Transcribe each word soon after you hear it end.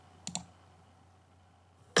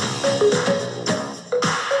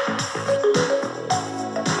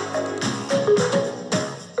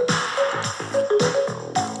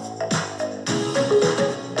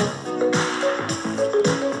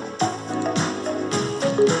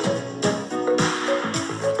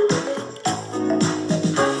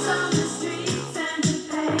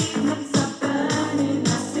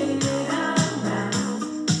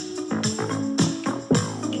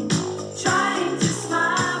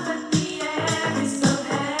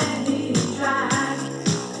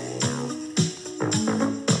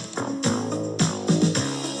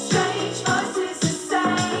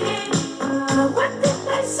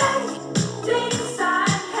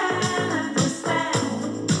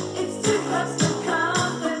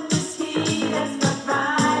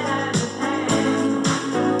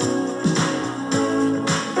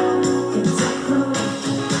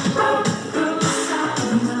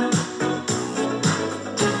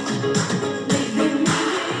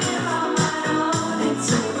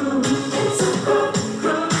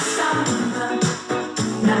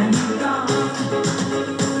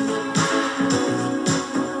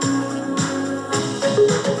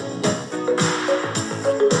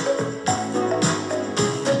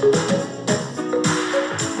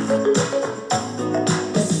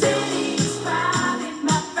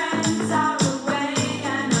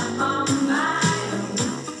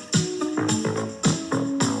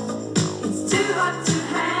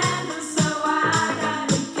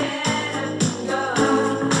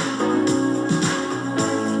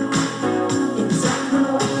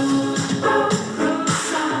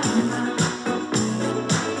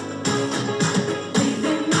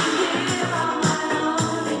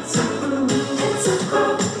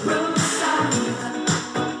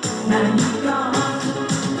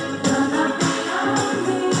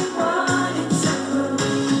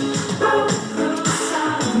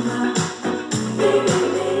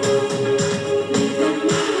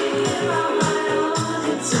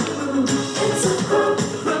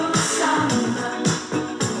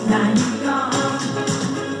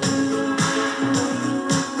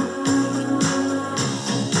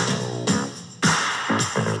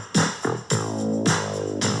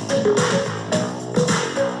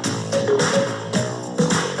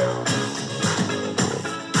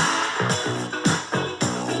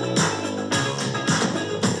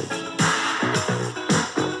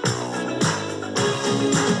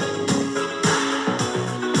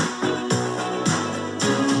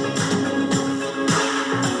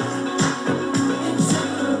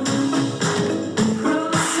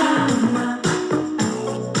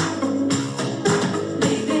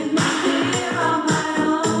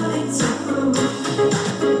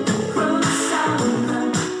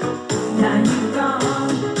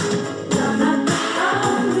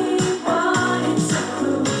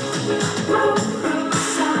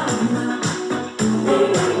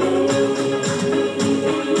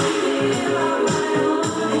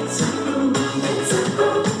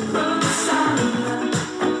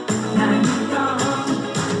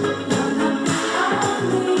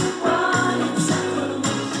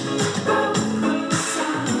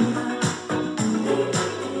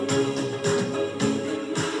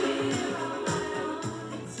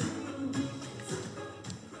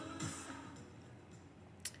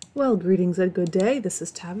Well, greetings and good day. This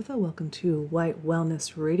is Tabitha. Welcome to White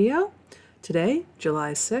Wellness Radio. Today,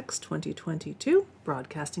 July 6, 2022,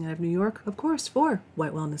 broadcasting out of New York, of course, for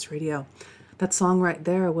White Wellness Radio. That song right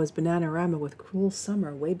there was Bananarama with Cruel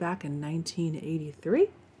Summer way back in 1983.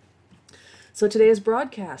 So today's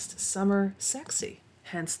broadcast, Summer Sexy,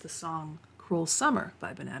 hence the song Cruel Summer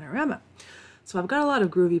by Bananarama. So I've got a lot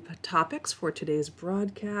of groovy topics for today's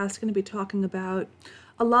broadcast. Going to be talking about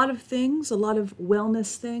a lot of things, a lot of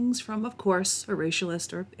wellness things from, of course, a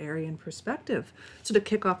racialist or Aryan perspective. So to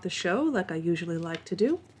kick off the show, like I usually like to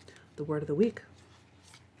do, the word of the week.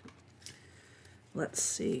 Let's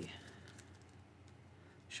see.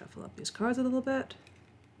 Shuffle up these cards a little bit.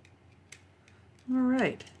 All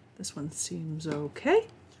right, this one seems okay.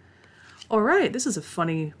 All right, this is a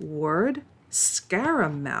funny word.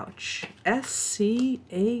 Scaramouch. S-C-A-R-A-M-O-U-C-H.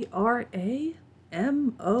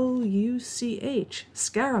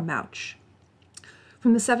 Scaramouch.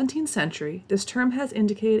 From the 17th century, this term has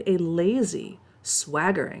indicated a lazy,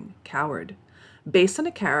 swaggering coward. Based on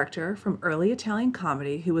a character from early Italian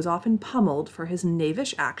comedy who was often pummeled for his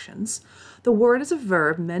knavish actions, the word is a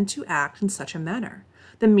verb meant to act in such a manner.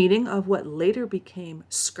 The meaning of what later became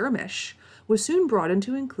skirmish was soon broadened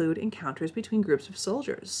to include encounters between groups of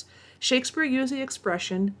soldiers. Shakespeare used the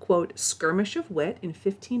expression, quote, skirmish of wit in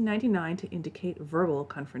 1599 to indicate verbal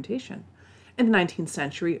confrontation. In the 19th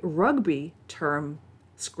century, rugby term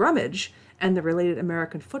scrummage and the related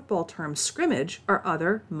American football term scrimmage are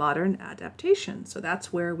other modern adaptations. So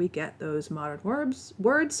that's where we get those modern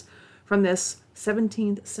words from this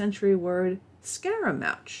 17th century word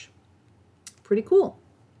scaramouch. Pretty cool.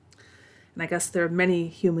 And I guess there are many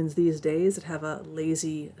humans these days that have a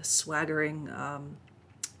lazy, swaggering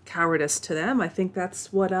cowardice to them. I think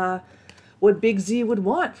that's what Big Z would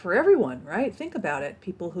want for everyone, right? Think about it.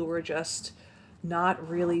 People who were just not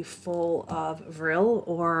really full of vril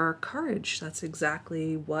or courage. That's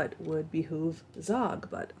exactly what would behoove Zog.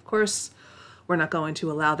 But of course, we're not going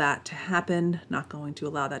to allow that to happen, not going to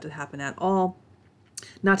allow that to happen at all,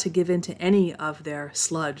 not to give in to any of their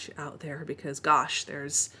sludge out there, because gosh,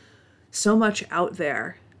 there's so much out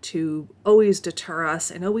there to always deter us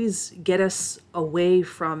and always get us away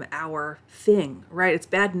from our thing, right? It's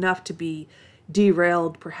bad enough to be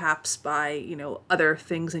derailed perhaps by, other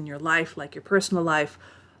things in your life, like your personal life,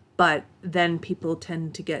 but then people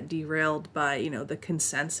tend to get derailed by, the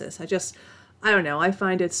consensus. I don't know. I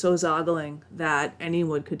find it so zoggling that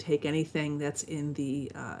anyone could take anything that's in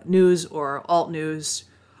the news or alt news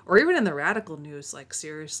or even in the radical news, like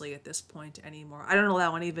seriously at this point anymore. I don't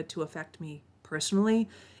allow any of it to affect me personally.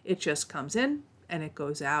 It just comes in and it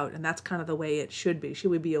goes out. And that's kind of the way it should be.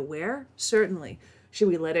 Should we be aware? Certainly. Should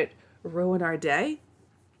we let it ruin our day?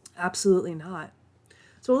 Absolutely not.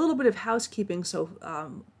 So a little bit of housekeeping. So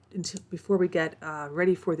before we get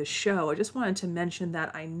ready for the show, I just wanted to mention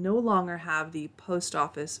that I no longer have the post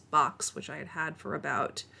office box, which I had had for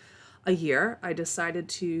about a year. I decided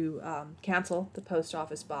to cancel the post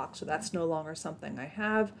office box, so that's no longer something I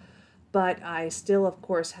have. But I still, of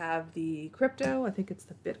course, have the crypto. I think it's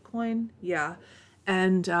the Bitcoin. Yeah.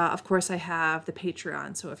 And of course, I have the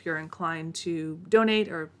Patreon. So if you're inclined to donate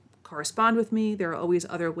or correspond with me, there are always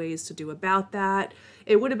other ways to do about that.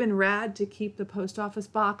 It would have been rad to keep the post office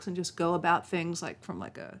box and just go about things like from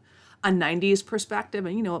like a 90s perspective.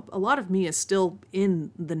 And, a lot of me is still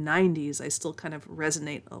in the 90s. I still kind of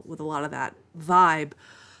resonate with a lot of that vibe.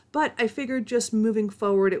 But I figured just moving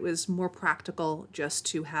forward, it was more practical just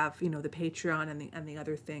to have, the Patreon and the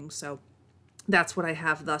other things. So that's what I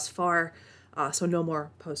have thus far. So no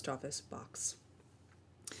more post office box.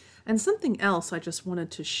 And something else I just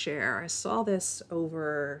wanted to share. I saw this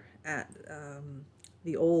over at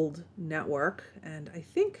the old network, and I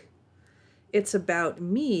think it's about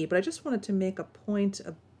me, but I just wanted to make a point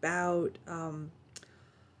about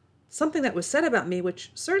something that was said about me,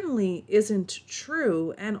 which certainly isn't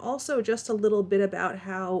true, and also just a little bit about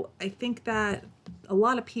how I think that a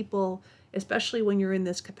lot of people, especially when you're in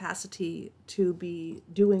this capacity to be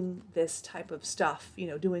doing this type of stuff,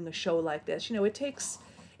 doing a show like this,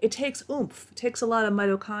 it takes oomph. It takes a lot of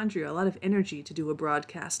mitochondria, a lot of energy to do a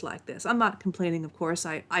broadcast like this. I'm not complaining, of course.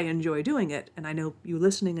 I enjoy doing it, and I know you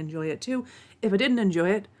listening enjoy it too. If I didn't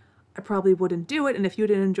enjoy it, I probably wouldn't do it, and if you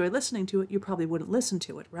didn't enjoy listening to it, you probably wouldn't listen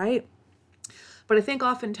to it, right? But I think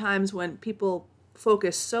oftentimes when people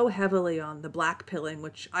focus so heavily on the black pilling,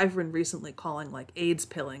 which I've been recently calling like AIDS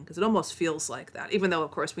pilling, because it almost feels like that, even though,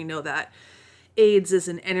 of course, we know that AIDS is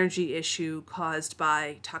an energy issue caused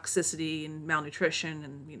by toxicity and malnutrition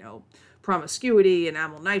and, promiscuity and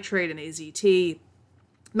amyl nitrate and AZT.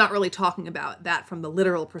 Not really talking about that from the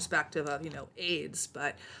literal perspective of, AIDS,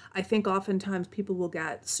 but I think oftentimes people will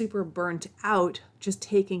get super burnt out just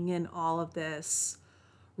taking in all of this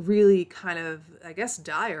really kind of, I guess,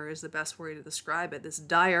 dire is the best way to describe it, this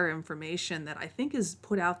dire information that I think is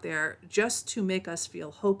put out there just to make us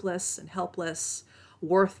feel hopeless and helpless,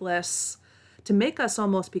 worthless, to make us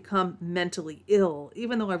almost become mentally ill,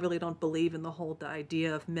 even though I really don't believe in the whole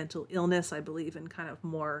idea of mental illness. I believe in kind of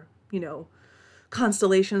more,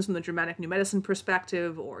 constellations from the Germanic New Medicine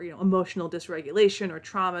perspective, or, emotional dysregulation or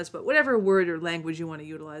traumas, but whatever word or language you want to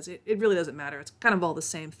utilize, it really doesn't matter. It's kind of all the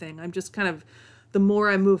same thing. I'm just kind of, the more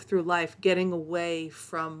I move through life, getting away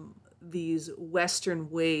from these Western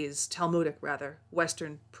ways, Talmudic rather,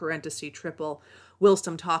 Western parenthesis triple, whilst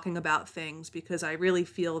I'm talking about things, because I really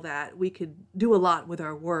feel that we could do a lot with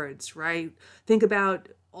our words, right? Think about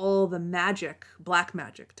all the magic, black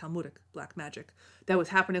magic, Talmudic black magic, that was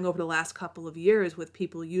happening over the last couple of years with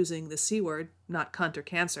people using the C word, not cunt or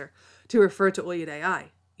cancer, to refer to Oyed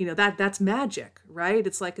AI. That's magic, right?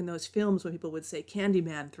 It's like in those films when people would say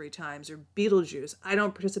Candyman 3 times or Beetlejuice. I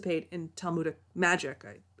don't participate in Talmudic magic.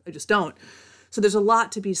 I just don't. So there's a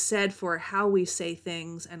lot to be said for how we say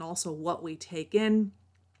things and also what we take in.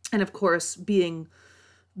 And of course, being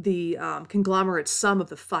the conglomerate sum of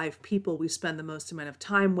the 5 people we spend the most amount of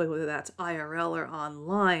time with, whether that's IRL or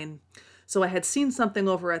online. So I had seen something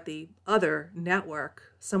over at the other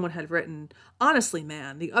network. Someone had written, honestly,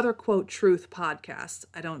 man, the other quote truth podcast.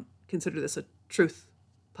 I don't consider this a truth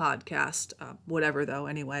podcast, whatever though.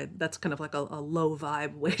 Anyway, that's kind of like a low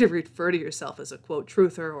vibe way to refer to yourself as a quote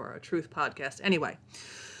truther or a truth podcast. Anyway,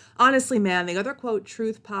 honestly, man, the other quote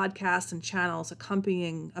truth podcasts and channels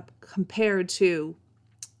accompanying compared to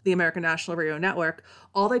the American National Radio Network,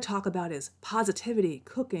 all they talk about is positivity,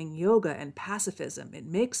 cooking, yoga, and pacifism. It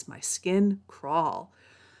makes my skin crawl.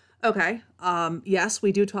 Okay, yes,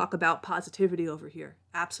 we do talk about positivity over here.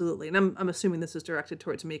 Absolutely. And I'm assuming this is directed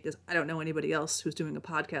towards me because I don't know anybody else who's doing a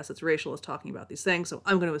podcast that's racial is talking about these things. So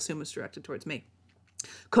I'm going to assume it's directed towards me.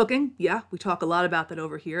 Cooking, yeah, we talk a lot about that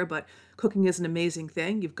over here, but cooking is an amazing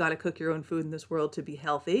thing. You've got to cook your own food in this world to be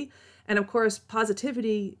healthy. And of course,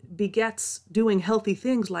 positivity begets doing healthy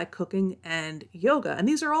things like cooking and yoga. And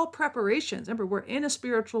these are all preparations. Remember, we're in a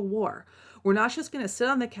spiritual war. We're not just going to sit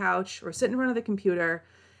on the couch or sit in front of the computer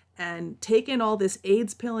and take in all this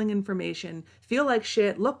AIDS pilling information, feel like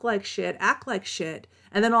shit, look like shit, act like shit,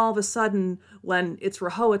 and then all of a sudden, when it's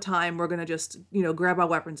Rahowa time, we're going to just, grab our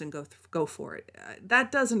weapons and go for it.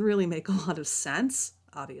 That doesn't really make a lot of sense,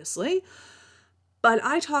 obviously. But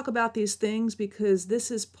I talk about these things because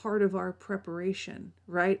this is part of our preparation,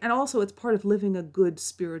 right? And also it's part of living a good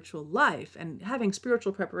spiritual life. And having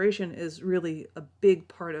spiritual preparation is really a big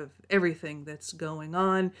part of everything that's going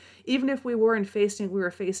on. Even if we were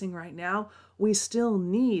facing right now, we still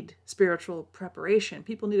need spiritual preparation.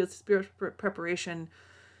 People needed spiritual preparation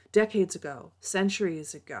decades ago,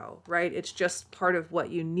 centuries ago, right? It's just part of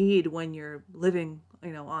what you need when you're living,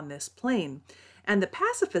 on this plane. And the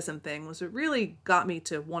pacifism thing was what really got me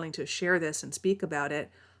to wanting to share this and speak about it.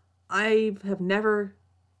 I have never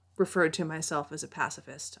referred to myself as a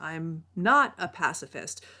pacifist. I'm not a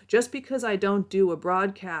pacifist. Just because I don't do a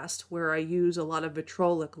broadcast where I use a lot of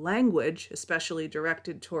vitriolic language, especially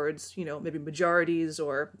directed towards, maybe majorities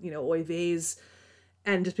or, oy veys,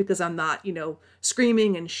 and just because I'm not,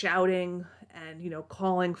 screaming and shouting and,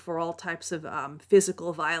 calling for all types of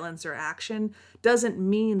physical violence or action, doesn't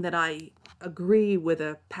mean that I agree with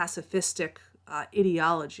a pacifistic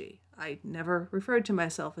ideology. I never referred to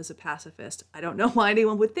myself as a pacifist. I don't know why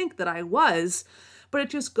anyone would think that I was, but it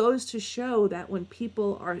just goes to show that when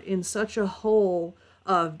people are in such a hole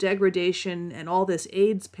of degradation and all this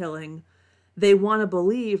AIDS pilling, they want to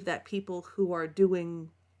believe that people who are doing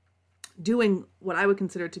what I would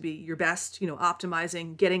consider to be your best,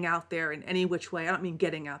 optimizing, getting out there in any which way. I don't mean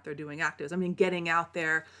getting out there doing actives. I mean getting out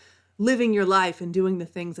there, living your life and doing the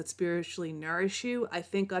things that spiritually nourish you. I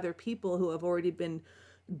think other people who have already been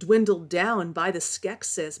dwindled down by the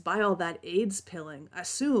skeksis, by all that AIDS pilling,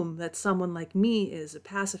 assume that someone like me is a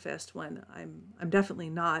pacifist when I'm definitely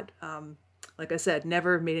not. Like I said,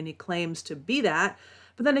 never made any claims to be that.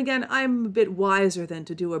 But then again, I'm a bit wiser than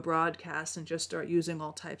to do a broadcast and just start using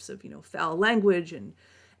all types of, foul language and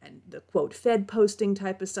the quote Fed posting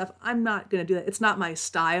type of stuff. I'm not going to do that. It's not my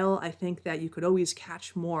style. I think that you could always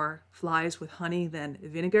catch more flies with honey than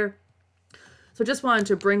vinegar. So just wanted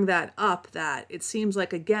to bring that up, that it seems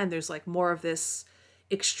like, again, there's like more of this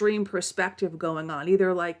extreme perspective going on.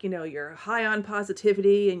 Either like, you're high on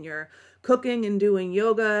positivity and you're cooking and doing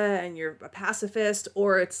yoga and you're a pacifist,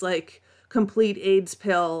 or it's like complete AIDS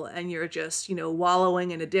pill and you're just,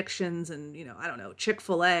 wallowing in addictions and, I don't know,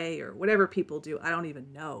 Chick-fil-A or whatever people do. I don't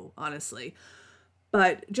even know, honestly.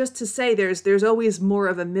 But just to say there's always more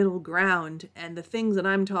of a middle ground, and the things that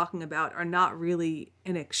I'm talking about are not really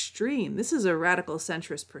an extreme. This is a radical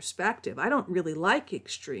centrist perspective. I don't really like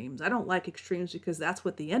extremes. I don't like extremes because that's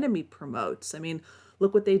what the enemy promotes. I mean,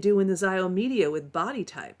 look what they do in the Zio media with body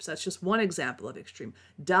types. That's just one example of extreme.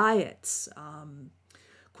 Diets,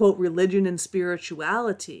 quote, religion and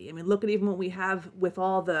spirituality. I mean, look at even what we have with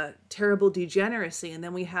all the terrible degeneracy, and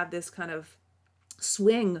then we have this kind of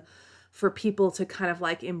swing for people to kind of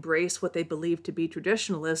like embrace what they believe to be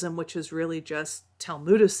traditionalism, which is really just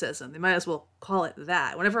Talmudicism. They might as well call it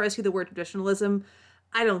that. Whenever I see the word traditionalism,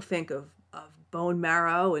 I don't think of bone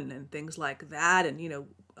marrow and things like that and,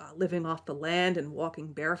 living off the land and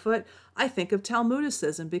walking barefoot. I think of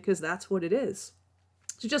Talmudicism because that's what it is.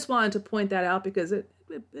 So just wanted to point that out because it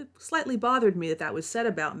slightly bothered me that was said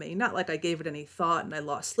about me. Not like I gave it any thought and I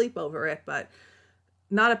lost sleep over it, but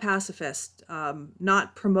not a pacifist,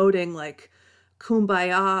 not promoting like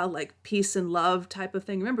kumbaya, like peace and love type of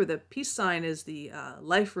thing. Remember, the peace sign is the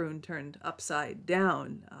life rune turned upside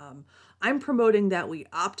down. I'm promoting that we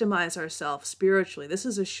optimize ourselves spiritually. This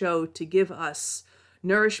is a show to give us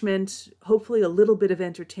nourishment, hopefully a little bit of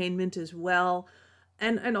entertainment as well.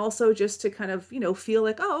 And also just to kind of, feel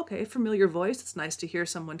like, oh, okay, familiar voice. It's nice to hear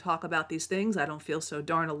someone talk about these things. I don't feel so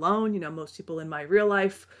darn alone. Most people in my real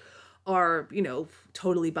life are,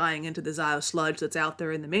 totally buying into the Zio sludge that's out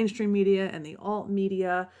there in the mainstream media and the alt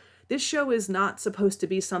media. this show is not supposed to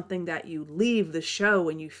be something that you leave the show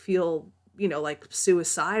and you feel, like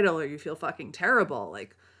suicidal or you feel fucking terrible.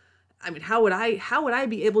 Like, I mean, how would I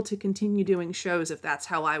be able to continue doing shows if that's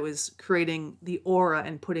how I was creating the aura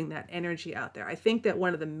and putting that energy out there? I think that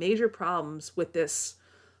one of the major problems with this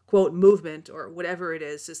quote movement or whatever it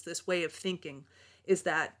is this way of thinking, is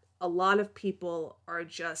that a lot of people are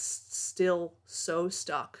just still so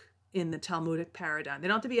stuck in the Talmudic paradigm. They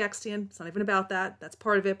don't have to be extant. It's not even about that. That's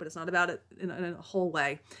part of it, but it's not about it in a whole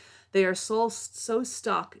way. They are so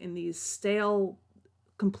stuck in these stale,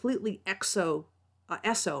 completely exoteric,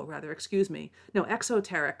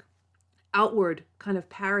 outward kind of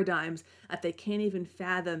paradigms that they can't even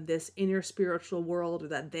fathom this inner spiritual world, or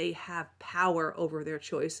that they have power over their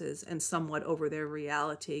choices and somewhat over their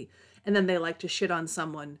reality. And then they like to shit on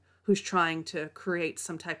someone who's trying to create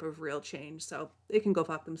some type of real change. So they can go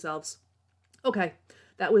fuck themselves. Okay,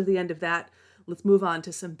 that was the end of that. Let's move on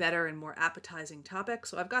to some better and more appetizing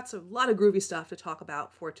topics. So I've got a lot of groovy stuff to talk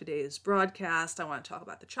about for today's broadcast. I want to talk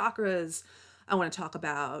about the chakras. I want to talk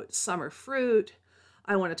about summer fruit.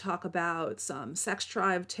 I want to talk about some sex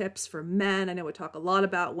drive tips for men. I know we talk a lot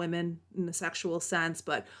about women in the sexual sense,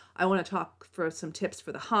 but I want to talk for some tips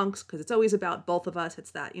for the hunks, because it's always about both of us. It's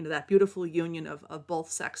that, that beautiful union of both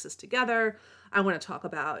sexes together. I want to talk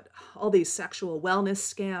about all these sexual wellness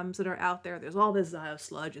scams that are out there. There's all this Zio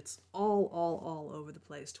sludge. It's all over the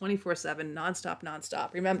place, 24/7,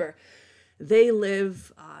 nonstop. Remember, they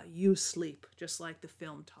live, you sleep, just like the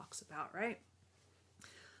film talks about, right?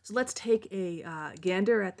 So let's take a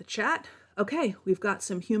gander at the chat. Okay, we've got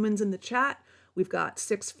some humans in the chat. We've got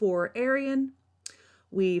 6'4" Aryan.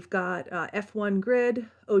 We've got F1 Grid,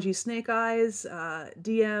 OG Snake Eyes,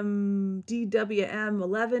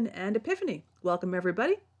 DWM11, and Epiphany. Welcome,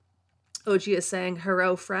 everybody. OG is saying,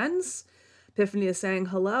 hello, friends. Epiphany is saying,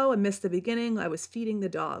 hello, I missed the beginning. I was feeding the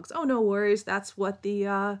dogs. Oh, no worries. That's what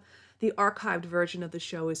the archived version of the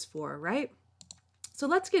show is for, right? So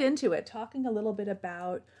let's get into it, talking a little bit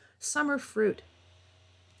about summer fruit.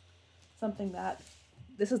 Something that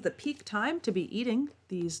this is the peak time to be eating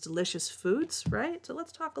these delicious foods, right? So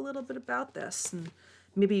let's talk a little bit about this. And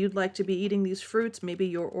maybe you'd like to be eating these fruits. Maybe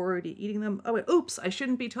you're already eating them. Oh, wait, oops, I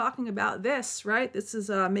shouldn't be talking about this, right? This is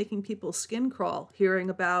making people's skin crawl, hearing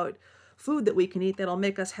about food that we can eat that'll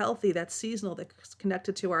make us healthy, that's seasonal, that's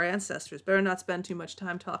connected to our ancestors. Better not spend too much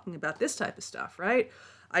time talking about this type of stuff, right?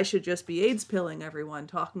 I should just be AIDS pilling everyone,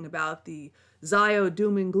 talking about the Zio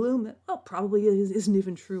doom and gloom that, well, probably isn't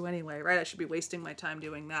even true anyway, right? I should be wasting my time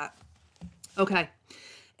doing that. Okay.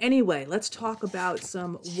 Anyway, let's talk about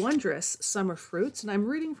some wondrous summer fruits. And I'm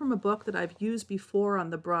reading from a book that I've used before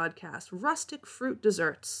on the broadcast, Rustic Fruit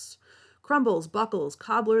Desserts. Crumbles, buckles,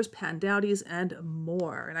 cobblers, pandowdies, and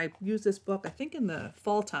more. And I used this book, I think in the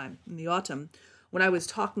fall time, in the autumn, when I was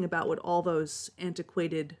talking about what all those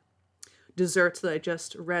antiquated desserts that I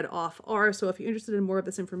just read off are. So if you're interested in more of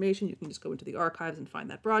this information, you can just go into the archives and find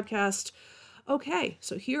that broadcast. Okay,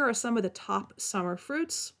 so here are some of the top summer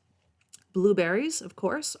fruits. Blueberries, of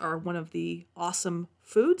course, are one of the awesome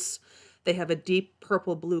foods. They have a deep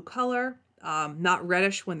purple-blue color, not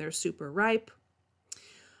reddish when they're super ripe.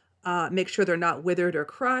 Make sure they're not withered or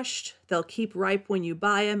crushed. They'll keep ripe when you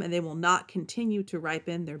buy them, and they will not continue to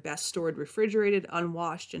ripen. They're best stored refrigerated,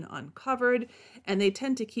 unwashed, and uncovered. And they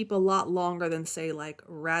tend to keep a lot longer than, say, like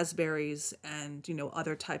raspberries and,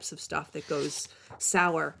 other types of stuff that goes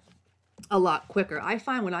sour a lot quicker. I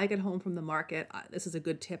find when I get home from the market, this is a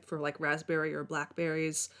good tip for like raspberry or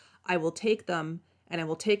blackberries, I will take them and I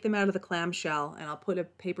will take them out of the clamshell and I'll put a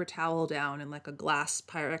paper towel down in like a glass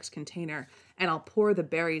Pyrex container and I'll pour the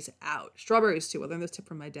berries out. Strawberries too. I learned this tip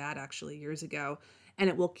from my dad actually years ago. And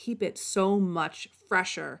it will keep it so much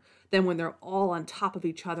fresher than when they're all on top of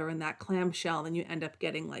each other in that clamshell. And you end up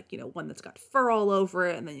getting like, one that's got fur all over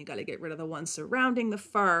it. And then you got to get rid of the ones surrounding the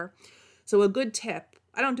fur. So a good tip,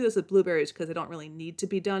 I don't do this with blueberries because they don't really need to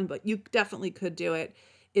be done, but you definitely could do it,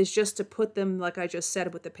 is just to put them, like I just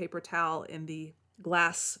said, with the paper towel in the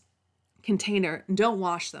glass container. Don't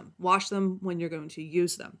wash them. Wash them when you're going to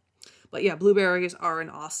use them. But yeah, blueberries are an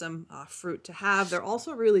awesome fruit to have. They're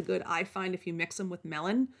also really good, I find, if you mix them with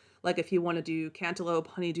melon. Like if you want to do cantaloupe,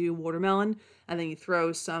 honeydew, watermelon, and then you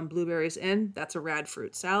throw some blueberries in, that's a rad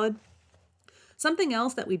fruit salad. Something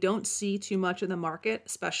else that we don't see too much in the market,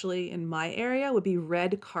 especially in my area, would be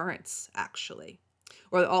red currants, actually.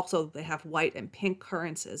 Or also they have white and pink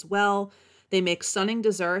currants as well. They make stunning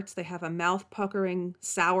desserts. They have a mouth-puckering,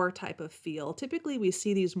 sour type of feel. Typically, we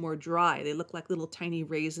see these more dry. They look like little tiny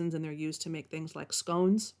raisins, and they're used to make things like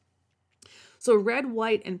scones. So red,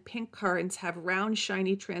 white, and pink currants have round,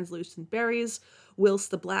 shiny, translucent berries,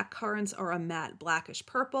 whilst the black currants are a matte blackish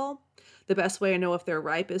purple. The best way to know if they're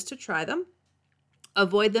ripe is to try them.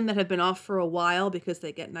 Avoid them that have been off for a while because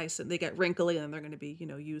they get nice and they get wrinkly and they're going to be,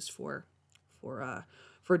 used for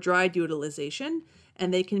dried utilization.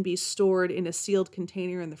 And they can be stored in a sealed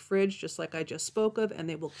container in the fridge, just like I just spoke of, and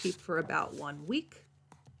they will keep for about 1 week.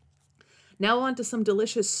 Now on to some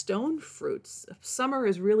delicious stone fruits. Summer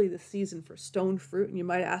is really the season for stone fruit, and you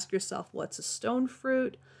might ask yourself, what's a stone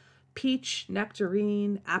fruit? Peach,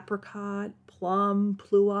 nectarine, apricot, plum,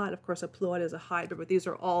 pluot. Of course, a pluot is a hybrid, but these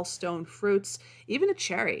are all stone fruits. Even a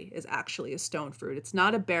cherry is actually a stone fruit. It's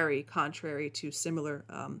not a berry, contrary to similar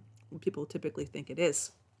what people typically think it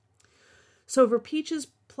is. So for peaches,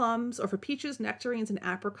 plums, or for peaches, nectarines, and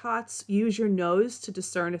apricots, use your nose to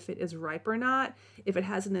discern if it is ripe or not. If it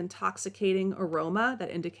has an intoxicating aroma,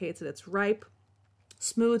 that indicates that it's ripe.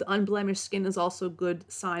 Smooth, unblemished skin is also a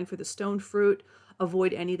good sign for the stone fruit.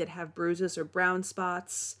 Avoid any that have bruises or brown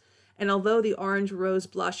spots. And although the orange rose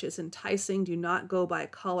blush is enticing, do not go by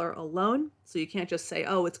color alone. So you can't just say,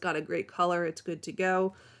 oh, it's got a great color, it's good to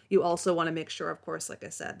go. You also want to make sure, of course, like I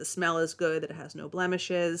said, the smell is good, that it has no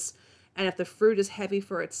blemishes. And if the fruit is heavy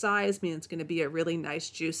for its size, means it's going to be a really nice,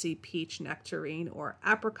 juicy peach, nectarine, or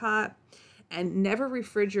apricot. And never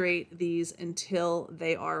refrigerate these until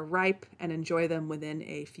they are ripe, and enjoy them within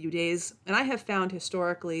a few days. And I have found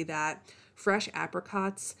historically that fresh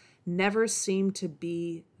apricots never seem to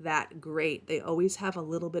be that great. They always have a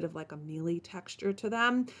little bit of like a mealy texture to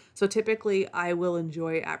them. So typically I will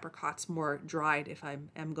enjoy apricots more dried if I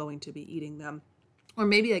am going to be eating them. Or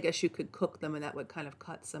maybe I guess you could cook them and that would kind of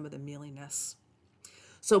cut some of the mealiness.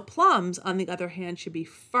 So plums, on the other hand, should be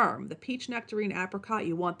firm. The peach, nectarine, apricot,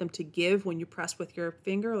 you want them to give when you press with your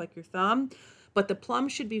finger, like your thumb, but the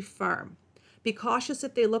plums should be firm. Be cautious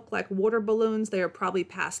if they look like water balloons. They are probably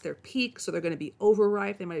past their peak, so they're going to be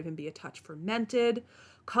overripe. They might even be a touch fermented.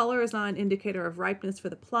 Color is not an indicator of ripeness for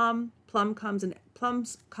the plum.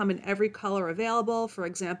 Plums come in every color available. For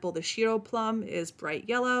example, the Shiro plum is bright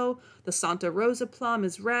yellow. The Santa Rosa plum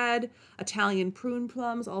is red. Italian prune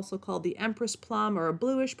plums, also called the Empress plum, are a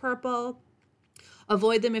bluish purple.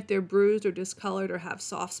 Avoid them if they're bruised or discolored or have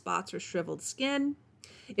soft spots or shriveled skin.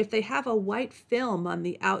 If they have a white film on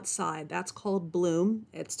the outside, that's called bloom.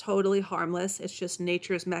 It's totally harmless. It's just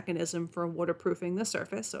nature's mechanism for waterproofing the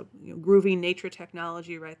surface. So, groovy nature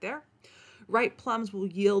technology right there. Ripe plums will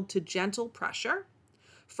yield to gentle pressure.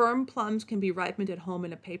 Firm plums can be ripened at home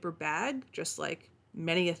in a paper bag, just like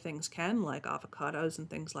many things can, like avocados and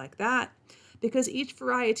things like that. Because each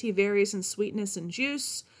variety varies in sweetness and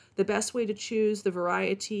juice, the best way to choose the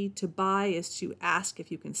variety to buy is to ask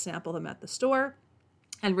if you can sample them at the store.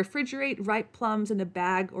 And refrigerate ripe plums in a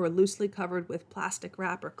bag or loosely covered with plastic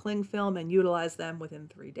wrap or cling film and utilize them within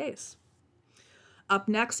 3 days. Up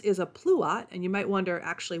next is a pluot, and you might wonder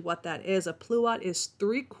actually what that is. A pluot is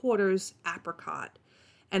 3/4 apricot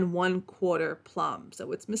and 1/4 plum.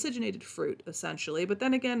 So it's miscegenated fruit, essentially. But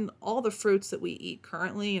then again, all the fruits that we eat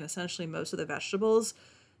currently, and essentially most of the vegetables,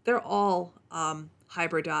 they're all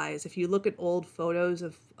hybridized. If you look at old photos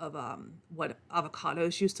of what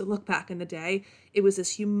avocados used to look back in the day, it was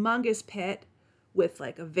this humongous pit with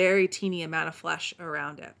like a very teeny amount of flesh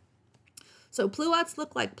around it. So pluots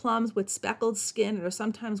look like plums with speckled skin and are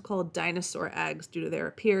sometimes called dinosaur eggs due to their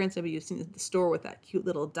appearance. Maybe you've seen it at the store with that cute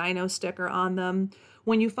little dino sticker on them.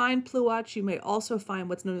 When you find pluots, you may also find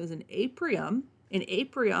what's known as an aprium. An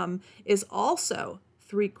aprium is also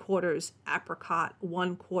 3/4 apricot,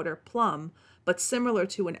 1/4 plum, but similar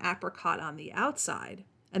to an apricot on the outside.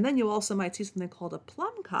 And then you also might see something called a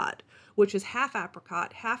plumcot, which is half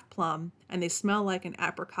apricot, half plum, and they smell like an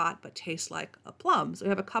apricot but taste like a plum. So we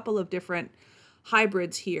have a couple of different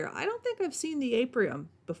hybrids here. I don't think I've seen the aprium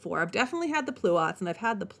before. I've definitely had the pluots and I've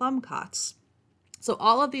had the plumcots. So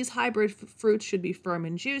all of these hybrid fruits should be firm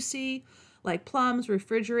and juicy, like plums,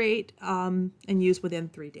 refrigerate, and use within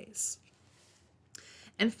 3 days.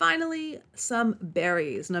 And finally, some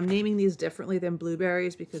berries. And I'm naming these differently than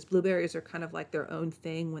blueberries because blueberries are kind of like their own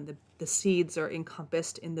thing when the seeds are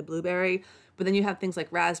encompassed in the blueberry. But then you have things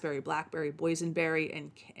like raspberry, blackberry,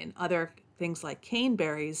 boysenberry, and other things like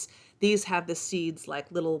caneberries. These have the seeds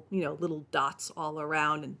like little dots all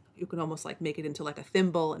around, and you can almost like make it into like a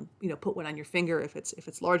thimble and, put one on your finger if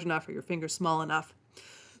it's large enough or your finger small enough.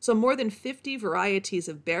 So more than 50 varieties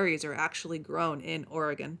of berries are actually grown in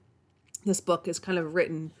Oregon. This book is kind of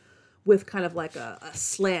written with kind of like a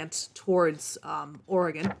slant towards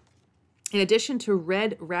Oregon. In addition to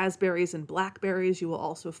red raspberries and blackberries, you will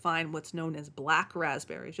also find what's known as black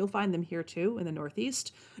raspberries. You'll find them here too in the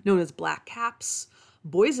Northeast, known as black caps.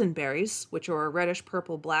 Boysenberries, which are a reddish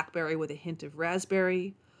purple blackberry with a hint of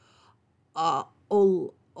raspberry.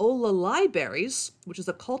 Olalai berries, which is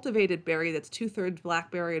a cultivated berry that's 2/3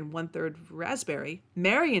 blackberry and 1/3 raspberry.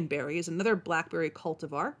 Marionberry is another blackberry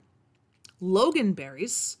cultivar.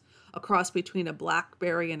 Loganberries, a cross between a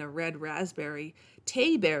blackberry and a red raspberry.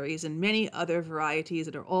 Tayberries, and many other varieties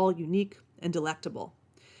that are all unique and delectable.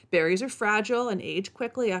 Berries are fragile and age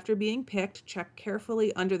quickly after being picked. Check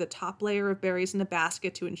carefully under the top layer of berries in the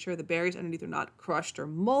basket to ensure the berries underneath are not crushed or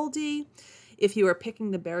moldy. If you are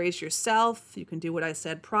picking the berries yourself, you can do what I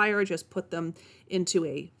said prior, just put them into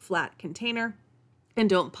a flat container and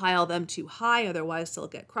don't pile them too high, otherwise they'll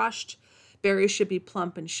get crushed. Berries should be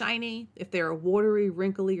plump and shiny. If they are watery,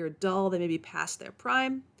 wrinkly, or dull, they may be past their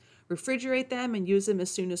prime. Refrigerate them and use them as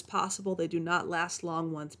soon as possible. They do not last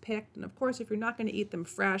long once picked. And of course, if you're not going to eat them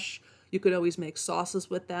fresh, you could always make sauces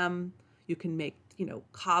with them. You can make,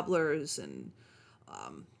 cobblers and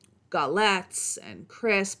galettes and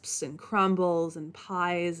crisps and crumbles and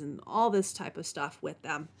pies and all this type of stuff with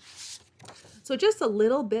them. So just a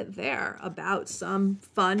little bit there about some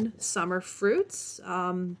fun summer fruits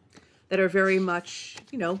that are very much,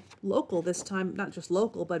 local this time, not just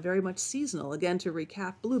local, but very much seasonal. Again, to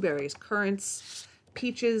recap, blueberries, currants,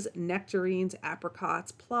 peaches, nectarines,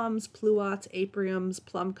 apricots, plums, pluots, apriums,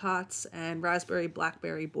 plumcots, and raspberry,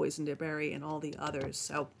 blackberry, boysenberry, and all the others.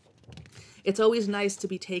 So it's always nice to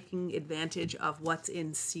be taking advantage of what's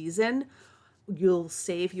in season. You'll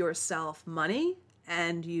save yourself money,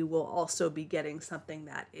 and you will also be getting something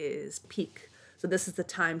that is peak. So this is the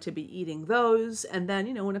time to be eating those. And then,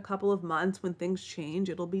 in a couple of months when things change,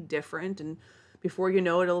 it'll be different. And before you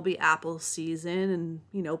know it, it'll be apple season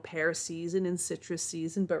and, pear season and citrus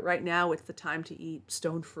season. But right now it's the time to eat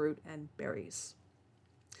stone fruit and berries.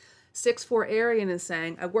 6-4 Arian is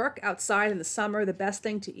saying, I work outside in the summer. The best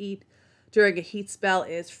thing to eat during a heat spell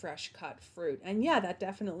is fresh cut fruit. And yeah, that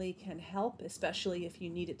definitely can help, especially if you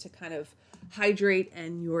need it to kind of hydrate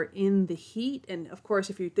and you're in the heat. And of course,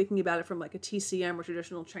 if you're thinking about it from like a TCM or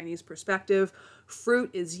traditional Chinese perspective, fruit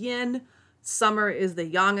is yin. Summer is the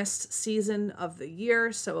youngest season of the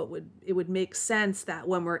year. So it would make sense that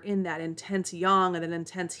when we're in that intense yang and an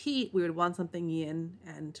intense heat, we would want something yin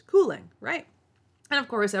and cooling, right? And of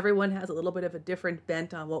course, everyone has a little bit of a different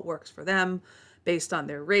bent on what works for them based on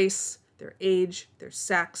their race, their age, their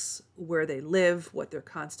sex, where they live, what their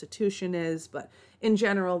constitution is. But in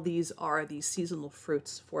general, these are the seasonal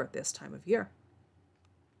fruits for this time of year.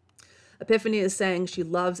 Epiphany is saying she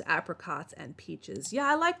loves apricots and peaches. Yeah,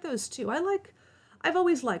 I like those too. I've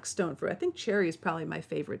always liked stone fruit. I think cherry is probably my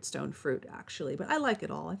favorite stone fruit, actually, but I like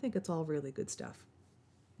it all. I think it's all really good stuff.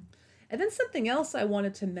 And then something else I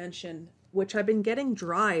wanted to mention, which I've been getting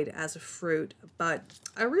dried as a fruit, but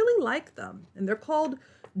I really like them. And they're called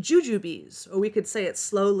jujubes, or we could say it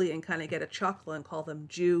slowly and kind of get a chuckle and call them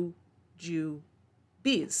jujubes.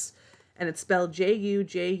 And it's spelled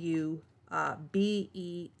Jujubes.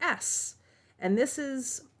 And this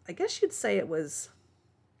is, I guess you'd say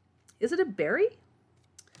is it a berry?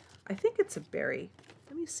 I think it's a berry.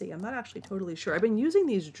 Let me see. I'm not actually totally sure. I've been using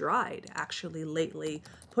these dried actually lately,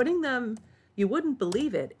 putting them, you wouldn't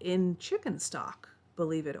believe it, in chicken stock,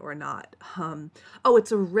 believe it or not.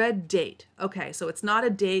 It's a red date. Okay, so it's not a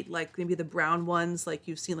date like maybe the brown ones, like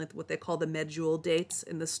you've seen, like what they call the medjool dates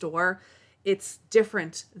in the store. It's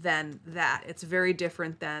different than that. It's very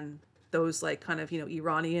different than those like kind of,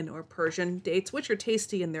 Iranian or Persian dates, which are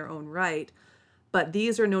tasty in their own right. But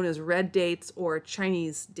these are known as red dates or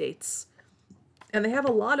Chinese dates. And they have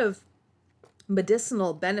a lot of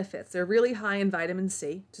medicinal benefits. They're really high in vitamin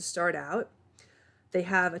C to start out. They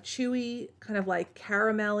have a chewy, kind of like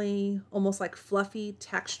caramelly, almost like fluffy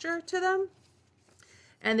texture to them.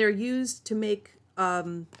 And they're used to make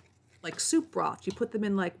like soup broth. You put them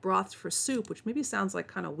in like broths for soup, which maybe sounds like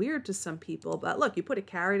kind of weird to some people. But look, you put a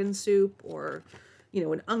carrot in soup or,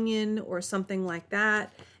 an onion or something like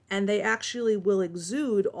that. And they actually will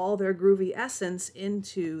exude all their groovy essence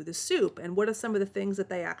into the soup. And what are some of the things that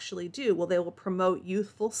they actually do? Well, they will promote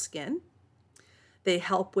youthful skin. They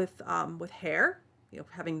help with hair.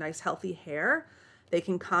 Having nice, healthy hair. They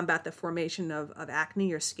can combat the formation of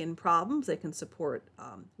acne or skin problems. They can support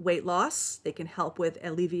weight loss. They can help with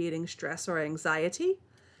alleviating stress or anxiety.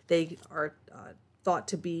 They are thought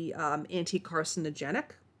to be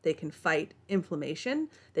anti-carcinogenic. They can fight inflammation.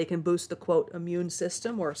 They can boost the, quote, immune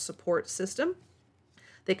system or support system.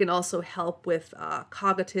 They can also help with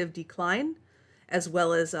cognitive decline, as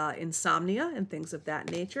well as insomnia and things of that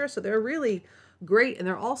nature. So they're really great, and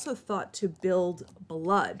they're also thought to build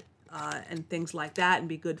blood and things like that and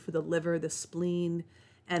be good for the liver, the spleen,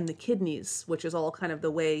 and the kidneys, which is all kind of the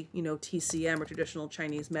way, TCM or traditional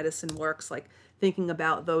Chinese medicine works, like thinking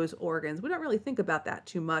about those organs. We don't really think about that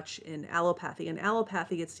too much in allopathy. In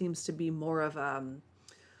allopathy, it seems to be more of,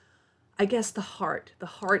 I guess, the heart. The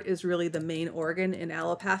heart is really the main organ in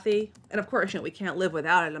allopathy. And of course, we can't live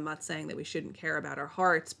without it. I'm not saying that we shouldn't care about our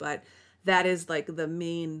hearts, but that is like the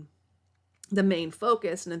main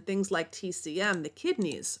focus. And in things like TCM, the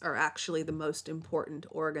kidneys are actually the most important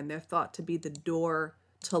organ. They're thought to be the door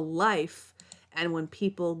to life. And when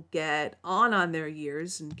people get on their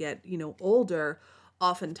years and get, older,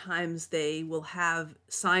 oftentimes they will have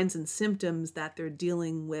signs and symptoms that they're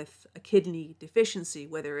dealing with a kidney deficiency,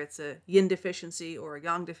 whether it's a yin deficiency or a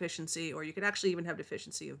yang deficiency, or you could actually even have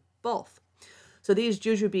deficiency of both. So these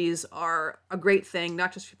jujubes are a great thing,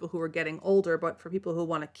 not just for people who are getting older, but for people who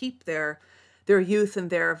want to keep their youth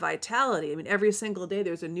and their vitality. I mean, every single day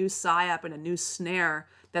there's a new psyop and a new snare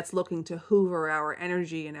that's looking to hoover our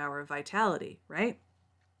energy and our vitality, right?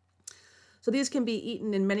 So these can be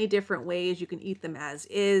eaten in many different ways. You can eat them as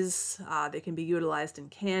is. They can be utilized in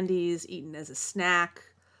candies, eaten as a snack,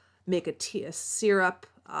 make a syrup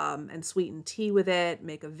and sweeten tea with it,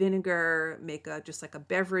 make a vinegar, make just like a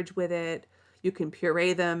beverage with it. You can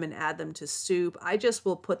puree them and add them to soup. I just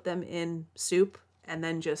will put them in soup and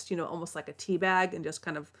then just, almost like a tea bag, and just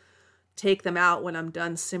kind of take them out when I'm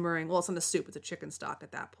done simmering. Well, it's not a soup, it's a chicken stock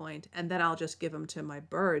at that point. And then I'll just give them to my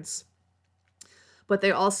birds. But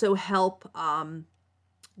they also help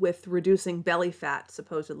with reducing belly fat,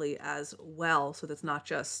 supposedly, as well. So that's not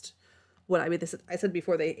just I said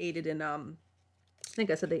before they aided in, I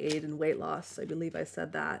think I said they aided in weight loss. I believe I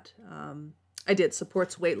said that. I did,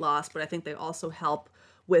 supports weight loss, but I think they also help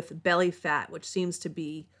with belly fat, which seems to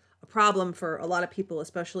be a problem for a lot of people,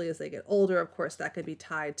 especially as they get older. Of course, that could be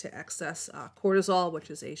tied to excess cortisol,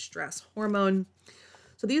 which is a stress hormone.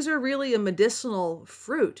 So these are really a medicinal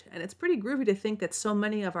fruit, and it's pretty groovy to think that so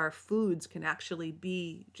many of our foods can actually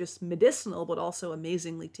be just medicinal, but also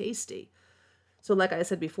amazingly tasty. So like I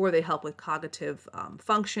said before, they help with cognitive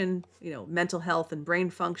function, mental health and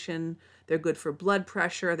brain function. They're good for blood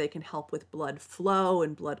pressure. They can help with blood flow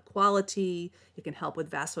and blood quality. It can help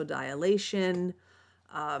with vasodilation.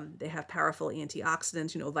 They have powerful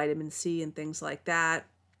antioxidants, vitamin C and things like that.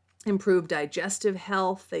 Improve digestive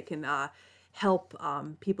health. They can help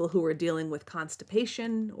people who are dealing with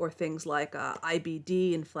constipation or things like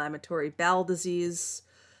IBD, inflammatory bowel disease.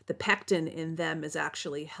 The pectin in them is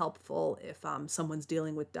actually helpful if someone's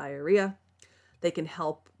dealing with diarrhea. They can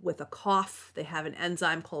help with a cough. They have an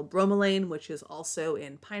enzyme called bromelain, which is also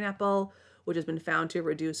in pineapple, which has been found to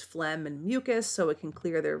reduce phlegm and mucus, so it can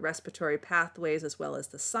clear their respiratory pathways as well as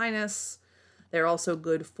the sinus. They're also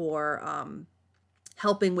good for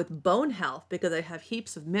helping with bone health because they have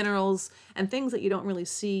heaps of minerals and things that you don't really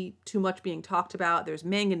see too much being talked about. There's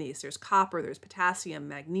manganese, there's copper, there's potassium,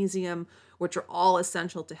 magnesium, which are all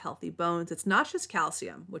essential to healthy bones. It's not just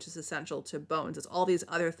calcium, which is essential to bones. It's all these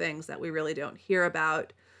other things that we really don't hear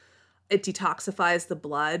about. It detoxifies the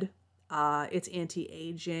blood. It's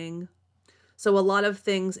anti-aging. So a lot of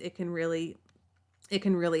things it can really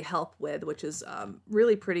help with, which is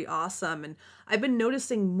really pretty awesome. And I've been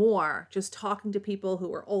noticing more just talking to people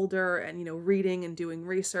who are older and, reading and doing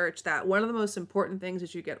research that one of the most important things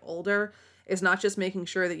as you get older is not just making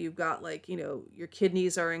sure that you've got your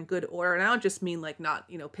kidneys are in good order. And I don't just mean not,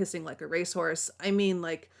 pissing like a racehorse. I mean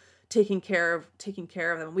taking care of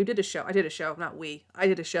them. I did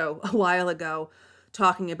a show a while ago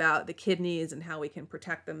talking about the kidneys and how we can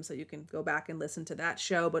protect them. So you can go back and listen to that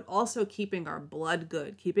show, but also keeping our blood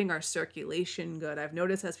good, keeping our circulation good. I've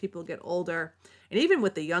noticed as people get older, and even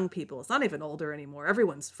with the young people, it's not even older anymore.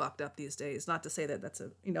 Everyone's fucked up these days. Not to say that that's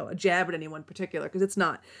a jab at anyone particular, because it's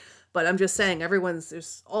not, but I'm just saying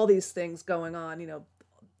there's all these things going on,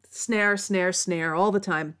 snare all the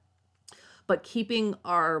time. But keeping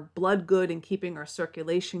our blood good and keeping our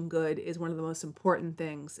circulation good is one of the most important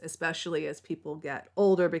things, especially as people get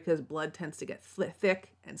older, because blood tends to get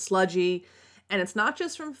thick and sludgy. And it's not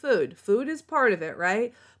just from food. Food is part of it,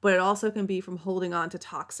 right? But it also can be from holding on to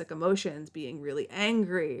toxic emotions, being really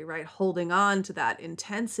angry, right? Holding on to that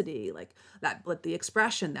intensity, like the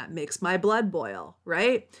expression that makes my blood boil,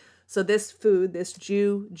 right? So this food, this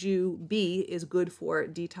jujube, is good for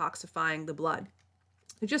detoxifying the blood.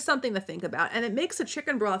 It's just something to think about. And it makes the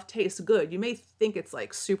chicken broth taste good. You may think it's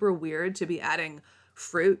super weird to be adding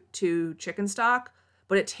fruit to chicken stock,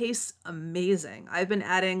 but it tastes amazing. I've been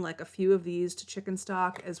adding a few of these to chicken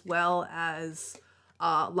stock, as well as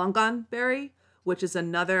longan berry, which is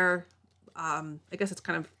another, I guess it's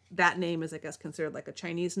kind of, that name is considered a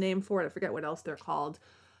Chinese name for it. I forget what else they're called,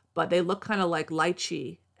 but they look kind of like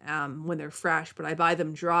lychee. when they're fresh, but I buy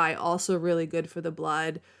them dry. Also really good for the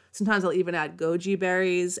blood. Sometimes I'll even add goji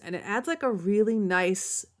berries, and it adds like a really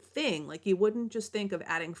nice thing. Like you wouldn't just think of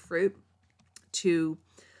adding fruit to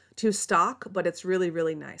stock, but it's really,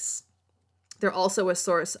 really nice. They're also a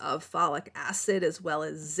source of folic acid as well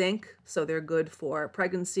as zinc, so they're good for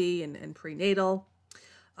pregnancy and prenatal.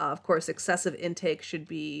 Of course, excessive intake should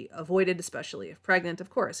be avoided, especially if pregnant. Of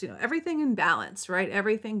course, everything in balance, right?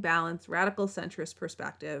 Everything balanced, radical centrist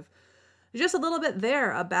perspective. Just a little bit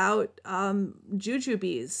there about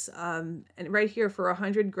jujubes. And right here, for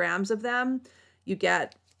 100 grams of them, you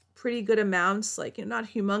get pretty good amounts, like not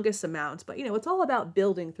humongous amounts, but it's all about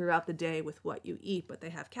building throughout the day with what you eat. But they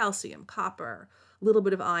have calcium, copper, a little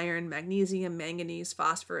bit of iron, magnesium, manganese,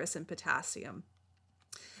 phosphorus, and potassium.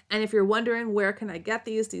 And if you're wondering where can I get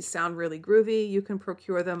these sound really groovy, you can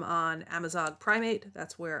procure them on Amazon Primate.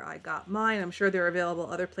 That's where I got mine. I'm sure they're available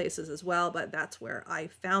other places as well, but that's where I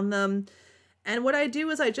found them. And what I do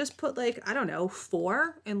is I just put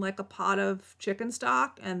 4 in like a pot of chicken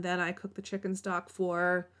stock, and then I cook the chicken stock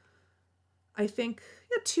for, I think,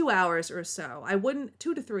 2 hours or so.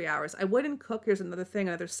 2 to 3 hours. I wouldn't cook. Here's another thing,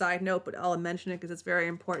 another side note, but I'll mention it because it's very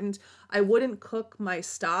important. I wouldn't cook my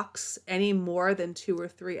stocks any more than 2 or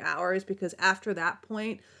 3 hours, because after that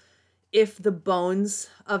point, if the bones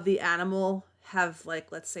of the animal have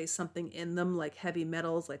let's say something in them, like heavy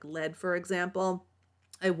metals, like lead, for example,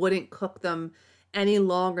 I wouldn't cook them any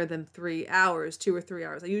longer than 3 hours, 2 or 3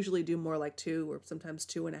 hours. I usually do more like 2 or sometimes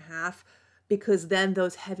 2.5. Because then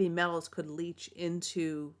those heavy metals could leach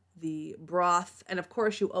into the broth. And of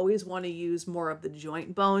course, you always want to use more of the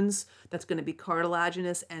joint bones. That's going to be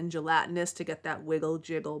cartilaginous and gelatinous to get that wiggle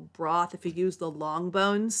jiggle broth. If you use the long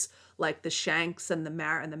bones, like the shanks and the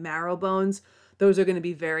marrow bones, those are going to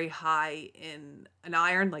be very high in an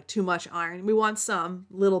iron, like too much iron. We want some,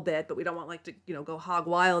 little bit, but we don't want to go hog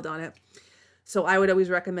wild on it. So I would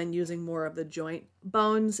always recommend using more of the joint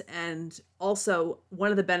bones. And also,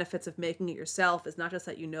 one of the benefits of making it yourself is not just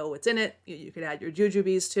that what's in it. You could add your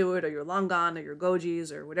jujubes to it, or your longan, or your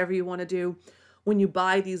gojis, or whatever you want to do. When you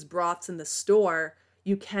buy these broths in the store,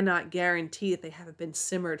 you cannot guarantee that they haven't been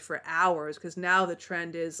simmered for hours, because now the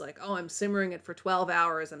trend is I'm simmering it for 12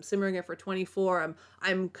 hours. I'm simmering it for 24.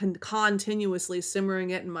 I'm continuously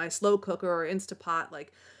simmering it in my slow cooker or Instapot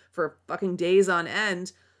for fucking days on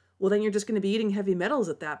end. Well, then you're just going to be eating heavy metals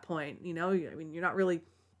at that point. You're not really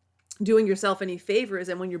doing yourself any favors.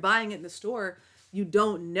 And when you're buying it in the store, you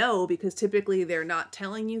don't know, because typically they're not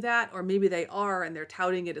telling you that, or maybe they are and they're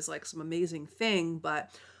touting it as some amazing thing.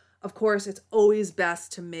 But of course, it's always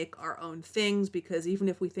best to make our own things, because even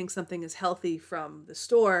if we think something is healthy from the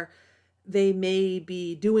store, they may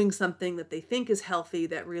be doing something that they think is healthy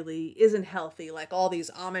that really isn't healthy. Like all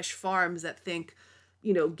these Amish farms that think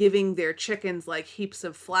giving their chickens heaps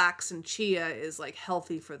of flax and chia is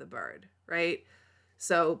healthy for the bird, right?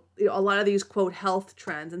 So a lot of these quote health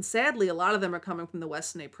trends, and sadly a lot of them are coming from the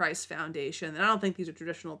Weston A. Price Foundation, and I don't think these are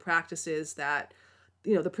traditional practices that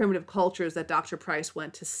the primitive cultures that Dr. Price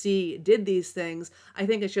went to see did these things. I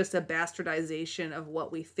think it's just a bastardization of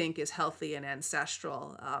what we think is healthy and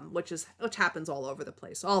ancestral, which happens all over the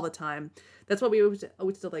place all the time. That's what we always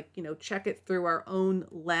check it through our own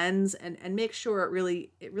lens and make sure it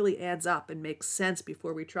really adds up and makes sense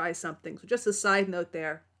before we try something. So just a side note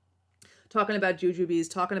there, talking about jujubes,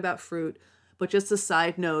 talking about fruit, but just a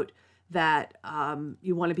side note that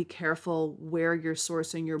you want to be careful where you're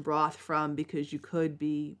sourcing your broth from, because you could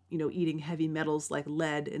be, eating heavy metals like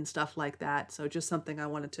lead and stuff like that. So just something I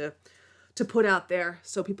wanted to put out there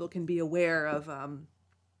so people can be aware of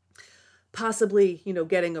possibly,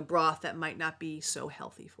 getting a broth that might not be so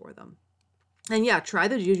healthy for them. And yeah, try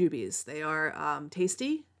the jujubes. They are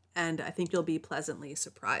tasty, and I think you'll be pleasantly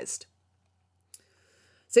surprised.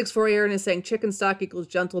 6-4 Aaron is saying chicken stock equals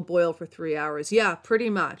gentle boil for 3 hours. Yeah, pretty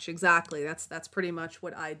much. Exactly. That's pretty much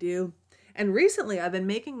what I do. And recently I've been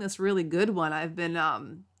making this really good one. I've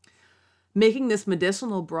been making this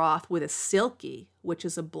medicinal broth with a silky, which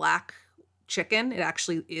is a black chicken. It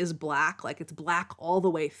actually is black. It's black all the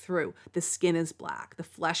way through. The skin is black. The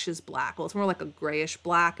flesh is black. Well, it's more like a grayish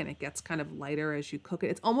black, and it gets kind of lighter as you cook it.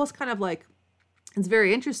 It's almost kind of it's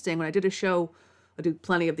very interesting. When I did a show, I do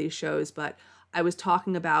plenty of these shows, but I was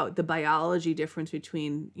talking about the biology difference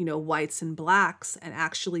between, whites and blacks, and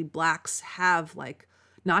actually blacks have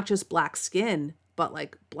not just black skin, but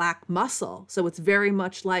black muscle. So it's very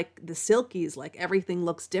much like the silkies, everything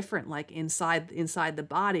looks different, inside the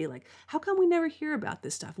body. How come we never hear about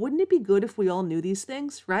this stuff? Wouldn't it be good if we all knew these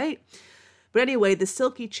things, right? But anyway, the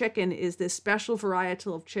silky chicken is this special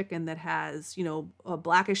varietal of chicken that has, a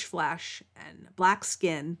blackish flesh and black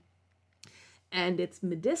skin. and it's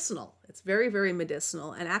medicinal. It's very, very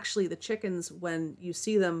medicinal. And actually the chickens, when you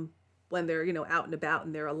see them, when they're, out and about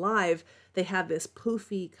and they're alive, they have this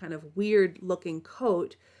poofy kind of weird looking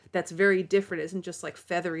coat that's very different. It isn't just like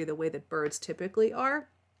feathery the way that birds typically are.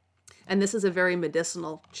 And this is a very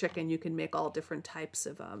medicinal chicken. You can make all different types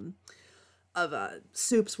of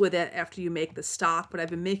soups with it after you make the stock. But I've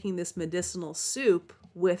been making this medicinal soup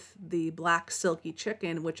with the black silky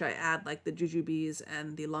chicken, which I add like the jujubes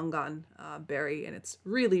and the longan berry, and it's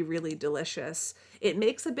really, really delicious. It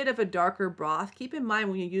makes a bit of a darker broth. Keep in mind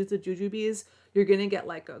when you use the jujubes, you're going to get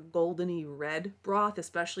like a goldeny red broth,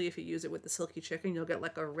 especially if you use it with the silky chicken, you'll get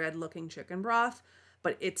like a red looking chicken broth.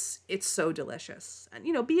 But it's so delicious. And,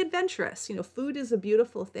 be adventurous. Food is a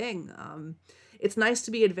beautiful thing. It's nice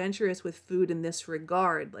to be adventurous with food in this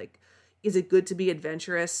regard. Like, is it good to be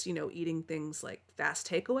adventurous, eating things like fast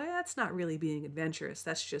takeaway? That's not really being adventurous.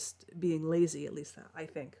 That's just being lazy, at least I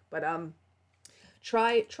think. But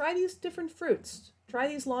try these different fruits. Try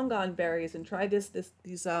these longan berries and try these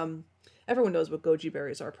everyone knows what goji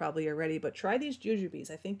berries are probably already, but try these jujubes.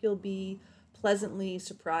 I think you'll be pleasantly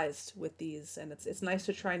surprised with these, and it's nice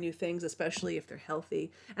to try new things, especially if they're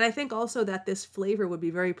healthy. And I think also that this flavor would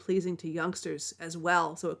be very pleasing to youngsters as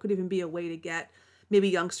well. So it could even be a way to get maybe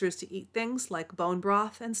youngsters to eat things like bone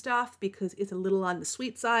broth and stuff, because it's a little on the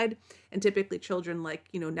sweet side, and typically children like,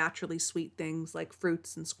 naturally sweet things like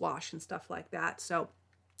fruits and squash and stuff like that. So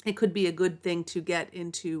it could be a good thing to get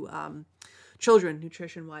into children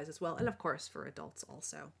nutrition wise as well, and of course for adults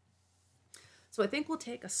also. So I think we'll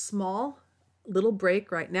take a small little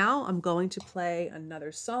break right now. I'm going to play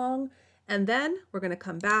another song, and then we're going to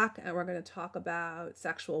come back and we're going to talk about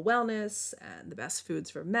sexual wellness and the best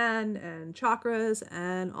foods for men and chakras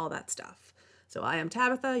and all that stuff. So I am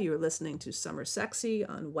Tabitha. You're listening to Summer Sexy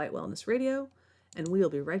on White Wellness Radio, and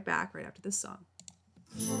we'll be right back right after this song.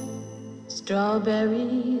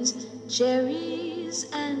 Strawberries, cherries,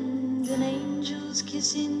 and an angel's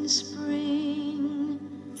kiss in spring.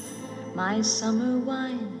 My summer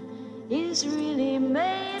wine is really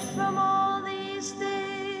made from all these things.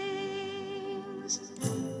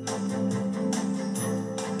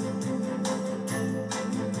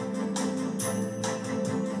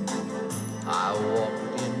 I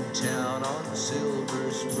walked in town on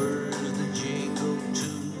silver spurs that jingle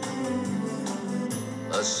too,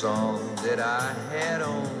 a song that I had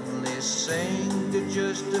only sang to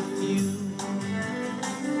just a few.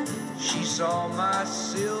 She saw my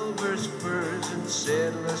silver spurs and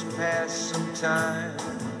said, let's pass some time,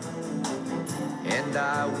 and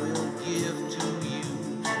I will give to you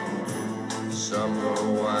summer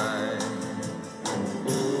wine.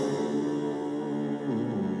 Oh,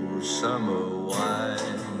 summer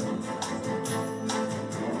wine.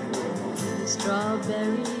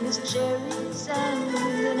 Strawberries, cherries, and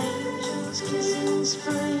an angel's kiss in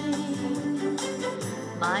spring.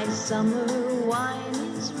 My summer wine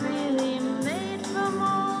is really made from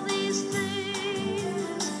all these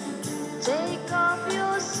things. Take off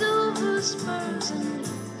your silver spurs and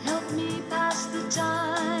help me pass the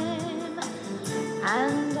time,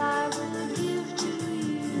 and I will give to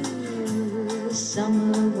you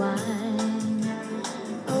summer wine.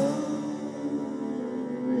 Oh,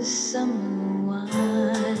 summer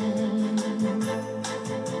wine.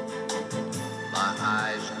 My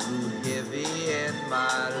eyes grew heavy and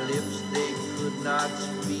my lips, they could not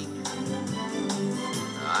speak.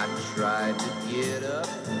 I tried to get up,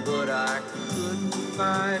 but I couldn't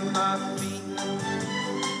find my feet.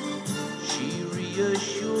 She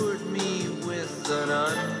reassured me with an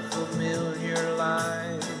unfamiliar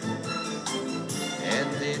line, and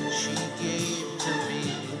then she gave to me,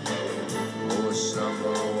 oh,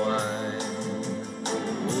 summer wine.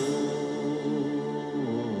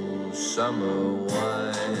 Oh, summer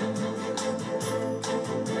wine.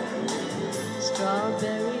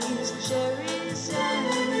 Strawberries, cherries, and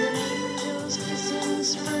an angel's kiss in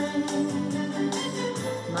spring.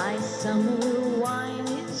 My summer wine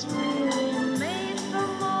is really made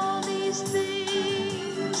from all these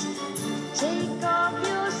things. Take off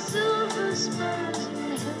your silver spurs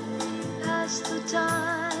and help me pass the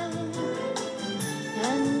time,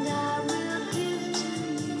 and I will give to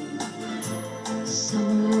you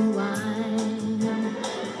summer wine.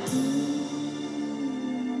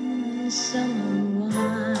 Summer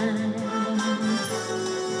wine.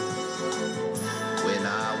 When I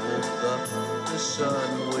woke up, the sun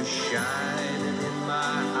was shining in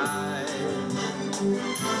my eyes.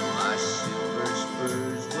 My silver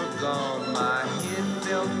spurs were gone, my head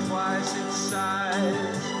fell twice its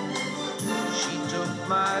size. She took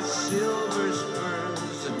my silver spurs,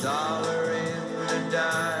 $1 and a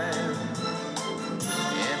dime,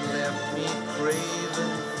 and left me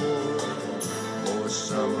craving for more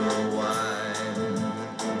summer wine.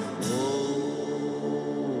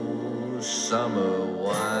 Oh, summer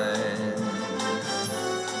wine.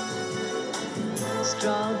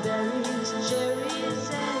 Strawberries, cherries,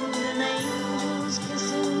 and an angel's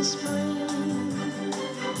kiss in spring.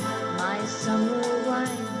 My summer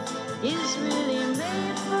wine is really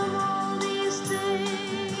made from all these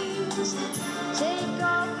things. Take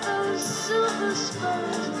off those silver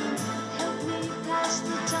spurs and help me pass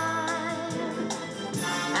the time,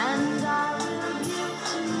 and I will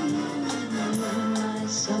give to you my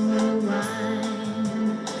summer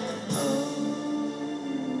wine.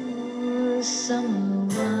 Oh, summer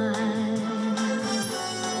wine.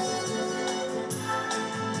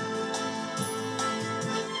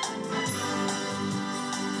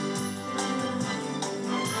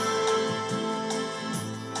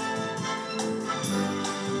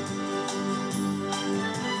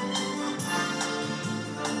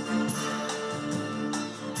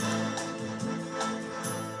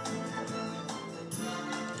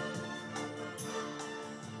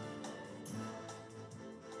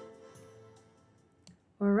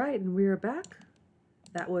 All right, and we are back.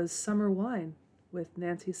 That was Summer Wine with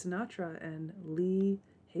Nancy Sinatra and Lee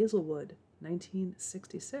Hazelwood,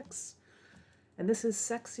 1966. And this is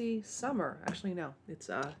Sexy Summer. Actually, no,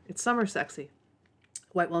 it's Summer Sexy.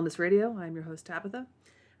 White Wellness Radio. I'm your host, Tabitha.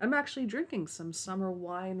 I'm actually drinking some summer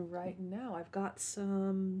wine right now. I've got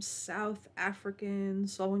some South African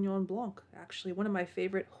Sauvignon Blanc, actually one of my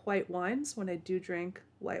favorite white wines when I do drink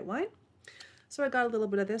white wine. So I got a little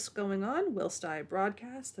bit of this going on whilst I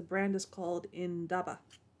broadcast. The brand is called Indaba.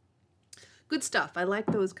 Good stuff. I like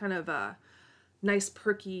those kind of nice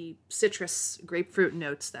perky citrus grapefruit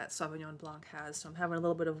notes that Sauvignon Blanc has. So I'm having a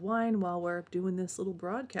little bit of wine while we're doing this little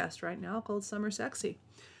broadcast right now called Summer Sexy.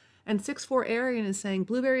 And 64 Arian is saying,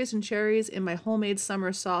 blueberries and cherries in my homemade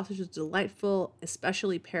summer sausage is delightful,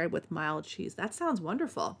 especially paired with mild cheese. That sounds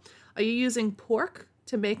wonderful. Are you using pork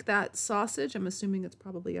to make that sausage? I'm assuming it's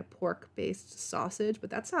probably a pork-based sausage, but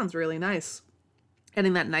that sounds really nice.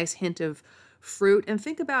 Adding that nice hint of fruit. And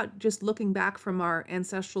think about just looking back from our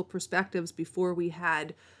ancestral perspectives before we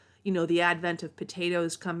had, the advent of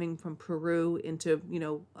potatoes coming from Peru into,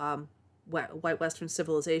 white Western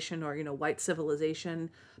civilization or, white civilization,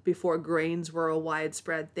 before grains were a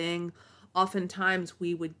widespread thing. Oftentimes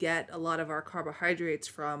we would get a lot of our carbohydrates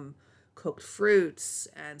from cooked fruits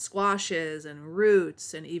and squashes and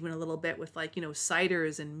roots, and even a little bit with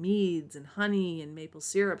ciders and meads and honey and maple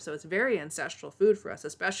syrup. So it's very ancestral food for us,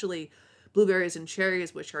 especially blueberries and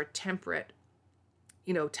cherries, which are temperate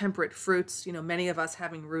fruits, many of us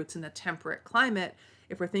having roots in a temperate climate.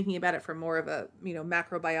 If we're thinking about it from more of a,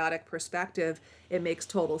 macrobiotic perspective, it makes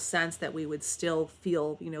total sense that we would still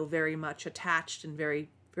feel, very much attached and very,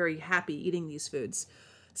 very happy eating these foods.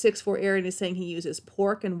 64 Aaron is saying he uses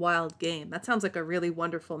pork and wild game. That sounds like a really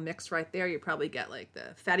wonderful mix right there. You probably get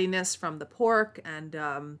the fattiness from the pork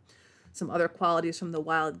and some other qualities from the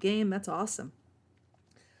wild game. That's awesome.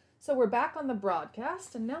 So we're back on the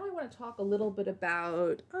broadcast, and now I want to talk a little bit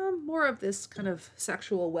about more of this kind of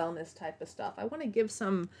sexual wellness type of stuff. I want to give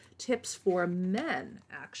some tips for men,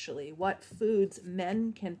 actually, what foods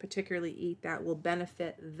men can particularly eat that will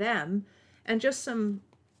benefit them, and just some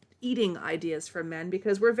eating ideas for men,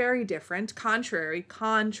 because we're very different, contrary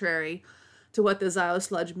to what the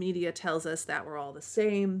Ziosludge media tells us, that we're all the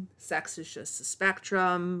same. Sex is just a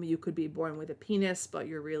spectrum. You could be born with a penis, but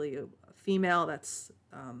you're really a female. That's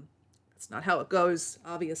not how it goes,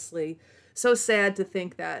 obviously. So sad to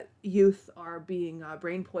think that youth are being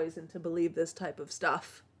brain poisoned to believe this type of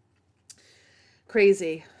stuff.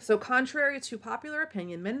 Crazy. So contrary to popular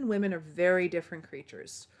opinion, men and women are very different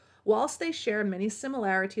creatures. Whilst they share many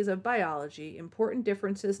similarities of biology, important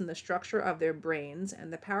differences in the structure of their brains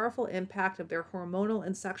and the powerful impact of their hormonal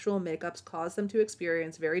and sexual makeups cause them to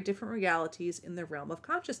experience very different realities in the realm of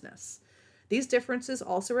consciousness. These differences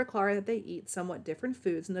also require that they eat somewhat different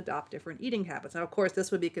foods and adopt different eating habits. Now, of course,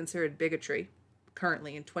 this would be considered bigotry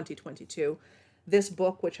currently in 2022. This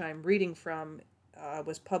book, which I'm reading from,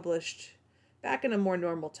 was published back in a more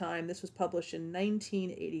normal time. This was published in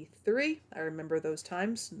 1983. I remember those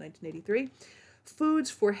times, 1983.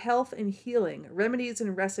 Foods for Health and Healing, Remedies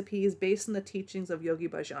and Recipes Based on the Teachings of Yogi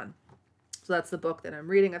Bhajan. So that's the book that I'm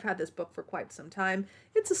reading. I've had this book for quite some time.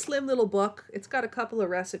 It's a slim little book. It's got a couple of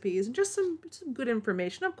recipes and just some good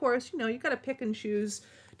information. Of course, you got to pick and choose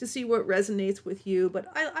to see what resonates with you, but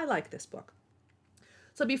I like this book.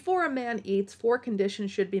 So before a man eats, 4 conditions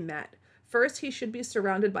should be met. First, he should be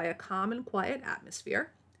surrounded by a calm and quiet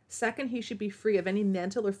atmosphere. Second, he should be free of any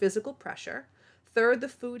mental or physical pressure. Third, the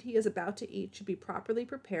food he is about to eat should be properly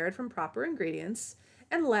prepared from proper ingredients.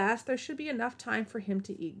 And last, there should be enough time for him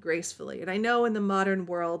to eat gracefully. And I know in the modern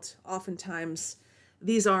world, oftentimes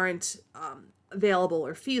these aren't available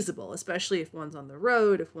or feasible, especially if one's on the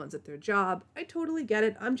road, if one's at their job. I totally get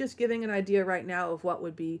it. I'm just giving an idea right now of what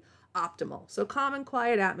would be optimal. So calm and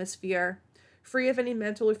quiet atmosphere, free of any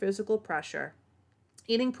mental or physical pressure,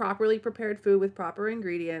 eating properly prepared food with proper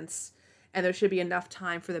ingredients, and there should be enough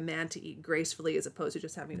time for the man to eat gracefully as opposed to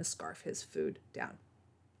just having to scarf his food down.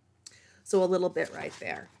 So a little bit right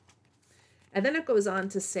there. And then it goes on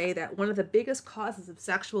to say that one of the biggest causes of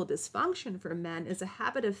sexual dysfunction for men is a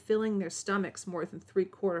habit of filling their stomachs more than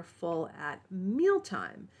 3/4 full at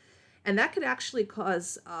mealtime. And that could actually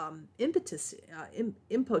cause impotency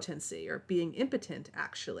or being impotent,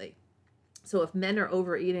 actually. So if men are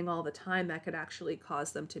overeating all the time, that could actually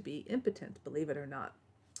cause them to be impotent, believe it or not.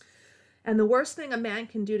 And the worst thing a man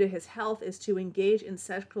can do to his health is to engage in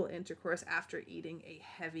sexual intercourse after eating a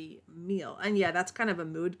heavy meal. And yeah, that's kind of a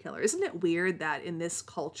mood killer. Isn't it weird that in this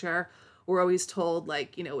culture, we're always told,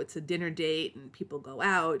 like, you know, it's a dinner date and people go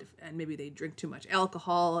out and maybe they drink too much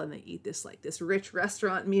alcohol and they eat this, like, this rich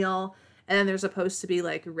restaurant meal, and then they're supposed to be,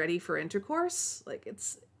 like, ready for intercourse? Like,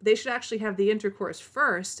 they should actually have the intercourse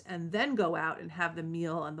first and then go out and have the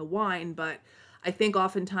meal and the wine. But I think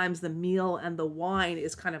oftentimes the meal and the wine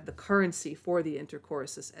is kind of the currency for the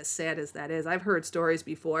intercourse, as sad as that is. I've heard stories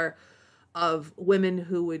before of women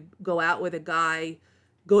who would go out with a guy,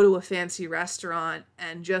 go to a fancy restaurant,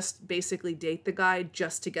 and just basically date the guy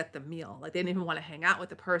just to get the meal. Like, they didn't even want to hang out with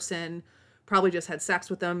the person, probably just had sex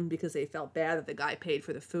with them because they felt bad that the guy paid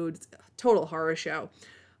for the food. It's a total horror show.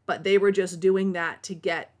 But they were just doing that to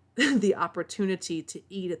get the opportunity to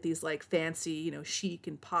eat at these, like, fancy, you know, chic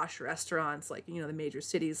and posh restaurants, like, you know, the major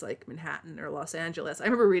cities like Manhattan or Los Angeles. I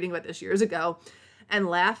remember reading about this years ago and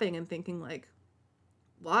laughing and thinking, like,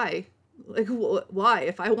 why? Like, why?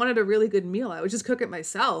 If I wanted a really good meal, I would just cook it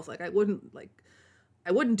myself. Like, I wouldn't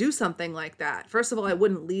do something like that. First of all, I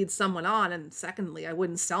wouldn't lead someone on. And secondly, I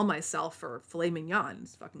wouldn't sell myself for filet mignon.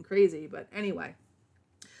 It's fucking crazy. But anyway.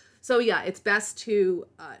 So yeah, it's best to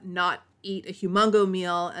not eat a humongo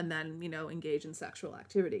meal and then, you know, engage in sexual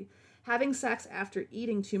activity. Having sex after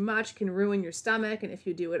eating too much can ruin your stomach, and if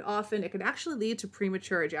you do it often, it can actually lead to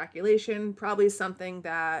premature ejaculation, probably something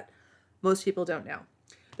that most people don't know.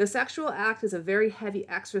 The sexual act is a very heavy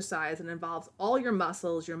exercise and involves all your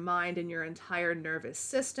muscles, your mind, and your entire nervous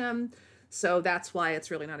system. So that's why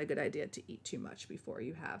it's really not a good idea to eat too much before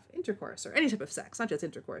you have intercourse or any type of sex, not just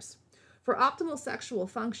intercourse. For optimal sexual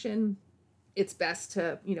function, it's best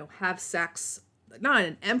to, you know, have sex, not on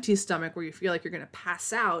an empty stomach where you feel like you're going to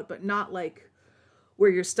pass out, but not like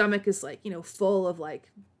where your stomach is, like, you know, full of,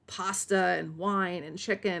 like, pasta and wine and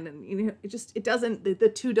chicken, and, you know, it doesn't, the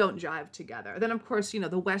two don't jive together. Then, of course, you know,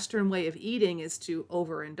 the Western way of eating is to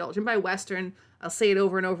overindulge. And by Western, I'll say it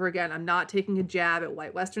over and over again, I'm not taking a jab at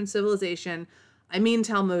white Western civilization. I mean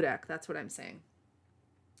Talmudic. That's what I'm saying.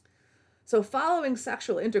 So following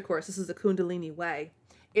sexual intercourse, this is the Kundalini way,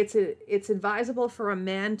 it's advisable for a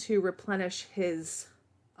man to replenish his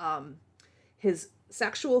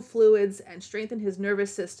sexual fluids and strengthen his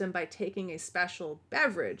nervous system by taking a special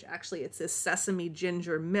beverage. Actually, it's this sesame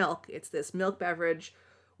ginger milk. It's this milk beverage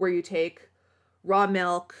where you take raw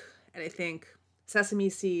milk and I think sesame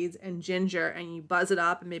seeds and ginger and you buzz it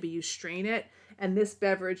up and maybe you strain it. And this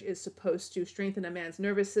beverage is supposed to strengthen a man's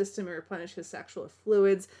nervous system and replenish his sexual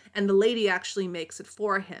fluids. And the lady actually makes it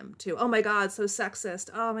for him too. Oh my God, so sexist.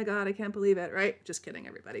 Oh my God, I can't believe it, right? Just kidding,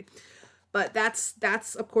 everybody. But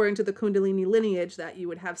that's according to the Kundalini lineage, that you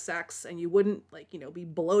would have sex and you wouldn't, like, you know, be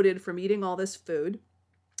bloated from eating all this food.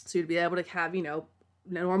 So you'd be able to have, you know,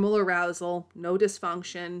 normal arousal, no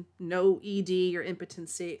dysfunction, no ED or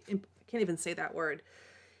impotency. I can't even say that word.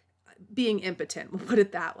 Being impotent, we'll put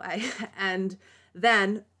it that way. And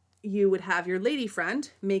then you would have your lady friend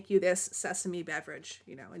make you this sesame beverage,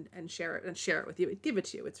 you know, and share it with you. Give it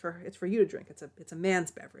to you. It's for you to drink. It's a man's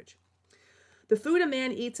beverage. The food a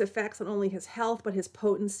man eats affects not only his health, but his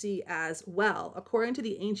potency as well. According to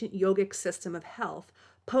the ancient yogic system of health,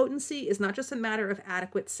 potency is not just a matter of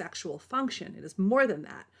adequate sexual function. It is more than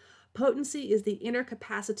that. Potency is the inner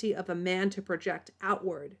capacity of a man to project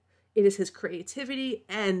outward. It is his creativity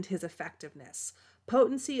and his effectiveness.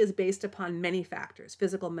 Potency is based upon many factors,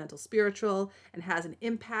 physical, mental, spiritual, and has an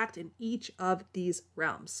impact in each of these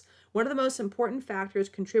realms. One of the most important factors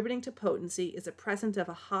contributing to potency is the presence of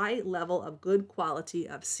a high level of good quality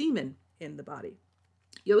of semen in the body.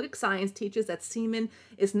 Yogic science teaches that semen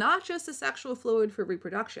is not just a sexual fluid for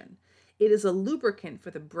reproduction. It is a lubricant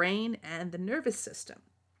for the brain and the nervous system.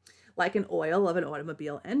 Like an oil of an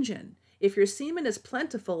automobile engine, If your semen is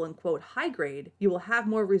plentiful and, quote, high grade, you will have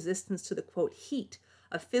more resistance to the, quote, heat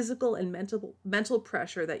of physical and mental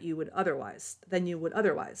pressure than you would otherwise.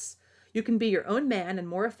 You can be your own man and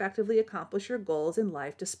more effectively accomplish your goals in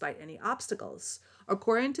life despite any obstacles.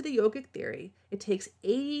 According to the yogic theory, it takes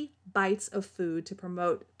 80 bites of food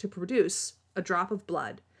to produce a drop of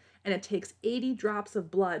blood, and it takes 80 drops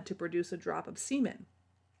of blood to produce a drop of semen.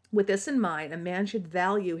 With this in mind, a man should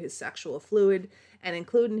value his sexual fluid and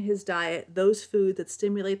include in his diet those foods that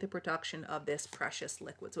stimulate the production of this precious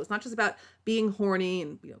liquid. So it's not just about being horny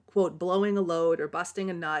and, quote, blowing a load or busting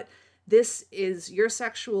a nut. This is, your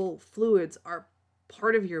sexual fluids are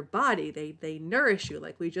part of your body. They nourish you,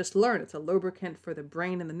 like we just learned. It's a lubricant for the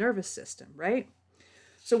brain and the nervous system, right?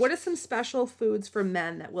 So what are some special foods for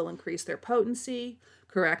men that will increase their potency,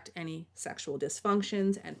 correct any sexual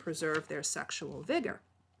dysfunctions, and preserve their sexual vigor?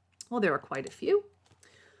 Well, there are quite a few.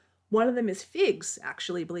 One of them is figs,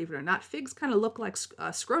 actually, believe it or not. Figs kind of look like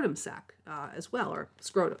a scrotum sac as well, or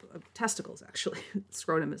testicles, actually.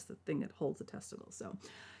 Scrotum is the thing that holds the testicles. So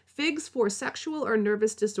figs for sexual or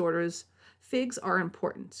nervous disorders, figs are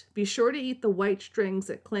important. Be sure to eat the white strings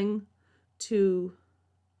that cling to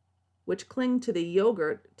the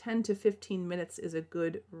yogurt. 10 to 15 minutes is a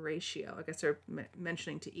good ratio. I guess they're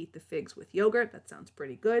mentioning to eat the figs with yogurt. That sounds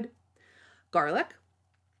pretty good. Garlic.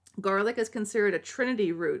 Garlic is considered a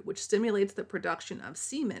trinity root, which stimulates the production of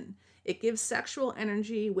semen. It gives sexual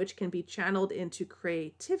energy, which can be channeled into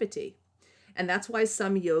creativity. And that's why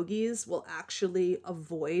some yogis will actually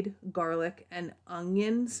avoid garlic and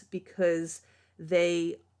onions, because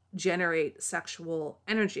they generate sexual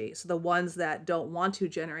energy. So the ones that don't want to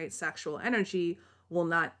generate sexual energy will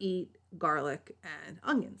not eat garlic and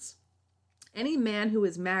onions. Any man who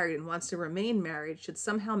is married and wants to remain married should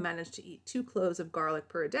somehow manage to eat 2 cloves of garlic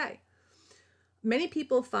per day. Many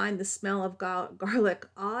people find the smell of garlic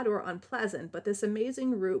odd or unpleasant, but this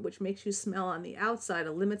amazing root, which makes you smell on the outside,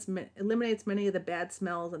 eliminates many of the bad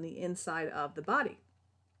smells on the inside of the body.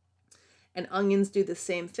 And onions do the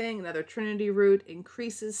same thing. Another trinity root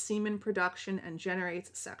increases semen production and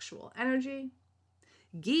generates sexual energy.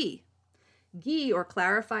 Ghee. Ghee, or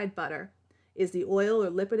clarified butter, is the oil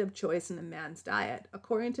or lipid of choice in a man's diet.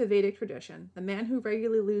 According to Vedic tradition, the man who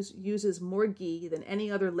regularly uses more ghee than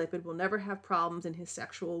any other lipid will never have problems in his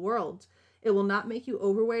sexual world. It will not make you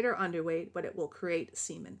overweight or underweight, but it will create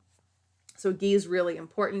semen. So ghee is really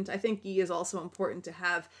important. I think ghee is also important to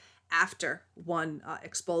have after one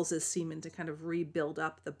expulses semen to kind of rebuild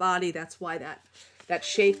up the body. That's why that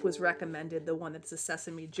shake was recommended, the one that's the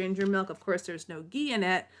sesame ginger milk. Of course, there's no ghee in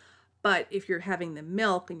it, but if you're having the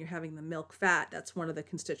milk and you're having the milk fat, that's one of the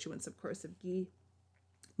constituents, of course, of ghee.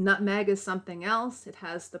 Nutmeg is something else. It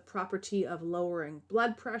has the property of lowering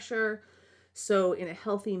blood pressure. So in a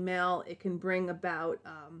healthy male, it can bring about,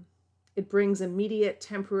 it brings immediate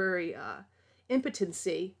temporary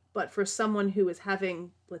impotency. But for someone who is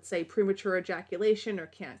having, let's say, premature ejaculation or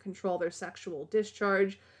can't control their sexual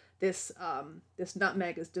discharge, this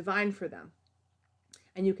nutmeg is divine for them.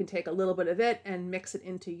 And you can take a little bit of it and mix it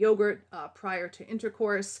into yogurt prior to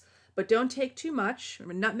intercourse, but don't take too much. I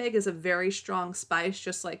mean, nutmeg is a very strong spice,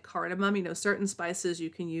 just like cardamom. Certain spices you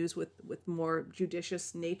can use with more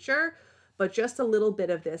judicious nature, but just a little bit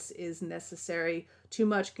of this is necessary. Too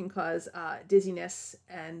much can cause dizziness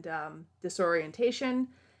and disorientation.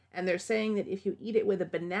 And they're saying that if you eat it with a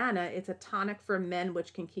banana, it's a tonic for men,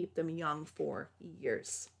 which can keep them young for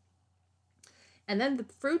years. And then the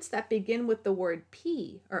fruits that begin with the word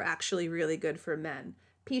P are actually really good for men.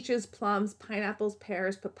 Peaches, plums, pineapples,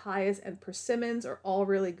 pears, papayas, and persimmons are all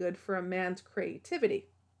really good for a man's creativity.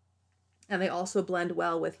 And they also blend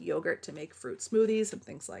well with yogurt to make fruit smoothies and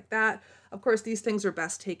things like that. Of course, these things are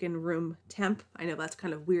best taken room temp. I know that's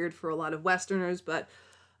kind of weird for a lot of Westerners, but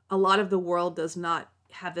a lot of the world does not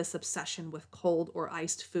have this obsession with cold or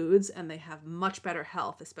iced foods, and they have much better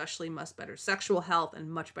health, especially much better sexual health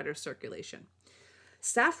and much better circulation.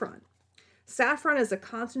 Saffron. Saffron is a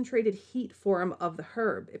concentrated heat form of the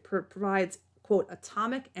herb. It provides, quote,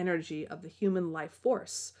 atomic energy of the human life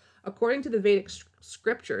force. According to the Vedic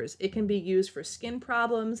scriptures, it can be used for skin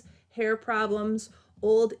problems, hair problems,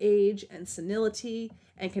 old age, and senility,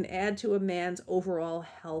 and can add to a man's overall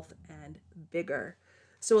health and vigor.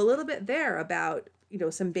 So a little bit there about,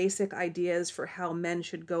 some basic ideas for how men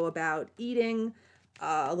should go about eating,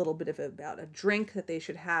 a little bit about a drink that they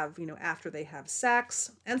should have, after they have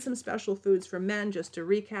sex, and some special foods for men, just to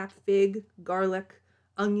recap: fig, garlic,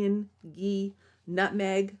 onion, ghee,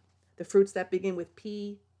 nutmeg, the fruits that begin with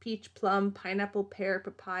P, peach, plum, pineapple, pear,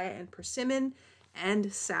 papaya, and persimmon,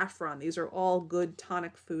 and saffron. These are all good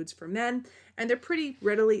tonic foods for men, and they're pretty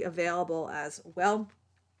readily available as well.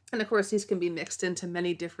 And of course, these can be mixed into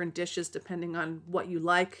many different dishes depending on what you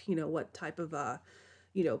like, what type of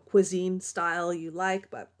cuisine style you like.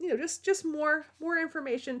 But just more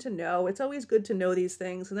information to know. It's always good to know these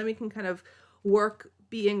things, and then we can kind of work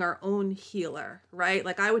being our own healer, right?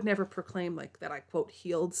 Like, I would never proclaim like that I quote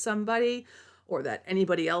healed somebody, or that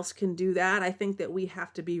anybody else can do that. I think that we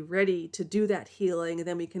have to be ready to do that healing, and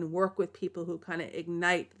then we can work with people who kind of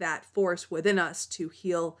ignite that force within us to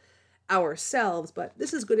heal ourselves. But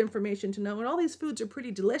this is good information to know. And all these foods are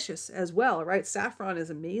pretty delicious as well, right? Saffron is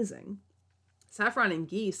amazing. Saffron and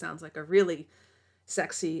ghee sounds like a really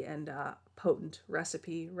sexy and potent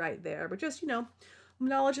recipe right there. But just,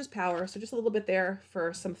 knowledge is power. So just a little bit there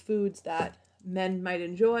for some foods that men might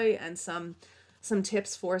enjoy, and some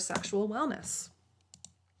tips for sexual wellness.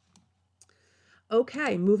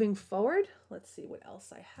 Okay, moving forward, let's see what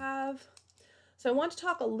else I have. So I want to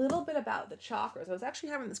talk a little bit about the chakras. I was actually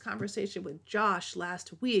having this conversation with Josh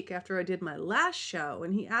last week after I did my last show,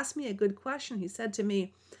 and he asked me a good question. He said to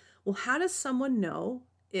me, well, how does someone know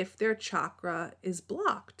if their chakra is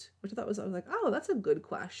blocked? Which I was like, oh, that's a good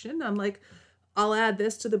question. I'm like, I'll add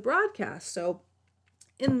this to the broadcast. So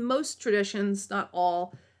in most traditions, not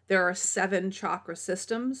all, there are 7 chakra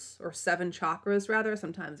systems, or 7 chakras rather.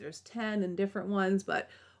 Sometimes there's 10 and different ones, but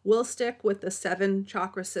we'll stick with the 7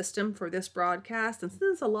 chakra system for this broadcast. And since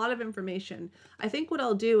there's a lot of information, I think what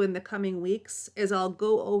I'll do in the coming weeks is I'll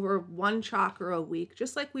go over 1 chakra a week,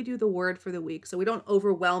 just like we do the word for the week. So we don't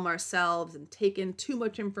overwhelm ourselves and take in too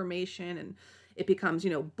much information and it becomes,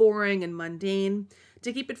 boring and mundane.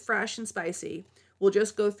 To keep it fresh and spicy, we'll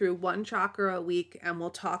just go through 1 chakra a week, and we'll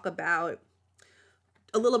talk about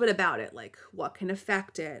a little bit about it, like what can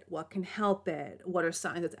affect it, what can help it, what are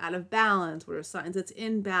signs it's out of balance, what are signs it's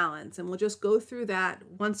in balance. And we'll just go through that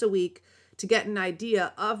once a week to get an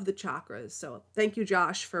idea of the chakras. So thank you,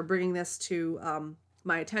 Josh, for bringing this to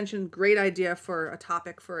my attention. Great idea for a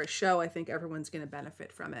topic for a show. I think everyone's going to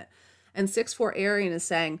benefit from it. And 6'4" Arian is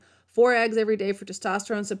saying, 4 eggs every day for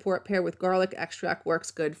testosterone support paired with garlic extract works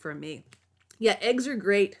good for me. Yeah, eggs are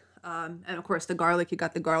great. And of course, the garlic, you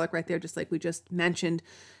got the garlic right there, just like we just mentioned,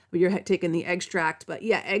 but you're taking the extract. But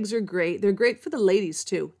yeah, eggs are great. They're great for the ladies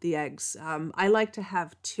too, the eggs. I like to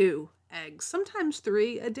have 2 eggs, sometimes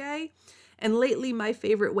 3 a day. And lately, my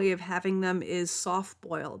favorite way of having them is soft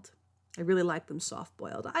boiled. I really like them soft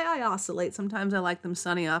boiled. I oscillate. Sometimes I like them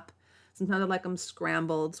sunny up. Sometimes I like them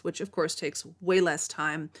scrambled, which of course takes way less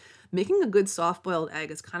time. Making a good soft boiled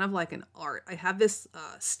egg is kind of like an art. I have this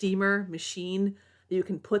steamer machine. You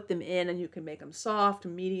can put them in and you can make them soft,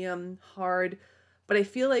 medium, hard. But I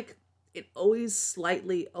feel like it always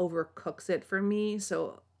slightly overcooks it for me.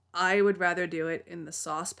 So I would rather do it in the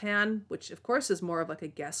saucepan, which of course is more of like a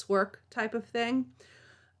guesswork type of thing.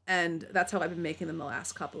 And that's how I've been making them the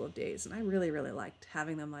last couple of days. And I really, really liked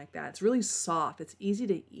having them like that. It's really soft. It's easy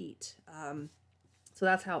to eat. So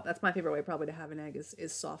that's my favorite way probably to have an egg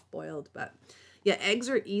is soft boiled. But yeah, eggs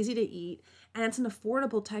are easy to eat. And it's an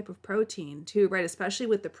affordable type of protein too, right? Especially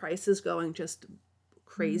with the prices going just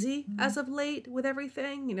crazy as of late with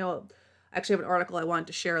everything. I actually have an article I wanted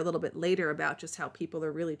to share a little bit later about just how people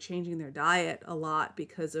are really changing their diet a lot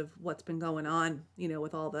because of what's been going on,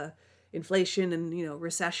 with all the inflation and,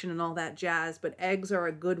 recession and all that jazz. But eggs are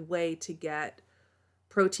a good way to get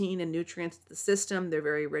protein and nutrients to the system. They're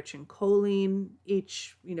very rich in choline.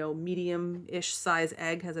 Each, medium-ish size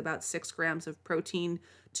egg has about 6 grams of protein,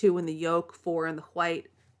 2 in the yolk, 4 in the white.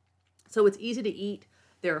 So it's easy to eat.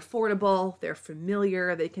 They're affordable. They're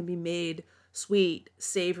familiar. They can be made sweet,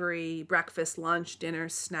 savory, breakfast, lunch, dinner,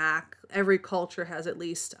 snack. Every culture has at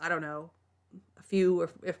least, a few or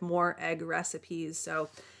if more egg recipes. So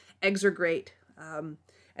eggs are great.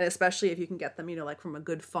 And especially if you can get them, like from a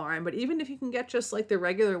good farm. But even if you can get just like the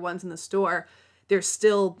regular ones in the store,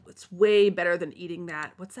 it's way better than eating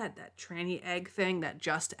that. What's that tranny egg thing, that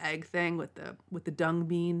just egg thing with the dung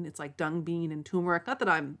bean? It's like dung bean and turmeric. Not that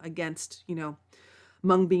I'm against,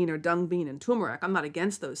 mung bean or dung bean and turmeric. I'm not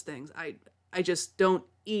against those things. I just don't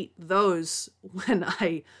eat those when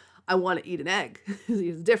I want to eat an egg.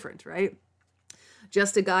 It's different, right?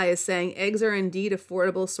 Just a Guy is saying, eggs are indeed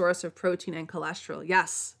affordable source of protein and cholesterol.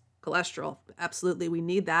 Yes, cholesterol. Absolutely, we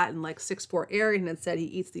need that. And like 6'4" Arian had said, he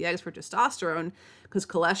eats the eggs for testosterone because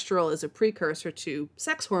cholesterol is a precursor to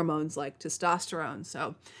sex hormones like testosterone.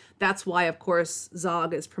 So that's why, of course,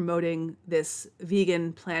 Zog is promoting this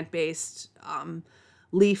vegan, plant-based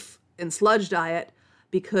leaf and sludge diet,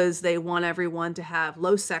 because they want everyone to have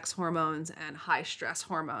low sex hormones and high stress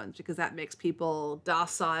hormones, because that makes people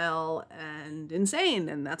docile and insane.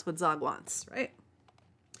 And that's what Zog wants, right?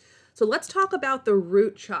 So So let's talk about the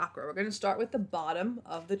root chakra. We're going to start with the bottom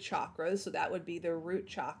of the chakras. So that would be the root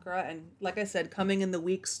chakra. And like I said, coming in the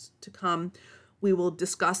weeks to come, we will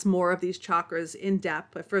discuss more of these chakras in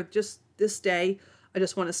depth. But for just this day, I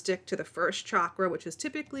just want to stick to the first chakra, which is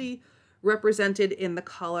typically represented in the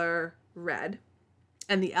color red.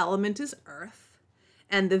 And the element is earth.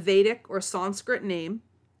 And the Vedic or Sanskrit name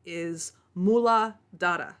is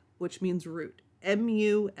muladhara, which means root.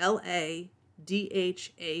 Muladhara.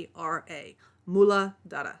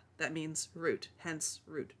 Muladhara. That means root, hence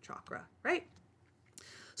root chakra, right?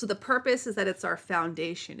 So the purpose is that it's our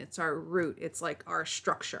foundation, it's our root, it's like our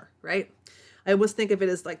structure, right? I always think of it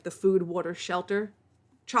as like the food, water, shelter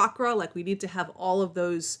chakra. Like we need to have all of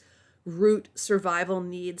those root survival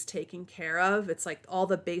needs taken care of. It's like all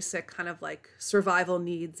the basic kind of like survival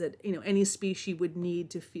needs that, any species would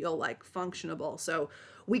need to feel like functionable. So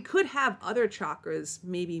we could have other chakras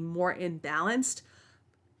maybe more imbalanced,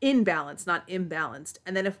 not imbalanced.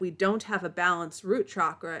 And then if we don't have a balanced root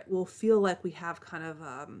chakra, it will feel like we have kind of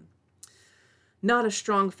not a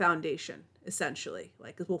strong foundation, essentially.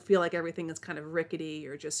 Like it will feel like everything is kind of rickety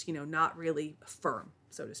or just, not really firm,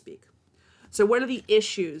 so to speak. So what are the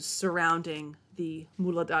issues surrounding the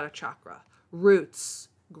muladhara chakra? Roots,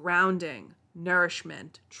 grounding,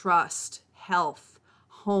 nourishment, trust, health,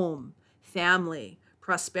 home, family,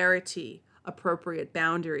 prosperity, appropriate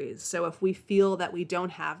boundaries. So if we feel that we don't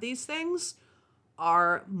have these things,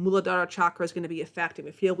 our muladhara chakra is going to be affected.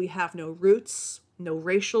 We feel we have no roots, no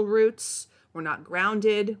racial roots. We're not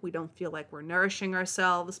grounded. We don't feel like we're nourishing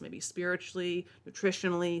ourselves, maybe spiritually,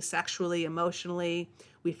 nutritionally, sexually, emotionally.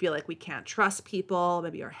 We feel like we can't trust people.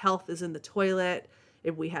 Maybe our health is in the toilet.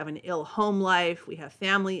 If we have an ill home life, we have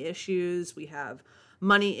family issues, we have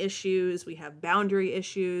money issues, we have boundary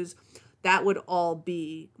issues. That would all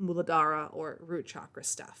be muladhara or root chakra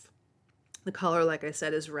stuff. The color, like I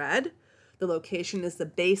said, is red. The location is the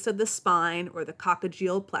base of the spine or the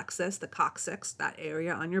coccygeal plexus, the coccyx, that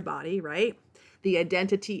area on your body, right? The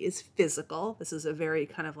identity is physical. This is a very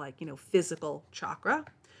kind of like, physical chakra.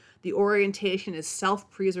 The orientation is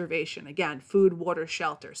self-preservation. Again, food, water,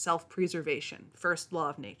 shelter, self-preservation, first law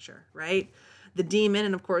of nature, right? The demon,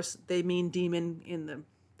 and of course they mean demon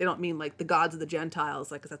they don't mean like the gods of the Gentiles,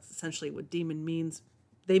 like that's essentially what demon means.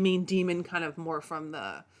 They mean demon kind of more from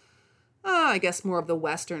the, I guess more of the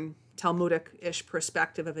Western Talmudic-ish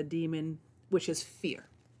perspective of a demon, which is fear.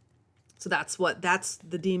 So that's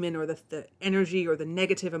the demon or the energy or the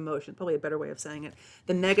negative emotion, probably a better way of saying it.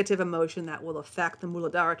 The negative emotion that will affect the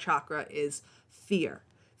muladhara chakra is fear.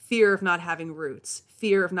 Fear of not having roots,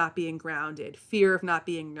 fear of not being grounded, fear of not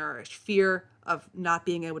being nourished, fear of not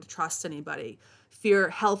being able to trust anybody, fear,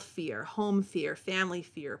 health fear, home fear, family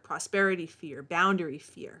fear, prosperity fear, boundary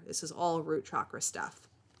fear. This is all root chakra stuff.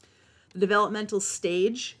 The developmental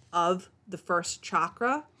stage of the first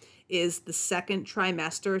chakra is the second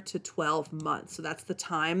trimester to 12 months. So that's the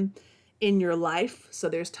time in your life. So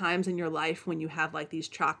there's times in your life when you have like these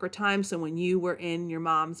chakra times. So when you were in your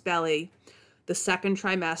mom's belly, the second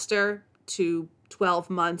trimester to 12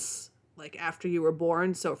 months, like after you were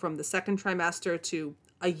born. So from the second trimester to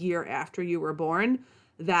a year after you were born,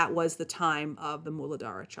 that was the time of the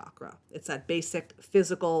muladhara chakra. It's that basic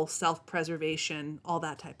physical self-preservation, all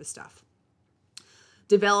that type of stuff.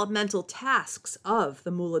 Developmental tasks of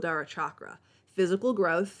the muladhara chakra: physical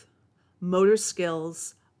growth, motor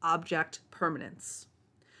skills, object permanence.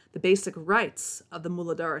 The basic rights of the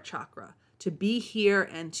muladhara chakra: to be here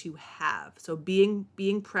and to have. So being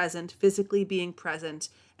present, physically being present,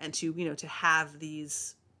 and to to have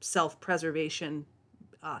these self-preservation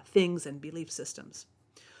things and belief systems.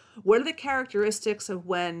 What are the characteristics of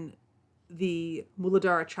when the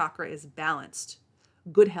muladhara chakra is balanced?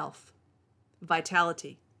 Good health,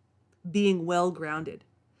 vitality, being well grounded,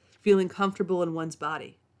 feeling comfortable in one's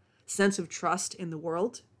body, sense of trust in the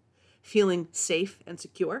world, feeling safe and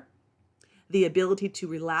secure, the ability to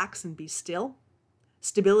relax and be still,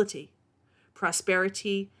 stability,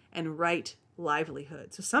 prosperity, and right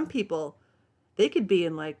livelihood. So some people, they could be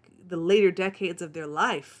in like the later decades of their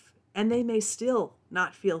life and they may still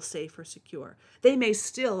not feel safe or secure. They may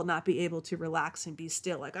still not be able to relax and be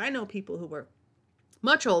still. Like I know people who were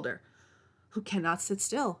much older who cannot sit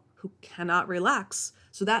still, who cannot relax.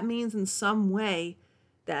 So that means in some way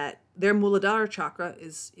that their muladhara chakra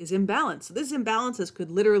is imbalanced. So these imbalances could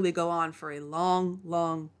literally go on for a long,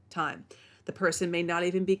 long time. The person may not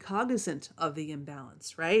even be cognizant of the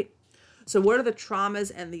imbalance, right? So what are the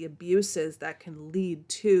traumas and the abuses that can lead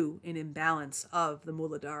to an imbalance of the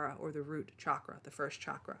muladhara or the root chakra, the first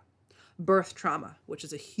chakra? birth trauma, which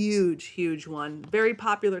is a huge, huge one. Very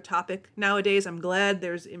popular topic nowadays. I'm glad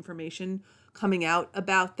there's information coming out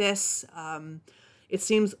about this. It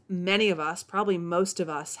seems many of us, probably most of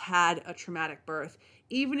us, had a traumatic birth.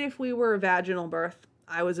 Even if we were a vaginal birth,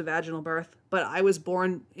 I was a vaginal birth, but I was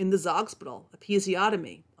born in the Zogspital,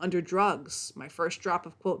 episiotomy, under drugs. My first drop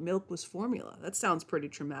of, quote, milk was formula. That sounds pretty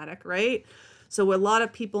traumatic, right? So a lot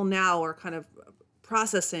of people now are kind of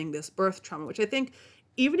processing this birth trauma, which I think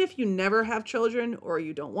even if you never have children or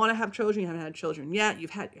you don't want to have children, you haven't had children yet,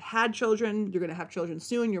 you've had children, you're going to have children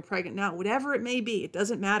soon, you're pregnant now, whatever it may be, it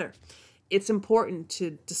doesn't matter. It's important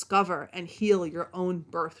to discover and heal your own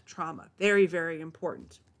birth trauma. Very, very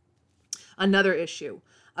important. Another issue,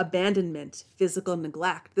 abandonment, physical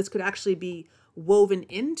neglect. This could actually be woven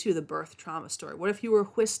into the birth trauma story. What if you were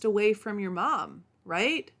whisked away from your mom,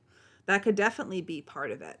 right? That could definitely be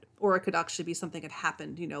part of it. Or it could actually be something that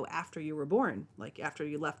happened, after you were born, like after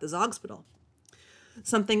you left the Zogspital.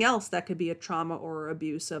 Something else that could be a trauma or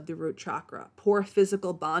abuse of the root chakra. Poor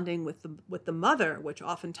physical bonding with the mother, which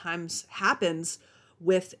oftentimes happens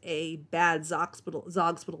with a bad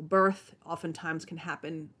Zogspital birth. Oftentimes can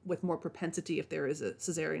happen with more propensity if there is a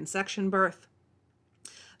cesarean section birth.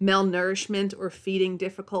 Malnourishment or feeding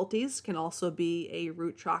difficulties can also be a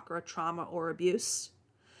root chakra trauma or abuse.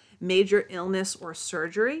 Major illness or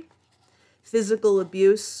surgery. Physical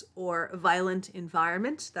abuse or violent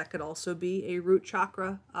environment, that could also be a root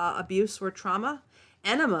chakra abuse or trauma.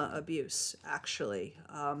 Enema abuse, actually.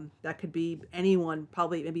 That could be anyone,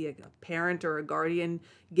 probably maybe a parent or a guardian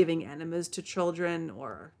giving enemas to children,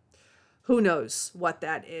 or who knows what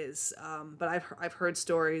that is. But I've heard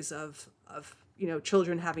stories of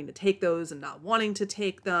children having to take those and not wanting to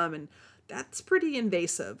take them, and that's pretty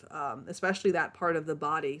invasive, especially that part of the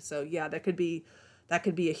body. So yeah, that could be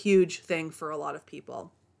a huge thing for a lot of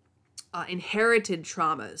people. Inherited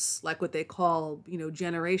traumas, like what they call,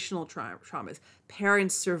 generational traumas,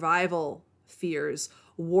 parents' survival fears,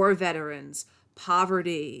 war veterans,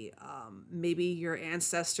 poverty, maybe your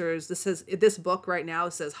ancestors. This book right now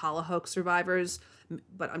says Holocaust survivors,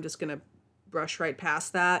 but I'm just going to brush right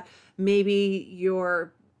past that. Maybe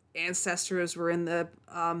your ancestors were in the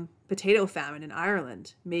potato famine in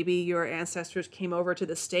Ireland. Maybe your ancestors came over to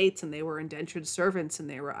the States and they were indentured servants and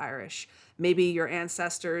they were Irish. Maybe your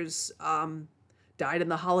ancestors died in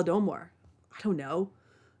the Holodomor. I don't know.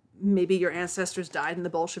 Maybe your ancestors died in the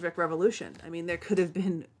Bolshevik Revolution. I mean, there could have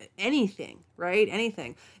been anything, right?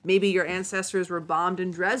 Anything. Maybe your ancestors were bombed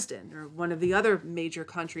in Dresden or one of the other major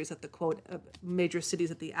countries that the quote, major cities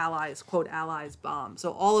that the Allies, quote, Allies bombed.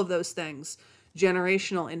 So all of those things,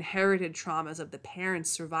 generational inherited traumas of the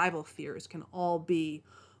parents' survival fears, can all be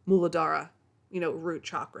muladhara, root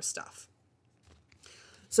chakra stuff.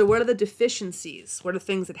 So what are the deficiencies? What are the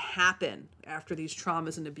things that happen after these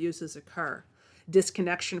traumas and abuses occur?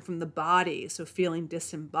 Disconnection from the body, so feeling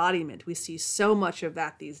disembodiment. We see so much of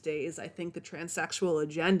that these days. I think the transsexual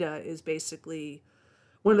agenda is basically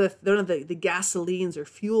one of the gasolines or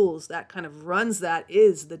fuels that kind of runs that,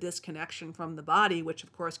 is the disconnection from the body, which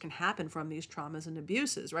of course can happen from these traumas and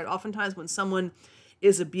abuses, right? Oftentimes when someone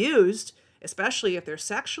is abused, especially if they're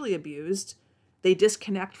sexually abused, they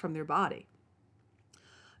disconnect from their body.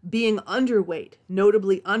 Being underweight,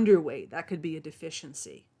 notably underweight, that could be a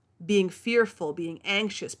deficiency. Being fearful, being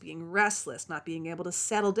anxious, being restless, not being able to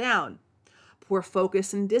settle down. Poor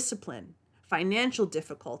focus and discipline, financial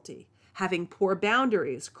difficulty, having poor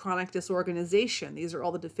boundaries, chronic disorganization. These are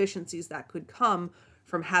all the deficiencies that could come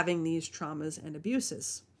from having these traumas and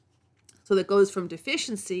abuses. So that goes from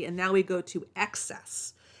deficiency, and now we go to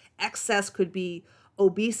excess. Excess could be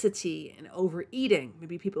obesity and overeating.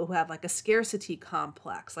 Maybe people who have like a scarcity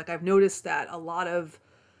complex. Like I've noticed that a lot of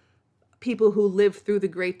people who lived through the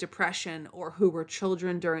Great Depression or who were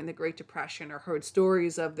children during the Great Depression or heard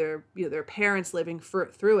stories of their parents living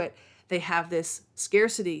through it, they have this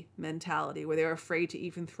scarcity mentality where they're afraid to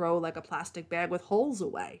even throw like a plastic bag with holes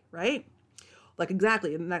away, right? Like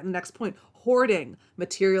exactly, and that next point, hoarding,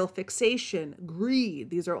 material fixation, greed.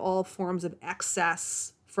 These are all forms of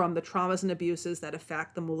excess from the traumas and abuses that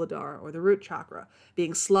affect the muladhara or the root chakra.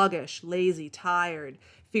 Being sluggish, lazy, tired,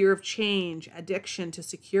 fear of change, addiction to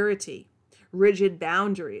security, rigid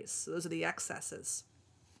boundaries. So those are the excesses.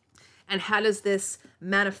 And how does this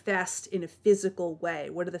manifest in a physical way?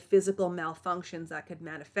 What are the physical malfunctions that could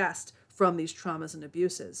manifest from these traumas and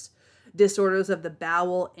abuses? Disorders of the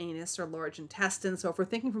bowel, anus, or large intestine. So if we're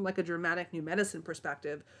thinking from like a dramatic new medicine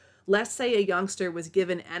perspective, let's say a youngster was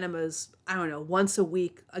given enemas, once a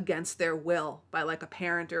week against their will by like a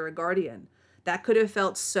parent or a guardian. That could have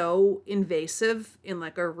felt so invasive in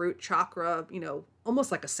like a root chakra,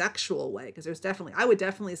 almost like a sexual way, because I would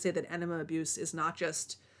definitely say that enema abuse is not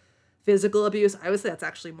just physical abuse. I would say that's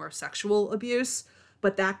actually more sexual abuse,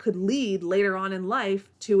 but that could lead later on in life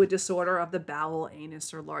to a disorder of the bowel,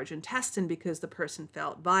 anus, or large intestine because the person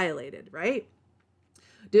felt violated, right?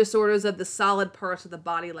 Disorders of the solid parts of the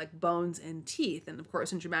body like bones and teeth. And of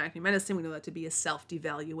course, in Germanic New Medicine, we know that to be a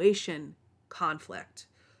self-devaluation conflict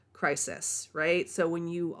crisis, right? So when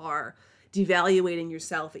you are devaluating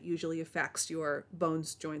yourself, it usually affects your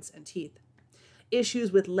bones, joints, and teeth.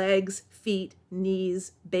 Issues with legs, feet,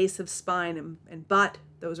 knees, base of spine, and butt.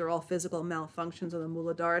 Those are all physical malfunctions of the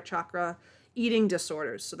muladhara chakra. Eating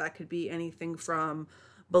disorders. So that could be anything from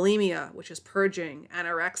bulimia, which is purging,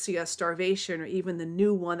 anorexia, starvation, or even the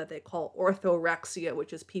new one that they call orthorexia,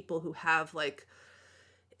 which is people who have like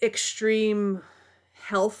extreme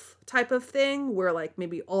health type of thing where like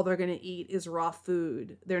maybe all they're going to eat is raw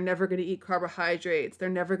food. They're never going to eat carbohydrates. They're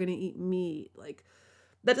never going to eat meat. Like,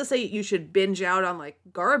 not to say you should binge out on like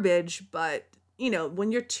garbage, but you know,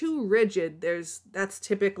 when you're too rigid, that's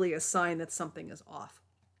typically a sign that something is off.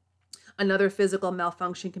 Another physical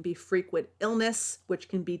malfunction can be frequent illness, which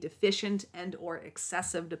can be deficient and or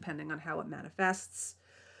excessive depending on how it manifests.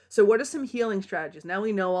 So what are some healing strategies? Now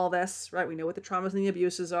we know all this, right? We know what the traumas and the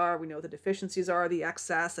abuses are. We know what the deficiencies are, the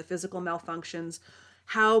excess, the physical malfunctions.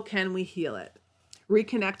 How can we heal it?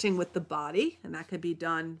 Reconnecting with the body, and that could be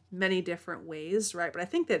done many different ways, right? But I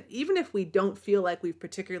think that even if we don't feel like we've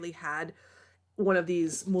particularly had one of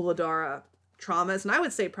these muladhara traumas, and I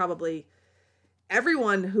would say probably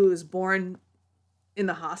everyone who's born in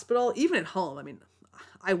the hospital, even at home, I mean,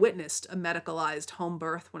 I witnessed a medicalized home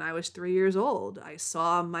birth when I was 3 years old. I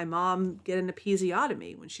saw my mom get an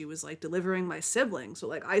episiotomy when she was like delivering my siblings. So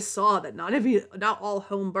like I saw that not all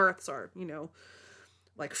home births are, you know,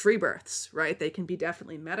 like free births, right? They can be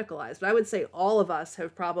definitely medicalized. But I would say all of us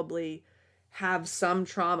have probably have some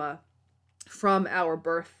trauma from our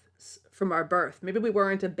birth. Maybe we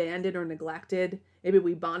weren't abandoned or neglected. Maybe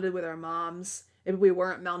we bonded with our moms. Maybe we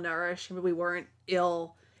weren't malnourished. Maybe we weren't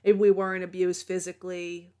ill. Maybe we weren't abused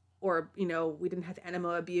physically, or, you know, we didn't have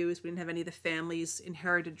enema abuse. We didn't have any of the family's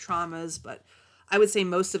inherited traumas. But I would say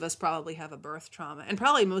most of us probably have a birth trauma, and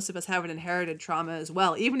probably most of us have an inherited trauma as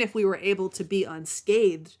well. Even if we were able to be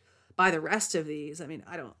unscathed by the rest of these, I mean,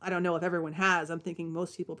 I don't know if everyone has. I'm thinking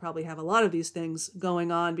most people probably have a lot of these things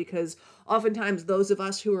going on, because oftentimes those of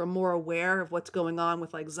us who are more aware of what's going on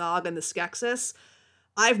with like Zog and the Skeksis,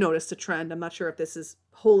 I've noticed a trend. I'm not sure if this is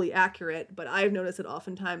wholly accurate, but I've noticed that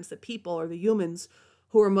oftentimes the people or the humans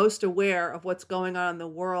who are most aware of what's going on in the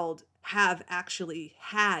world have actually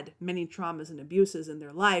had many traumas and abuses in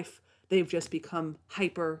their life. They've just become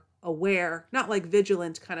hyper aware, not like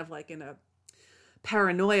vigilant, kind of like in a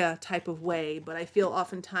paranoia type of way, but I feel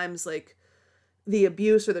oftentimes like the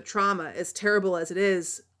abuse or the trauma, as terrible as it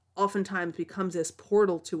is, oftentimes becomes this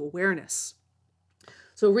portal to awareness.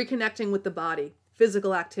 So reconnecting with the body,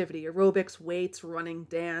 physical activity, aerobics, weights, running,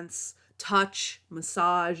 dance, touch,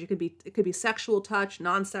 massage. It could be sexual touch,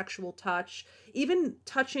 non-sexual touch. Even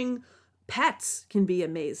touching pets can be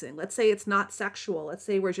amazing. Let's say it's not sexual. Let's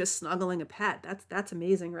say we're just snuggling a pet. That's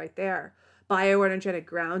amazing right there. Bioenergetic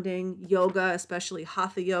grounding, yoga, especially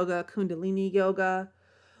hatha yoga, kundalini yoga.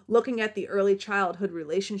 Looking at the early childhood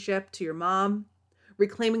relationship to your mom.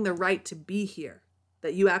 Reclaiming the right to be here.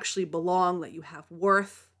 That you actually belong, that you have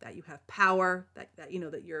worth, that you have power, that you know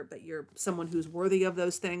that you're someone who's worthy of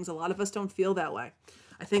those things. A lot of us don't feel that way.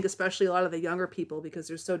 I think especially a lot of the younger people, because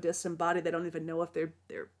they're so disembodied, they don't even know if they're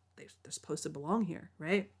supposed to belong here,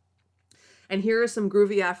 right? And here are some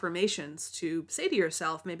groovy affirmations to say to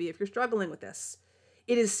yourself, maybe if you're struggling with this.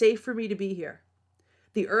 It is safe for me to be here.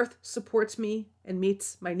 The earth supports me and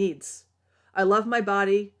meets my needs. I love my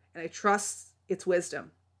body and I trust its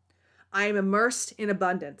wisdom. I am immersed in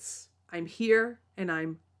abundance. I'm here and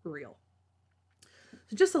I'm real.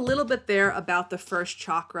 So just a little bit there about the first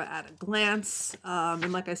chakra at a glance.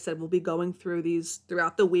 And like I said, we'll be going through these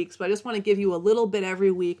throughout the weeks, but I just want to give you a little bit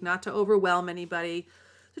every week, not to overwhelm anybody.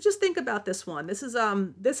 So just think about this one. This is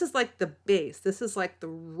like the base. This is like the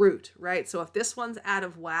root, right? So if this one's out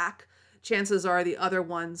of whack, chances are the other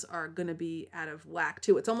ones are going to be out of whack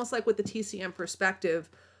too. It's almost like with the TCM perspective,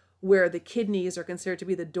 where the kidneys are considered to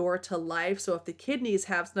be the door to life. So if the kidneys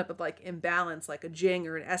have some type of like imbalance, like a Jing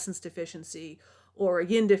or an essence deficiency, or a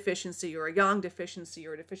yin deficiency, or a yang deficiency,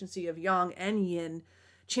 or a deficiency of yang and yin,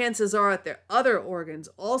 chances are that their other organs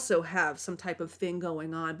also have some type of thing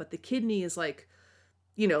going on. But the kidney is like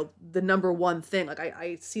the number one thing. Like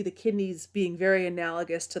I see the kidneys being very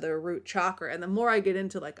analogous to the root chakra. And the more I get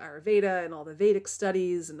into like Ayurveda and all the Vedic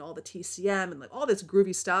studies and all the TCM and like all this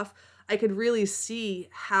groovy stuff, I could really see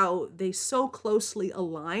how they so closely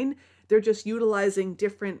align. They're just utilizing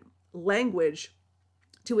different language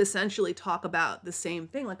to essentially talk about the same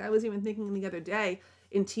thing. Like I was even thinking the other day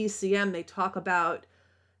in TCM, they talk about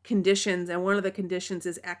conditions, and one of the conditions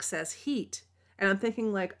is excess heat. And I'm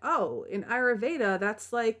thinking like, oh, in Ayurveda,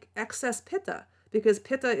 that's like excess pitta, because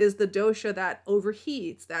pitta is the dosha that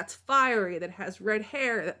overheats, that's fiery, that has red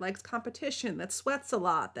hair, that likes competition, that sweats a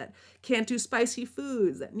lot, that can't do spicy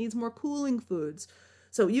foods, that needs more cooling foods.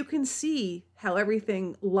 So you can see how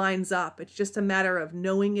everything lines up. It's just a matter of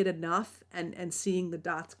knowing it enough and seeing the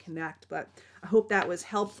dots connect. But I hope that was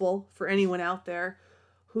helpful for anyone out there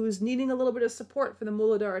who's needing a little bit of support for the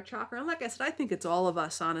muladhara chakra. And like I said, I think it's all of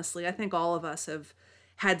us, honestly. I think all of us have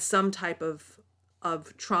had some type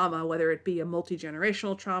of trauma, whether it be a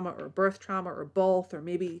multi-generational trauma or a birth trauma or both, or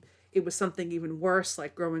maybe it was something even worse,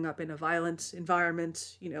 like growing up in a violent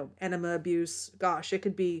environment, enema abuse. Gosh, it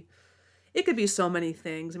could be so many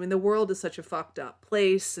things. I mean, the world is such a fucked up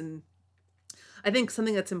place. And I think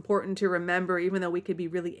something that's important to remember, even though we could be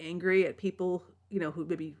really angry at people who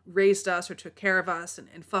maybe raised us or took care of us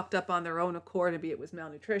and fucked up on their own accord. Maybe it was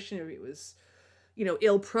malnutrition, maybe it was,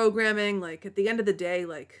 ill programming. Like at the end of the day,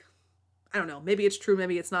 like, I don't know, maybe it's true,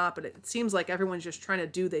 maybe it's not, but it seems like everyone's just trying to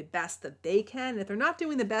do the best that they can. And if they're not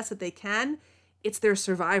doing the best that they can, it's their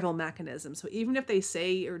survival mechanism. So even if they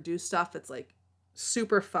say or do stuff that's like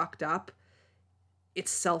super fucked up,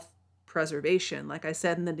 it's self-preservation. Like I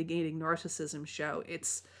said in the Negating Narcissism show,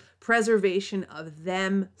 it's preservation of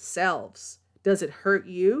themselves. Does it hurt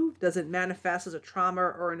you? Does it manifest as a trauma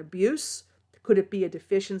or an abuse? Could it be a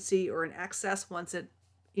deficiency or an excess once it,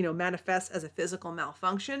 manifests as a physical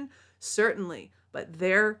malfunction? Certainly, but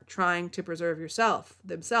they're trying to preserve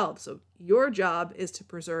themselves. So your job is to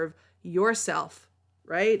preserve yourself,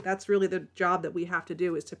 right? That's really the job that we have to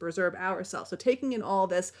do, is to preserve ourselves. So taking in all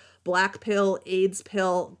this black pill, AIDS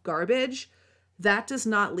pill garbage, that does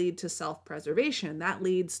not lead to self-preservation. That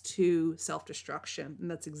leads to self-destruction. And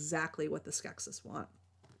that's exactly what the Skeksis want.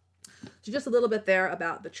 So just a little bit there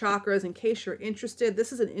about the chakras, in case you're interested.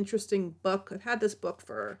 This is an interesting book. I've had this book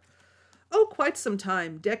for, quite some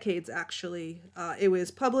time, decades actually. It was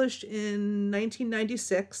published in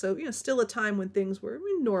 1996. So, still a time when things were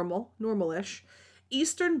normal-ish.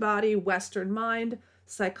 Eastern Body, Western Mind,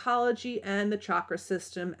 Psychology and the Chakra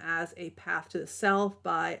System as a Path to the Self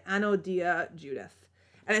by Anodia Judith.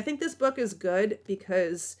 And I think this book is good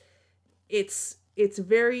because it's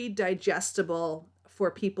very digestible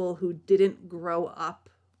for people who didn't grow up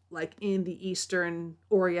like in the Eastern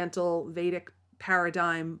Oriental Vedic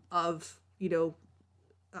paradigm of,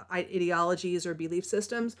 ideologies or belief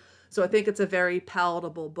systems. So I think it's a very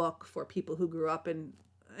palatable book for people who grew up in,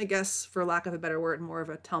 I guess, for lack of a better word, more of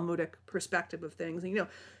a Talmudic perspective of things. And,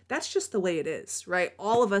 that's just the way it is, right?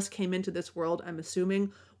 All of us came into this world, I'm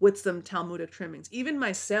assuming, with some Talmudic trimmings. Even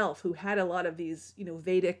myself, who had a lot of these,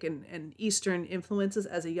 Vedic and Eastern influences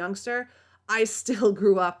as a youngster, I still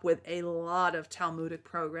grew up with a lot of Talmudic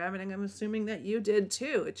programming, and I'm assuming that you did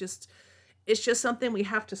too. It's just something we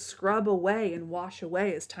have to scrub away and wash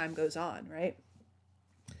away as time goes on, right?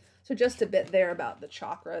 So just a bit there about the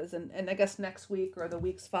chakras, and I guess next week or the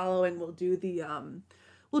weeks following we'll do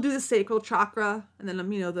the sacral chakra, and then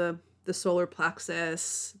the solar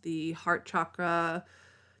plexus, the heart chakra,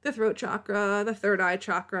 the throat chakra, the third eye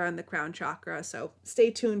chakra, and the crown chakra. So stay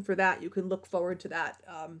tuned for that. You can look forward to that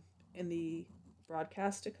in the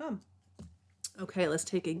broadcast to come. Okay, let's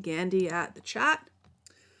take a Gandhi at the chat.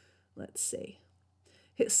 Let's see.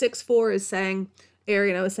 6-4 is saying,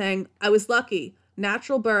 Ariana was saying, I was lucky.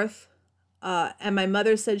 Natural birth, and my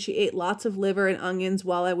mother said she ate lots of liver and onions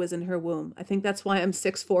while I was in her womb. I think that's why I'm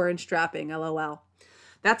 6'4" and strapping, LOL.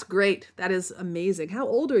 That's great. That is amazing. How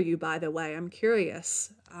old are you, by the way? I'm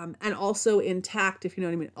curious. And also intact, if you know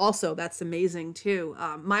what I mean. Also, that's amazing too.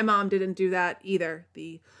 My mom didn't do that either,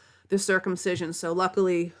 the circumcision. So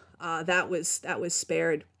luckily, that was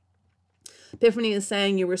spared. Epiphany is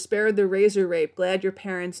saying, you were spared the razor rape. Glad your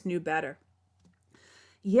parents knew better.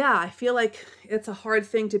 Yeah, I feel like it's a hard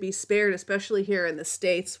thing to be spared, especially here in the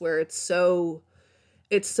States where it's so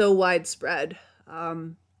widespread.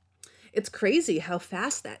 It's crazy how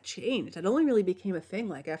fast that changed. It only really became a thing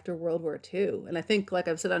like after World War II. And I think, like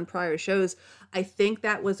I've said on prior shows, I think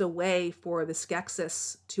that was a way for the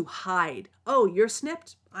Skeksis to hide. Oh, you're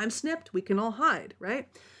snipped. I'm snipped. We can all hide, right?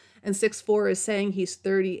 And 6'4" is saying he's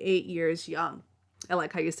 38 years young. I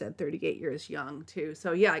like how you said 38 years young too.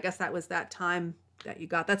 So yeah, I guess that was that time that you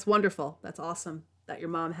got. That's wonderful. That's awesome. that your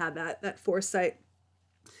mom had that foresight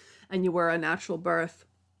and you were a natural birth.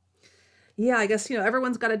 Yeah, I guess,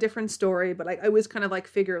 everyone's got a different story, but I always kind of like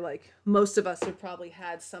figure like most of us have probably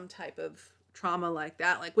had some type of trauma like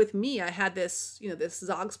that. Like with me, I had this, this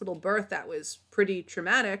hospital birth that was pretty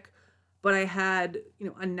traumatic, but I had,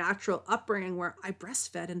 a natural upbringing where I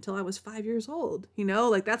breastfed until I was 5 years old,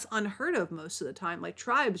 like that's unheard of most of the time. Like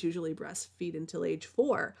tribes usually breastfeed until age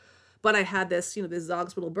 4. But I had this, this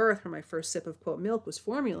hospital birth where my first sip of quote milk was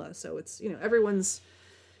formula. So it's,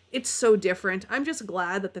 it's so different. I'm just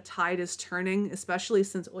glad that the tide is turning, especially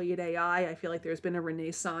since Oyed AI. I feel like there's been a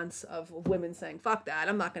renaissance of women saying, fuck that.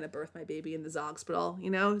 I'm not going to birth my baby in the hospital,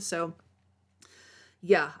 So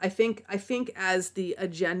yeah, I think as the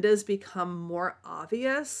agendas become more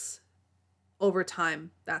obvious over time,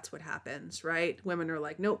 that's what happens, right? Women are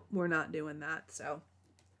like, nope, we're not doing that. So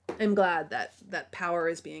I'm glad that power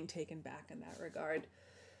is being taken back in that regard.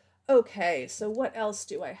 Okay, so what else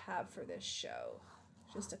do I have for this show?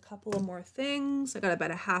 Just a couple of more things. I got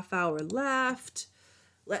about a half hour left.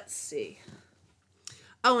 Let's see.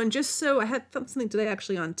 Oh, and just so I had something today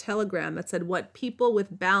actually on Telegram that said what people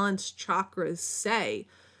with balanced chakras say.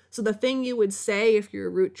 So the thing you would say if your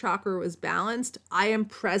root chakra was balanced, I am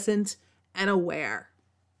present and aware.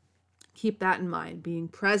 Keep that in mind, being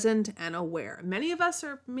present and aware. Many of us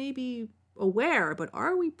are maybe aware, but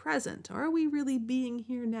are we present? Are we really being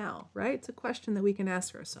here now, right? It's a question that we can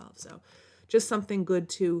ask ourselves. So just something good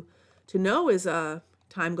to know as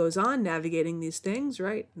time goes on, navigating these things,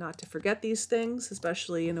 right? Not to forget these things,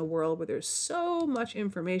 especially in a world where there's so much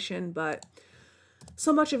information, but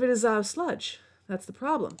so much of it is sludge. That's the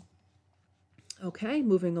problem. Okay,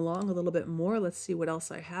 moving along a little bit more. Let's see what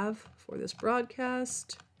else I have for this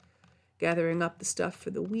broadcast. Gathering up the stuff for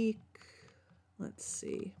the week. Let's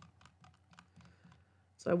see.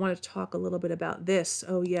 So I want to talk a little bit about this.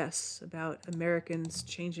 Oh yes, about Americans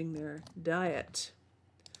changing their diet.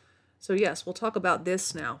 So yes, we'll talk about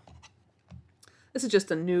this now. This is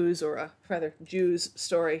just a news or a rather Jews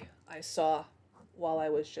story I saw while I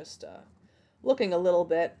was just looking a little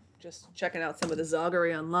bit, just checking out some of the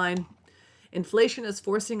zoggery online. Inflation is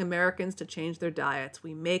forcing Americans to change their diets.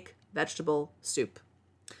 We make vegetable soup.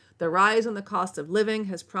 The rise in the cost of living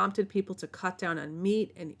has prompted people to cut down on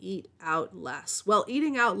meat and eat out less. Well,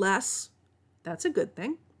 eating out less, that's a good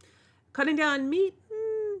thing. Cutting down on meat,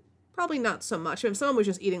 probably not so much. If someone was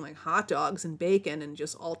just eating like hot dogs and bacon and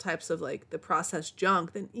just all types of like the processed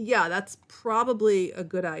junk, then yeah, that's probably a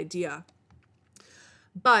good idea.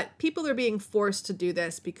 But people are being forced to do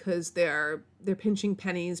this because they're pinching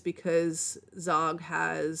pennies because Zog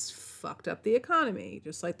has fucked up the economy,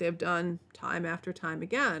 just like they've done time after time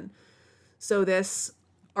again. So this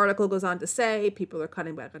article goes on to say people are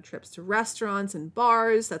cutting back on trips to restaurants and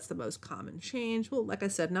bars. That's the most common change. Well, like I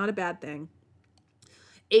said, not a bad thing.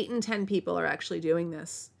 8 in 10 people are actually doing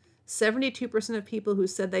this. 72% of people who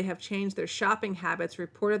said they have changed their shopping habits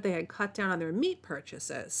reported they had cut down on their meat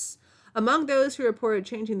purchases. Among those who reported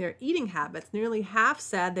changing their eating habits, nearly half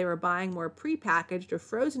said they were buying more prepackaged or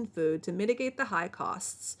frozen food to mitigate the high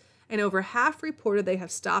costs, and over half reported they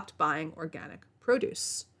have stopped buying organic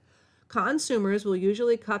produce. Consumers will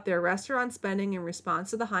usually cut their restaurant spending in response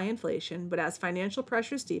to the high inflation, but as financial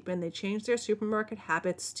pressures deepen, they change their supermarket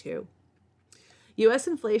habits too. U.S.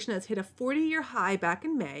 inflation has hit a 40-year high back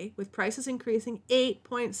in May, with prices increasing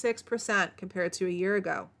 8.6% compared to a year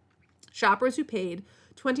ago. Shoppers who paid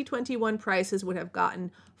 2021 prices would have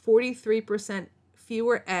gotten 43%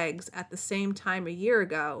 fewer eggs at the same time a year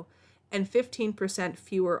ago and 15%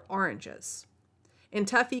 fewer oranges. In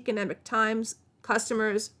tough economic times,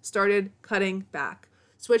 customers started cutting back,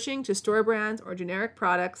 switching to store brands or generic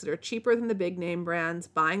products that are cheaper than the big name brands,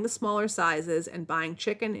 buying the smaller sizes, and buying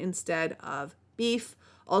chicken instead of beef,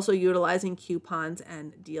 also utilizing coupons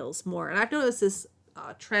and deals more. And I've noticed this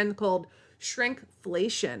trend called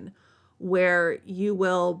shrinkflation, where you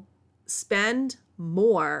will spend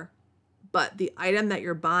more, but the item that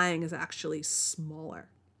you're buying is actually smaller.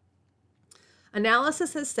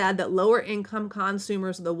 Analysis has said that lower income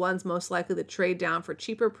consumers are the ones most likely to trade down for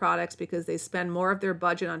cheaper products because they spend more of their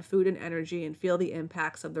budget on food and energy and feel the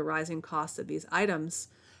impacts of the rising cost of these items.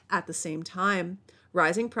 At the same time,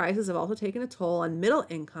 rising prices have also taken a toll on middle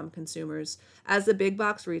income consumers as the big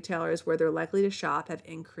box retailers where they're likely to shop have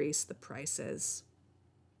increased the prices.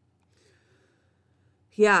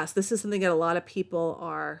 Yes, this is something that a lot of people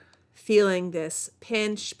are feeling this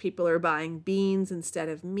pinch. People are buying beans instead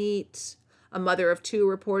of meat. A mother of 2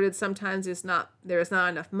 reported sometimes there is not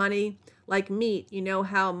enough money. Like meat, you know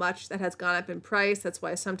how much that has gone up in price. That's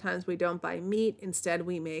why sometimes we don't buy meat. Instead,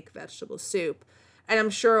 we make vegetable soup. And I'm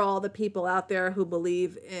sure all the people out there who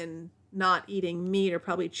believe in not eating meat are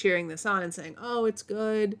probably cheering this on and saying, oh, it's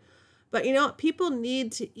good. But people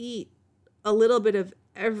need to eat a little bit of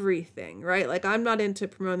everything, right? Like, I'm not into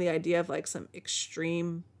promoting the idea of like some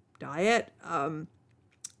extreme diet.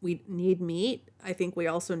 We need meat. I think we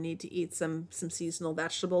also need to eat some seasonal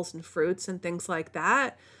vegetables and fruits and things like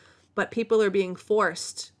that. But people are being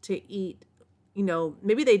forced to eat,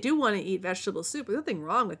 maybe they do want to eat vegetable soup. There's nothing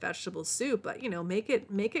wrong with vegetable soup, but make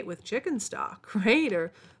it with chicken stock, right?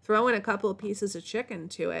 Or throw in a couple of pieces of chicken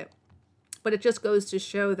to it. But it just goes to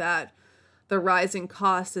show that the rising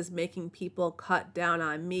cost is making people cut down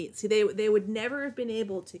on meat. See, they would never have been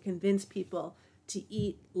able to convince people to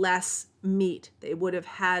eat less meat. They would have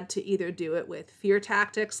had to either do it with fear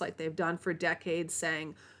tactics like they've done for decades,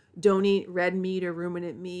 saying, don't eat red meat or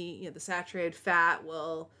ruminant meat. The saturated fat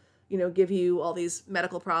will, give you all these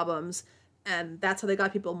medical problems. And that's how they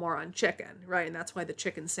got people more on chicken, right? And that's why the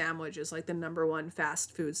chicken sandwich is like the #1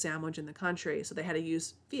 fast food sandwich in the country. So they had to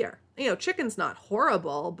use fear. Chicken's not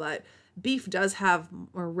horrible, but beef does have,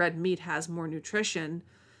 or red meat has more nutrition.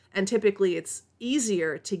 And typically it's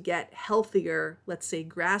easier to get healthier, let's say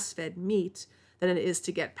grass-fed meat, than it is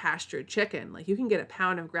to get pastured chicken. Like, you can get a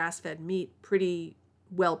pound of grass-fed meat pretty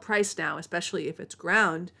well priced now, especially if it's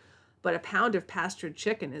ground. But a pound of pastured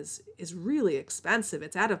chicken is really expensive.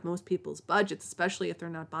 It's out of most people's budgets, especially if they're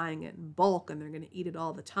not buying it in bulk and they're going to eat it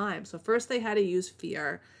all the time. So first they had to use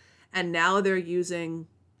fear, and now they're using,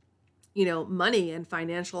 money and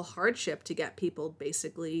financial hardship to get people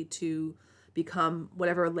basically to become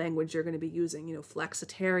whatever language you're going to be using,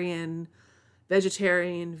 flexitarian,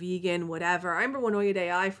 vegetarian, vegan, whatever. I remember when Oya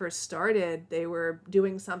AI first started, they were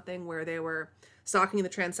doing something where they were stocking the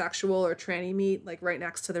transsexual or tranny meat like right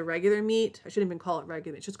next to the regular meat. I shouldn't even call it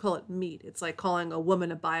regular meat, just call it meat. It's like calling a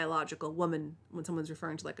woman a biological woman when someone's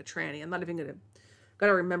referring to like a tranny. I'm not even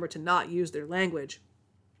gotta remember to not use their language.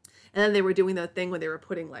 And then they were doing the thing where they were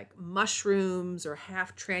putting like mushrooms or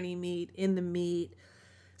half tranny meat in the meat.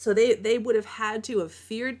 So they would have had to have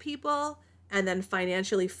feared people and then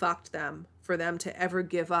financially fucked them for them to ever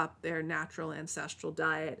give up their natural ancestral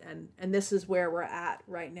diet. And this is where we're at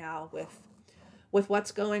right now with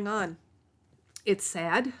what's going on. It's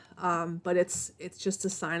sad, but it's just a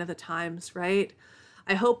sign of the times, right?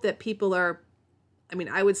 I hope that people are,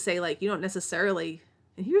 I would say, like, you don't necessarily,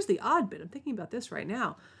 and here's the odd bit, I'm thinking about this right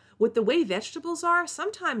now. With the way vegetables are,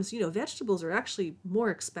 sometimes, vegetables are actually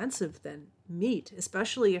more expensive than meat,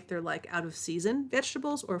 especially if they're like out of season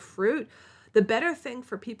vegetables or fruit. The better thing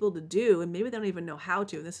for people to do, and maybe they don't even know how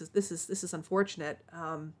to, and this is unfortunate,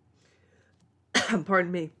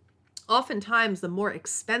 pardon me, oftentimes the more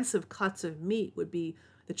expensive cuts of meat would be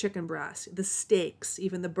the chicken breast, the steaks,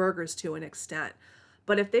 even the burgers to an extent.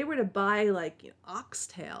 But if they were to buy like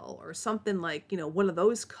oxtail or something like, one of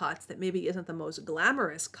those cuts that maybe isn't the most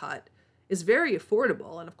glamorous cut, is very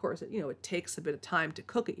affordable. And of course, it takes a bit of time to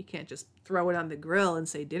cook it. You can't just throw it on the grill and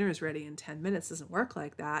say dinner's ready in 10 minutes. It doesn't work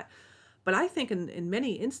like that. But I think in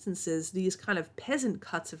many instances, these kind of peasant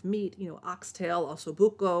cuts of meat, oxtail,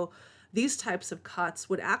 ossobuco, these types of cuts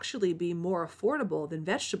would actually be more affordable than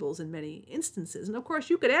vegetables in many instances. And of course,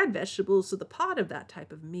 you could add vegetables to the pot of that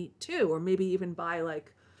type of meat too, or maybe even buy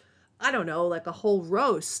like a whole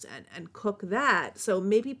roast and cook that. So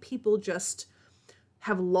maybe people just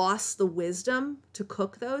have lost the wisdom to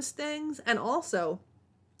cook those things. And also,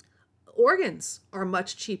 organs are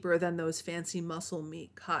much cheaper than those fancy muscle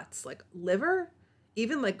meat cuts. Like liver,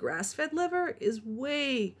 even like grass-fed liver, is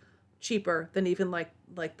way cheaper than even like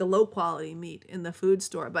the low quality meat in the food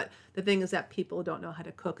store. But the thing is that people don't know how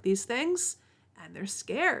to cook these things and they're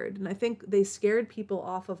scared. And I think they scared people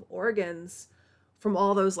off of organs from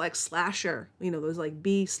all those like slasher, those like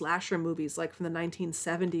B slasher movies like from the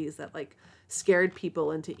 1970s that like scared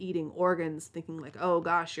people into eating organs, thinking like, oh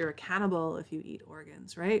gosh, you're a cannibal if you eat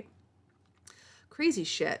organs, right? Crazy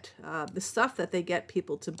shit. The stuff that they get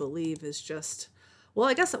people to believe is just, well,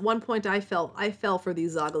 I guess at one point I fell for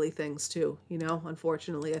these zoggly things too,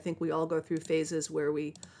 unfortunately. I think we all go through phases where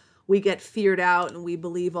we get feared out and we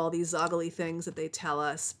believe all these zoggly things that they tell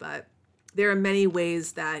us. But there are many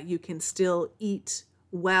ways that you can still eat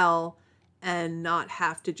well and not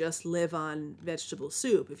have to just live on vegetable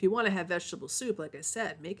soup. If you want to have vegetable soup, like I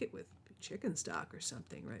said, make it with chicken stock or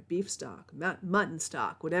something, right? Beef stock, mutton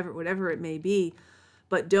stock, whatever it may be.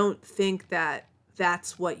 But don't think that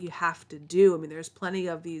that's what you have to do. There's plenty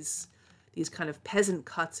of these kind of peasant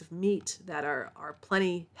cuts of meat that are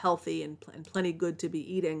plenty healthy and plenty good to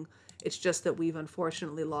be eating. It's just that we've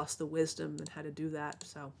unfortunately lost the wisdom and how to do that.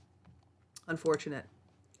 So, unfortunate.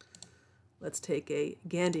 Let's take a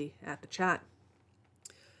Gandhi at the chat.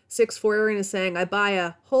 6-4 Arian is saying, I buy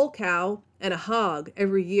a whole cow and a hog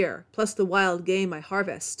every year, plus the wild game I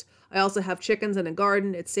harvest. I also have chickens and a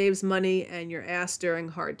garden. It saves money and your ass during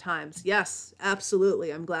hard times. Yes,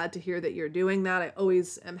 absolutely. I'm glad to hear that you're doing that. I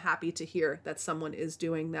always am happy to hear that someone is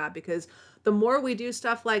doing that, because the more we do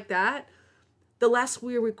stuff like that, the less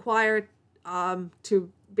we require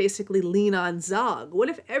to basically lean on Zog. What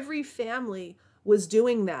if every family was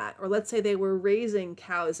doing that? Or let's say they were raising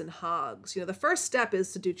cows and hogs. The first step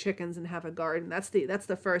is to do chickens and have a garden. That's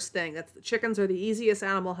the first thing. The chickens are the easiest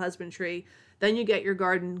animal husbandry. Then you get your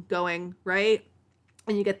garden going, right?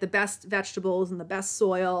 And you get the best vegetables and the best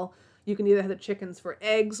soil. You can either have the chickens for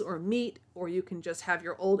eggs or meat, or you can just have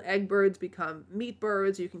your old egg birds become meat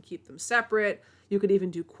birds. You can keep them separate. You could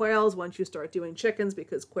even do quails once you start doing chickens,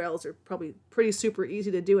 because quails are probably pretty super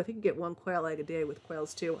easy to do. I think you get 1 quail egg a day with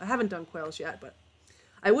quails too. I haven't done quails yet, but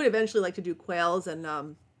I would eventually like to do quails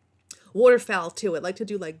and waterfowl too. I'd like to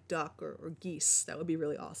do like duck or geese. That would be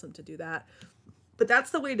really awesome to do that. But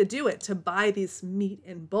that's the way to do it, to buy this meat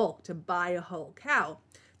in bulk, to buy a whole cow,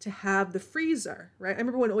 to have the freezer, right? I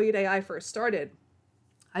remember when Oyedei first started,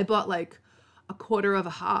 I bought like a quarter of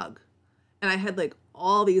a hog, and I had like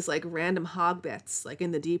all these like random hog bits like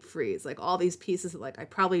in the deep freeze, like all these pieces that like I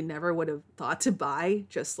probably never would have thought to buy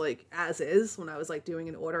just like as is when I was like doing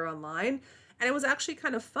an order online. And it was actually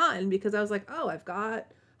kind of fun because I was like, oh, I've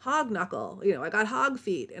got hog knuckle, I got hog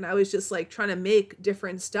feet, and I was just like trying to make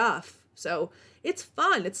different stuff. So it's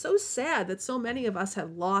fun. It's so sad that so many of us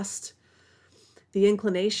have lost the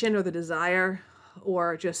inclination or the desire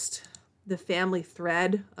or just the family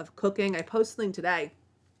thread of cooking. I posted something today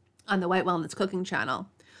on the White Wellness Cooking channel.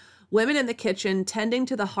 Women in the kitchen tending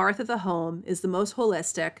to the hearth of the home is the most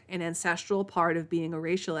holistic and ancestral part of being a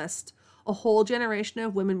racialist. A whole generation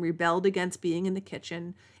of women rebelled against being in the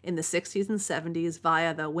kitchen in the 60s and 70s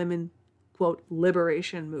via the women, quote,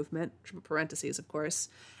 liberation movement, parentheses, of course,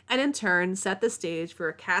 and in turn set the stage for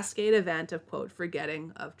a cascade event of, quote,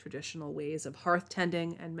 forgetting of traditional ways of hearth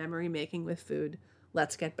tending and memory making with food.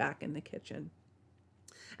 Let's get back in the kitchen.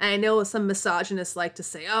 And I know some misogynists like to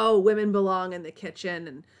say, oh, women belong in the kitchen.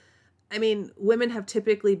 And I mean, women have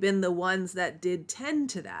typically been the ones that did tend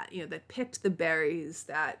to that, that picked the berries,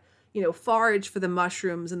 that, foraged for the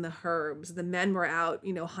mushrooms and the herbs. The men were out,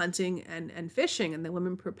 hunting and fishing, and the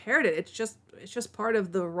women prepared it. It's just part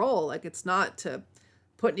of the role. Like, it's not to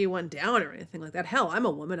put anyone down or anything like that. Hell, I'm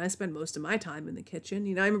a woman. I spend most of my time in the kitchen.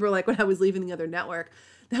 I remember like when I was leaving the other network,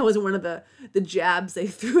 that was one of the jabs they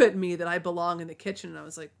threw at me, that I belong in the kitchen. And I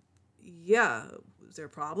was like, yeah, is there a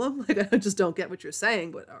problem? Like, I just don't get what you're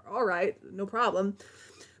saying, but all right, no problem.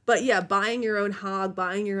 But yeah, buying your own hog,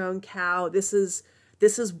 buying your own cow, this is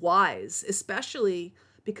wise, especially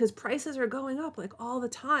because prices are going up like all the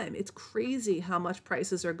time. It's crazy how much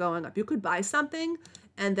prices are going up. You could buy something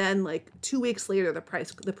and then like 2 weeks later, the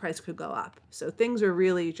price could go up. So things are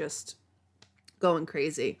really just going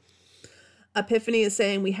crazy. Epiphany is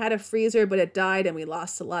saying, we had a freezer, but it died and we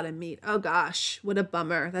lost a lot of meat. Oh gosh, what a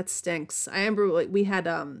bummer. That stinks. I remember like we had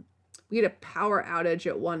a power outage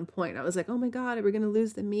at one point. I was like, oh my God, are we going to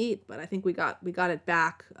lose the meat? But I think we got it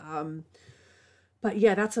back. But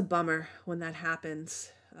yeah, that's a bummer when that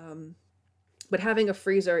happens. But having a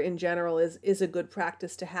freezer in general is a good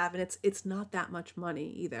practice to have. And it's not that much money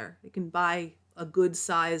either. You can buy a good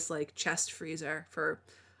size like chest freezer for,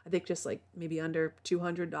 I think, just like maybe under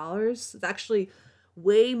 $200. It's actually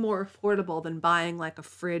way more affordable than buying like a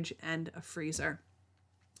fridge and a freezer.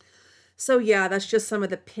 So yeah, that's just some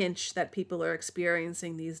of the pinch that people are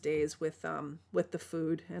experiencing these days with the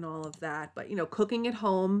food and all of that. But cooking at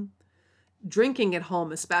home, drinking at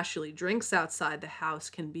home, especially drinks outside the house,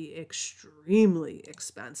 can be extremely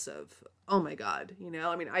expensive. Oh my God.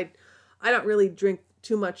 I mean, I don't really drink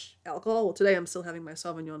too much alcohol. Well, today I'm still having my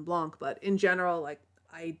Sauvignon Blanc, but in general, like,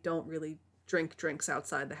 I don't really drink drinks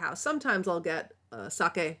outside the house. Sometimes I'll get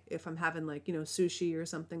sake if I'm having like, sushi or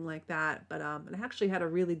something like that. But and I actually had a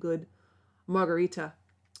really good margarita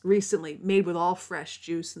recently made with all fresh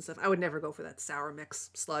juice and stuff. I would never go for that sour mix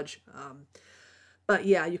sludge. But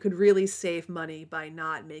yeah, you could really save money by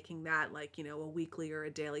not making that like, a weekly or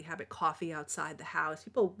a daily habit. Coffee outside the house.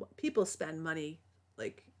 People spend money.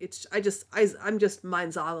 Like I'm just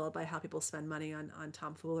mind-boggled by how people spend money on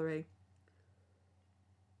tomfoolery.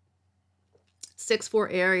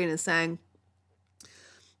 6-4 Arian is saying,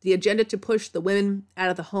 the agenda to push the women out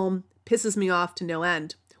of the home pisses me off to no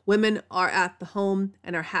end. Women are at the home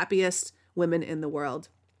and are happiest women in the world.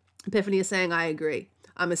 Epiphany is saying, I agree.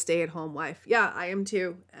 I'm a stay-at-home wife. Yeah, I am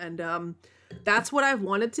too. And that's what I've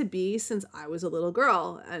wanted to be since I was a little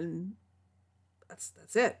girl. And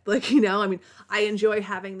that's it. Like, you know, I mean, I enjoy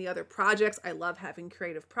having the other projects. I love having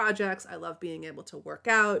creative projects. I love being able to work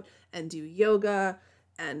out and do yoga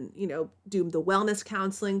and, you know, do the wellness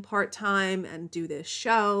counseling part-time and do this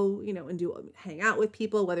show, you know, and hang out with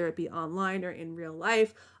people, whether it be online or in real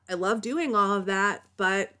life. I love doing all of that,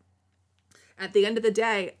 but at the end of the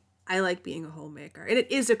day, I like being a homemaker, and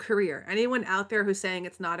it is a career. Anyone out there who's saying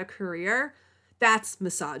it's not a career, that's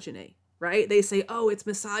misogyny, right? They say, oh, it's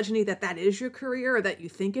misogyny that is your career or that you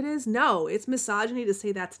think it is. No, it's misogyny to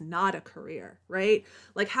say that's not a career, right?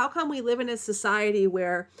 Like, how come we live in a society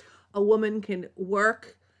where a woman can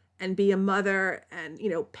work and be a mother and, you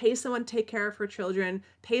know, pay someone to take care of her children,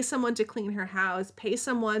 pay someone to clean her house, pay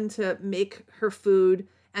someone to make her food,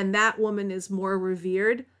 and that woman is more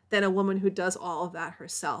revered than a woman who does all of that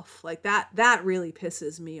herself? Like, that really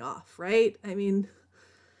pisses me off, right? I mean,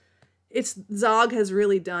 Zog has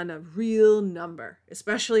really done a real number,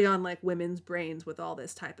 especially on like women's brains with all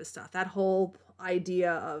this type of stuff. That whole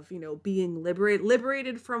idea of, you know, being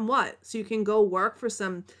liberated from what? So you can go work for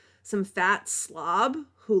some fat slob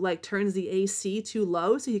who like turns the AC too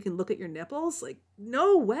low so you can look at your nipples? Like,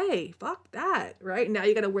 no way. Fuck that, right? Now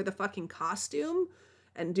you got to wear the fucking costume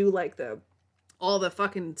and do like all the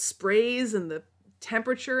fucking sprays and the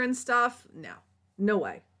temperature and stuff. No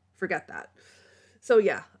way. Forget that. So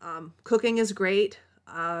yeah, cooking is great.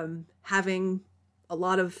 Having a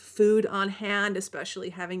lot of food on hand, especially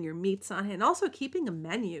having your meats on hand. Also keeping a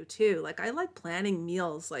menu too. Like, I like planning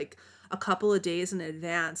meals like a couple of days in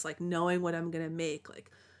advance, like knowing what I'm going to make.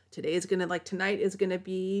 Like tonight is going to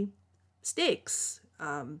be steaks.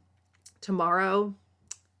 Tomorrow,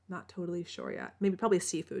 not totally sure yet. Maybe probably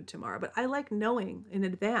seafood tomorrow, but I like knowing in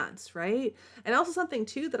advance, right? And also something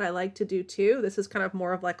too that I like to do too, this is kind of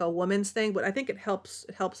more of like a woman's thing, but I think it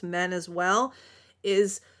helps men as well,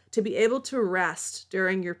 is to be able to rest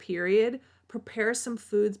during your period. Prepare some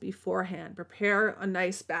foods beforehand. Prepare a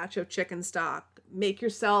nice batch of chicken stock. Make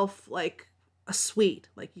yourself like a sweet.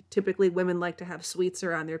 Like, typically women like to have sweets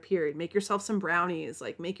around their period. Make yourself some brownies.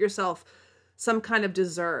 Like, make yourself some kind of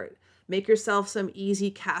dessert. Make yourself some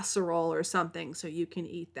easy casserole or something so you can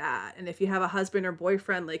eat that. And if you have a husband or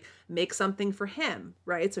boyfriend, like, make something for him,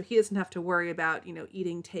 right? So he doesn't have to worry about, you know,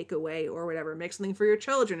 eating takeaway or whatever. Make something for your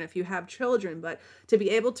children if you have children. But to be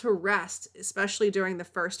able to rest, especially during the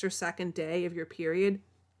first or second day of your period,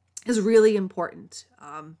 is really important.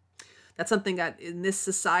 That's something that in this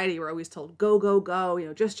society we're always told, go, go, go, you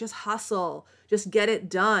know, just hustle, just get it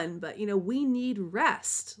done. But, you know, we need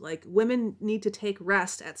rest. Like, women need to take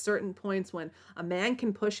rest at certain points. When a man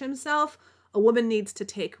can push himself, a woman needs to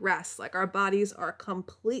take rest. Like, our bodies are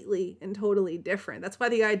completely and totally different. That's why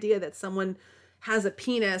the idea that someone has a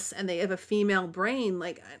penis and they have a female brain,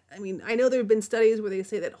 like, I mean, I know there have been studies where they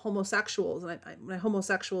say that homosexuals, and by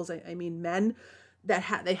homosexuals, I mean men,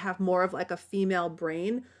 that they have more of like a female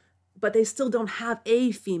brain, but they still don't have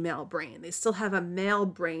a female brain. They still have a male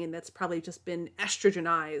brain that's probably just been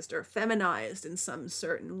estrogenized or feminized in some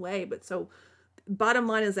certain way. But so bottom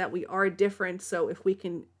line is that we are different. So if we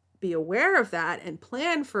can be aware of that and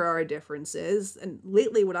plan for our differences, and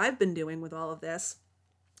lately what I've been doing with all of this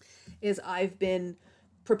is I've been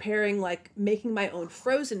preparing, like, making my own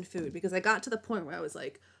frozen food, because I got to the point where I was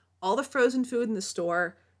like, all the frozen food in the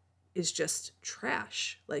store is just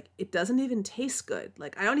trash. Like, it doesn't even taste good.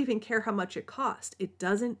 Like, I don't even care how much it costs. It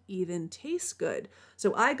doesn't even taste good.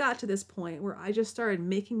 So I got to this point where I just started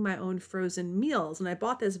making my own frozen meals, and I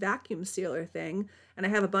bought this vacuum sealer thing, and I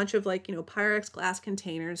have a bunch of, like, you know, Pyrex glass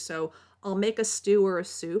containers. So I'll make a stew or a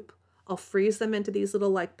soup. I'll freeze them into these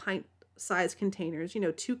little, like, pint size containers, you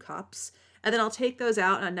know, 2 cups. And then I'll take those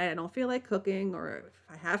out at night. I don't feel like cooking, or if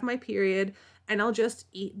I have my period, and I'll just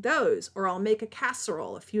eat those. Or I'll make a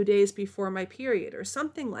casserole a few days before my period or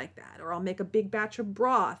something like that. Or I'll make a big batch of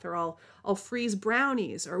broth, or I'll freeze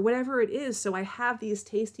brownies or whatever it is. So I have these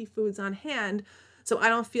tasty foods on hand. So I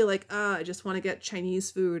don't feel like, I just want to get Chinese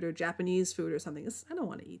food or Japanese food or something. I don't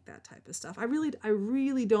want to eat that type of stuff. I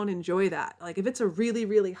really don't enjoy that. Like, if it's a really,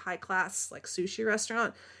 really high class, like, sushi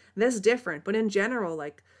restaurant, that's different. But in general,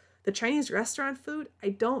 like, the Chinese restaurant food, I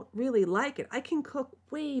don't really like it. I can cook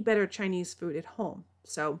way better Chinese food at home.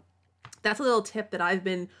 So that's a little tip that I've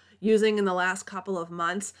been using in the last couple of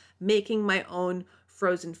months, making my own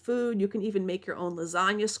frozen food. You can even make your own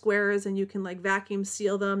lasagna squares, and you can, like, vacuum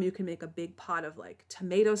seal them. You can make a big pot of, like,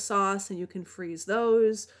 tomato sauce, and you can freeze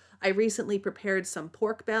those. I recently prepared some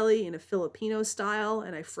pork belly in a Filipino style,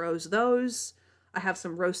 and I froze those. I have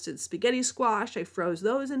some roasted spaghetti squash. I froze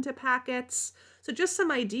those into packets. So just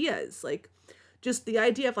some ideas, like, just the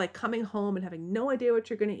idea of, like, coming home and having no idea what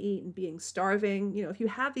you're going to eat and being starving. You know, if you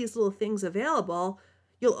have these little things available,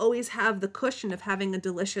 you'll always have the cushion of having a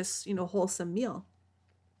delicious, wholesome meal.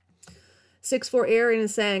 6'4" Aaron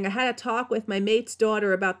is saying, I had a talk with my mate's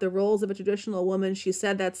daughter about the roles of a traditional woman. She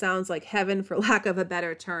said that sounds like heaven, for lack of a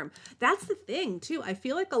better term. That's the thing, too. I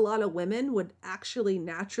feel like a lot of women would actually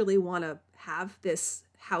naturally want to have this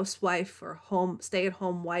housewife or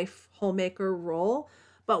stay-at-home wife, homemaker role,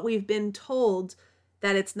 but we've been told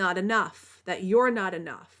that it's not enough, that you're not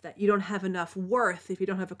enough, that you don't have enough worth if you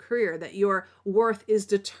don't have a career, that your worth is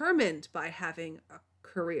determined by having a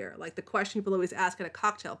career. Like the question people always ask at a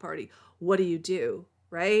cocktail party, what do you do?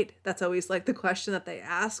 Right? That's always like the question that they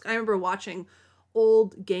ask. I remember watching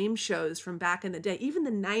old game shows from back in the day, even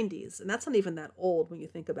the 90s. And that's not even that old when you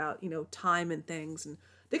think about, time and things. And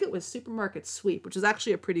I think it was Supermarket Sweep, which is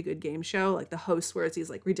actually a pretty good game show. Like the host wears these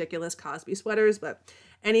like ridiculous Cosby sweaters. But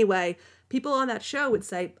anyway, people on that show would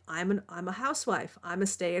say, I'm a housewife. I'm a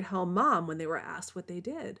stay-at-home mom when they were asked what they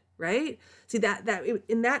did, right? See, that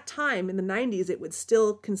in that time, in the 90s, it was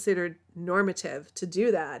still considered normative to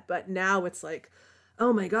do that. But now it's like,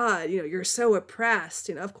 oh my God, you're so oppressed.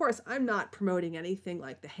 Of course, I'm not promoting anything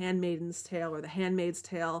like The Handmaid's Tale or The Handmaid's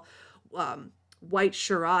Tale, White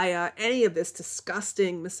Sharia, any of this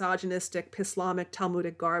disgusting, misogynistic, Islamic,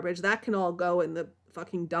 Talmudic garbage. That can all go in the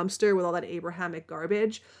fucking dumpster with all that Abrahamic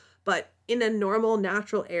garbage. But in a normal,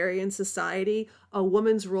 natural Aryan society, a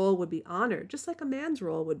woman's role would be honored, just like a man's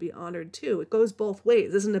role would be honored too. It goes both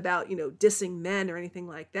ways. It isn't about, dissing men or anything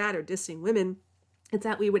like that or dissing women. It's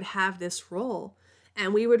that we would have this role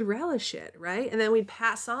and we would relish it, right? And then we'd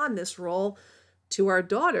pass on this role to our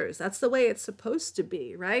daughters. That's the way it's supposed to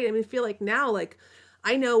be, right? I feel like now, like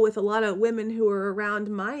I know with a lot of women who are around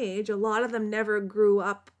my age, a lot of them never grew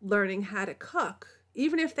up learning how to cook.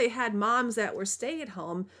 Even if they had moms that were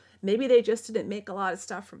stay-at-home, maybe they just didn't make a lot of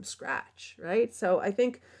stuff from scratch, right? So I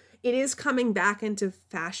think it is coming back into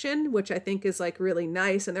fashion, which I think is like really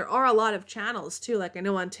nice. And there are a lot of channels too. Like I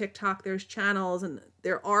know on TikTok, there's channels and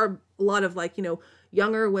there are a lot of like,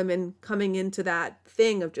 younger women coming into that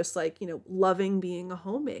thing of just like, loving being a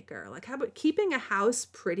homemaker. Like how about keeping a house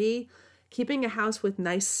pretty, keeping a house with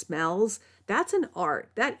nice smells? That's an art.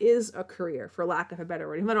 That is a career, for lack of a better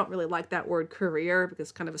word. I don't really like that word career because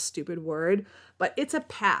it's kind of a stupid word, but it's a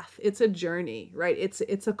path. It's a journey, right?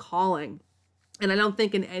 It's a calling. And I don't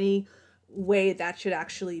think in any way that should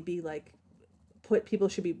actually be like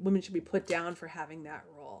women should be put down for having that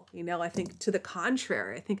role. I think to the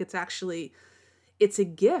contrary, I think it's a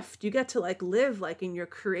gift. You get to like live like in your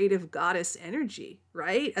creative goddess energy,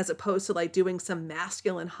 right? As opposed to like doing some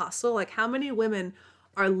masculine hustle. Like how many women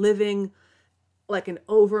are living like an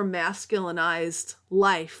over masculinized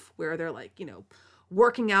life where they're like,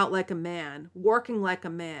 working out like a man, working like a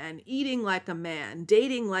man, eating like a man,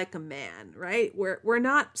 dating like a man, right? We're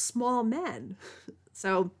not small men.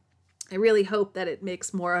 So I really hope that it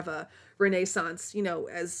makes more of a renaissance,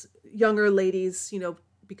 as younger ladies,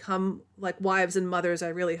 become like wives and mothers. I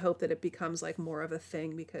really hope that it becomes like more of a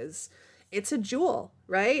thing because it's a jewel,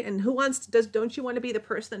 right? And don't you want to be the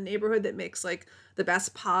person in the neighborhood that makes like the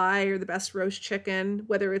best pie or the best roast chicken,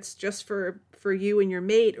 whether it's just for you and your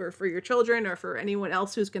mate or for your children or for anyone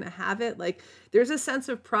else who's going to have it? Like there's a sense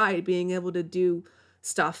of pride being able to do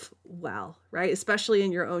stuff well, right? Especially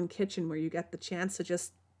in your own kitchen where you get the chance to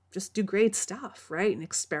just do great stuff, right? And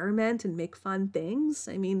experiment and make fun things.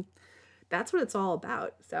 That's what it's all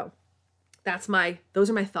about. So those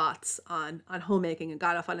are my thoughts on homemaking, and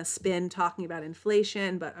got off on a spin talking about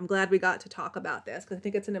inflation, but I'm glad we got to talk about this because I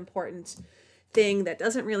think it's an important thing that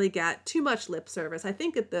doesn't really get too much lip service. I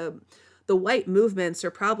think that the white movements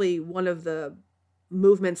are probably one of the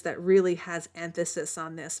movements that really has emphasis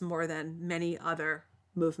on this more than many other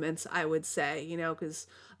movements, I would say, because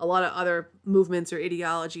a lot of other movements or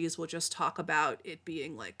ideologies will just talk about it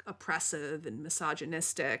being like oppressive and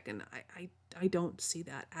misogynistic. And I don't see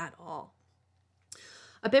that at all.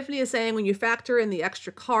 Epiphany is saying when you factor in the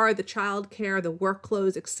extra car, the child care, the work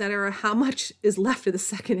clothes, etc., how much is left of the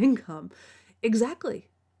second income? Exactly.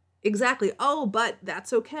 Oh, but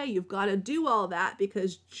that's okay. You've got to do all that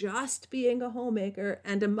because just being a homemaker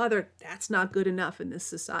and a mother, that's not good enough in this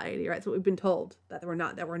society, right? That's what we've been told, that we're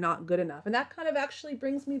not good enough. And that kind of actually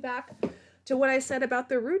brings me back to what I said about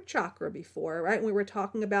the root chakra before, right? When we were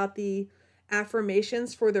talking about the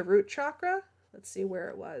affirmations for the root chakra. Let's see where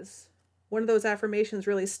it was. One of those affirmations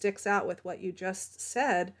really sticks out with what you just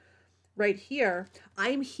said right here.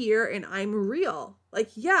 I'm here and I'm real.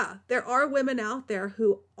 Like, yeah, there are women out there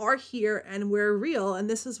who are here and we're real. And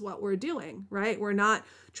this is what we're doing, right? We're not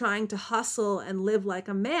trying to hustle and live like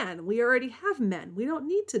a man. We already have men. We don't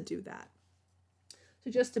need to do that.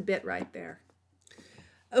 So just a bit right there.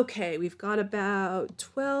 Okay, we've got about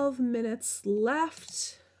 12 minutes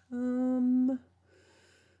left.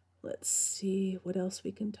 Let's see what else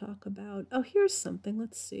we can talk about. Oh, here's something.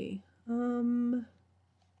 Let's see. Let's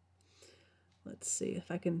see if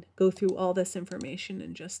I can go through all this information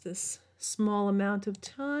in just this small amount of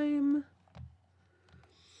time.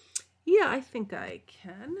 Yeah, I think I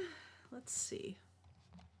can. Let's see.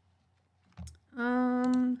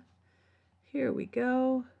 Here we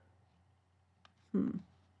go.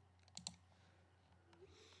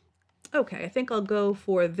 Okay, I think I'll go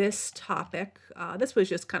for this topic. This was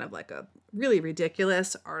just kind of like a really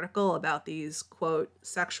ridiculous article about these, quote,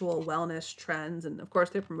 sexual wellness trends. And of course,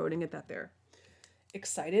 they're promoting it that they're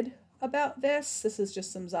excited about this. This is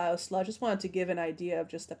just some Zio sludge. Just wanted to give an idea of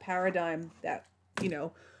just the paradigm that, you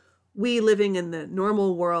know, we living in the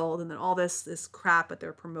normal world and then all this crap that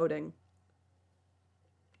they're promoting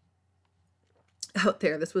out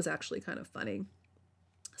there. This was actually kind of funny.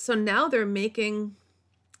 So now they're making...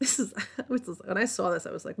 when I saw this,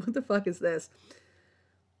 I was like, what the fuck is this?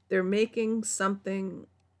 They're making a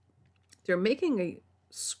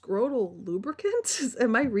scrotal lubricant.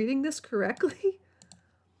 Am I reading this correctly?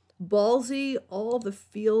 Ballsy All the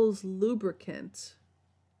Feels lubricant.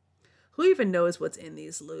 Who even knows what's in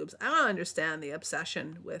these lubes? I don't understand the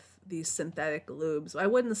obsession with these synthetic lubes. Why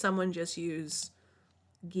wouldn't someone just use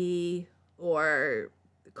ghee or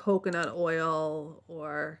coconut oil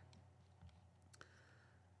or...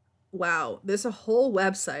 Wow, there's a whole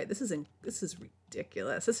website. This is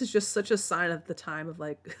ridiculous. This is just such a sign of the time of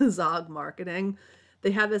like Zog marketing.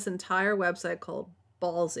 They have this entire website called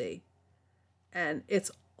Ballsy, and it's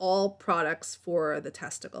all products for the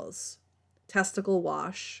testicles. Testicle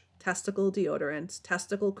wash, testicle deodorant,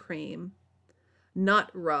 testicle cream, nut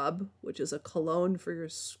rub, which is a cologne for your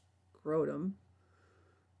scrotum.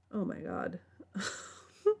 Oh my God.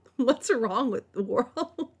 What's wrong with the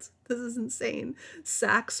world? This is insane.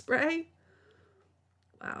 Sack spray.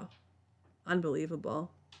 Wow.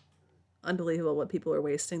 Unbelievable. Unbelievable what people are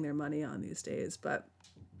wasting their money on these days. But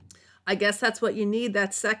I guess that's what you need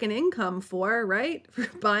that second income for, right? For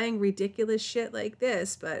buying ridiculous shit like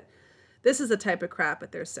this. But this is the type of crap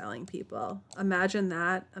that they're selling people. Imagine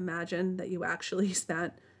that. Imagine that you actually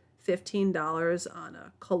spent $15 on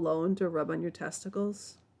a cologne to rub on your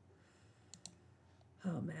testicles.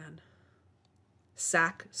 Oh, man.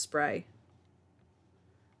 Sack spray.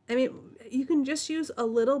 I mean, you can just use a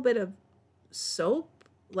little bit of soap.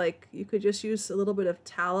 Like, you could just use a little bit of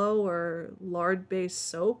tallow or lard-based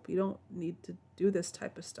soap. You don't need to do this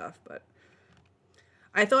type of stuff. But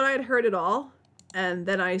I thought I'd heard it all. And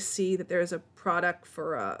then I see that there's a product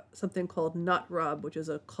for something called Nut Rub, which is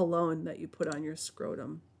a cologne that you put on your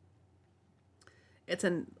scrotum. It's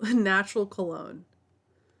a natural cologne.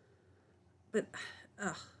 But...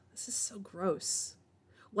 ugh, this is so gross.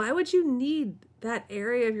 Why would you need that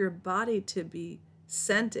area of your body to be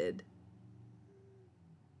scented?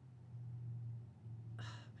 Oh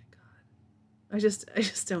my God. I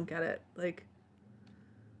just don't get it. Like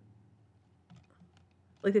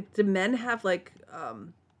do men have like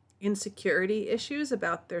insecurity issues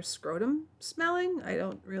about their scrotum smelling? I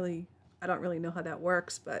don't really know how that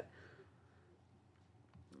works, but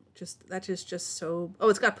that is just so... Oh,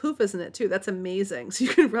 it's got PUFAs in it too. That's amazing. So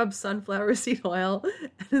you can rub sunflower seed oil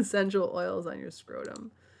and essential oils on your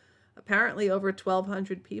scrotum. Apparently over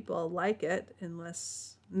 1,200 people like it,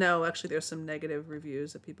 unless... No, actually there's some negative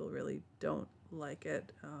reviews that people really don't like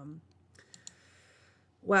it.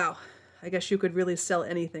 Wow. I guess you could really sell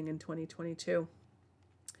anything in 2022.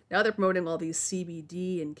 Now they're promoting all these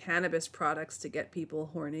CBD and cannabis products to get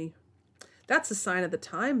people horny. That's a sign of the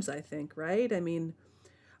times, I think, right? I mean...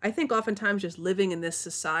 I think oftentimes just living in this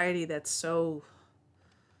society that's so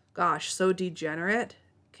degenerate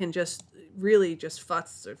can just really just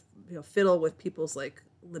futz or fiddle with people's like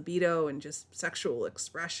libido and just sexual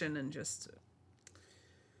expression and just...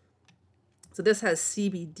 So this has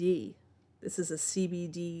CBD. This is a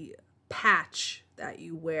CBD patch that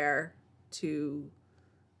you wear to,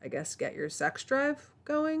 I guess, get your sex drive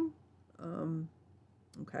going.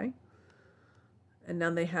 Okay. And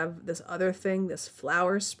now they have this other thing, this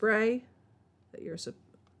flower spray that you're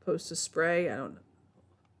supposed to spray. I don't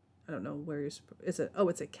know where you're... It's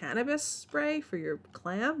a cannabis spray for your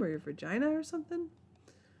clam or your vagina or something?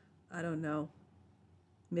 I don't know.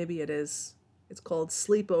 Maybe it is. It's called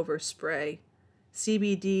sleepover spray.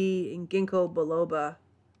 CBD and ginkgo biloba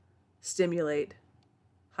stimulate.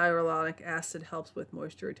 Hyaluronic acid helps with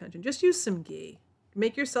moisture retention. Just use some ghee.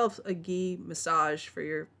 Make yourself a ghee massage for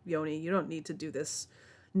your yoni. You don't need to do this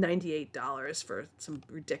 $98 for some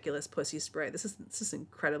ridiculous pussy spray. This is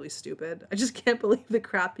incredibly stupid. I just can't believe the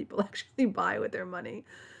crap people actually buy with their money.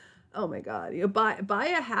 Oh my God. You know, buy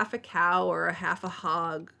a half a cow or a half a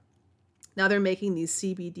hog. Now they're making these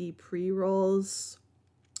CBD pre-rolls.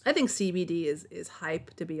 I think CBD is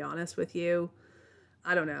hype, to be honest with you.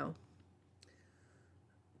 I don't know.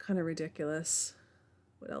 Kind of ridiculous.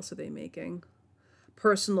 What else are they making?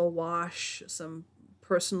 Personal wash, some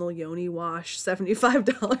personal Yoni wash,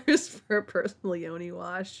 $75 for a personal Yoni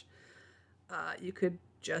wash. You could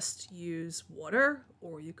just use water,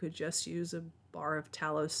 or you could just use a bar of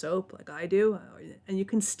tallow soap like I do, and you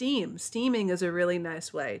can steam. Steaming is a really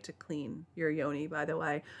nice way to clean your Yoni, by the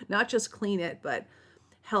way. Not just clean it, but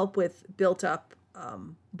help with built up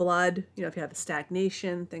blood, you know, if you have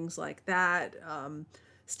stagnation, things like that.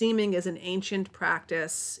 Steaming is an ancient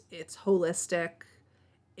practice. It's holistic.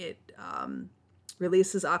 It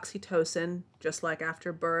releases oxytocin, just like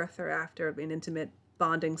after birth or after an intimate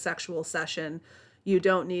bonding sexual session. You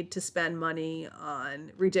don't need to spend money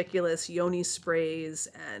on ridiculous Yoni sprays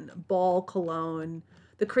and ball cologne.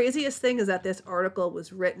 The craziest thing is that this article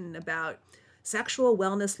was written about sexual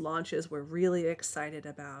wellness launches we're really excited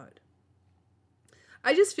about.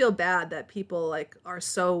 I just feel bad that people like are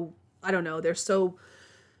so, I don't know,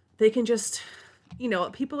 they can just, you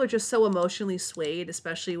know, people are just so emotionally swayed,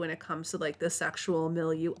 especially when it comes to like the sexual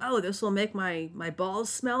milieu. Oh, this will make my balls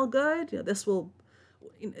smell good. You know, this will,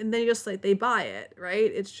 and then just like they buy it,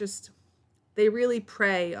 right? It's just, they really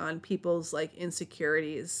prey on people's like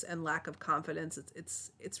insecurities and lack of confidence.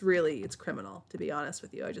 It's really criminal, to be honest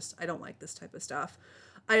with you. I don't like this type of stuff.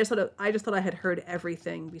 I just thought I had heard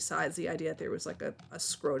everything besides the idea that there was like a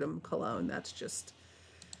scrotum cologne. That's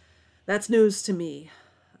news to me.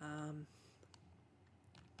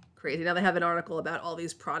 Crazy. Now they have an article about all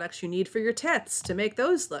these products you need for your tits to make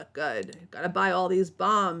those look good. You've got to buy all these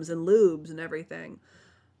balms and lubes and everything.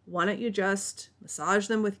 Why don't you just massage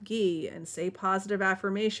them with ghee and say positive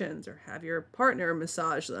affirmations, or have your partner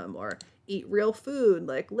massage them, or eat real food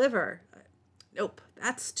like liver? Nope,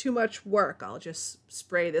 that's too much work. I'll just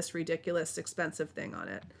spray this ridiculous expensive thing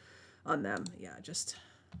on them. Yeah,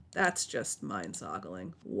 that's just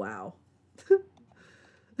mind-boggling. Wow.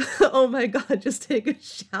 Oh my God, just take a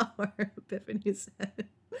shower, Epiphany said.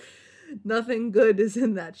 Nothing good is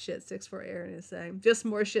in that shit, 6'4" Aaron is saying. Just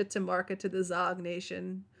more shit to market to the Zog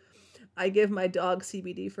Nation. I give my dog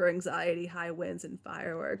CBD for anxiety, high winds, and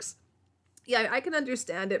fireworks. Yeah, I can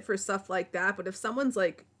understand it for stuff like that, but if someone's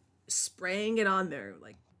like spraying it on their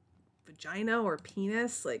like vagina or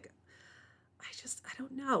penis, like, I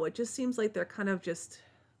don't know. It just seems like they're kind of just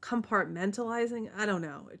compartmentalizing. I don't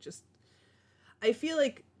know. I feel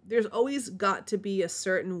like there's always got to be a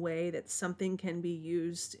certain way that something can be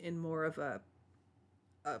used in more of a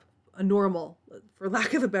normal, for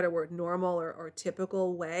lack of a better word, normal or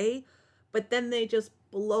typical way, but then they just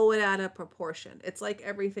blow it out of proportion. It's like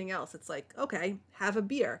everything else. It's like, okay, have a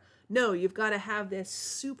beer. No, you've got to have this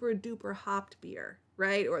super duper hopped beer,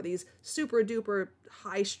 right? Or these super duper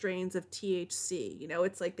high strains of THC. You know,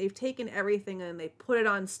 it's like they've taken everything and they put it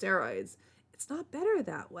on steroids. It's not better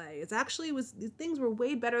that way. It's actually these things were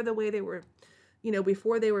way better the way they were, you know,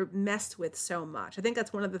 before they were messed with so much. I think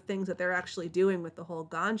that's one of the things that they're actually doing with the whole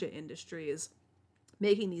ganja industry, is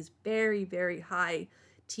making these very, very high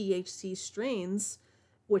THC strains,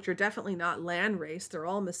 which are definitely not landrace. They're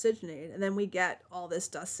all miscegenated. And then we get all this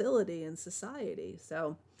docility in society.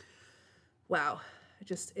 So, wow.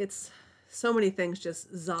 It's so many things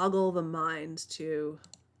just zoggle the mind to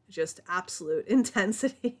just absolute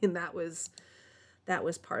intensity. And that was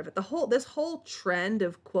part of it. This whole trend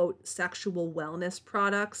of, quote, sexual wellness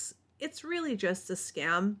products, it's really just a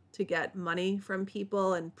scam to get money from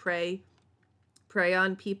people and prey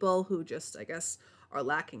on people who just, I guess, are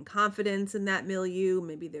lacking confidence in that milieu.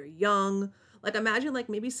 Maybe they're young. Like, imagine like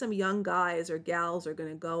maybe some young guys or gals are going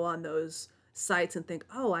to go on those sites and think,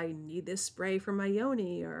 oh, I need this spray for my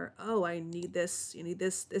Yoni, or, oh, I need this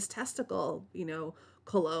testicle, you know,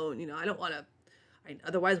 cologne. You know, I don't want to,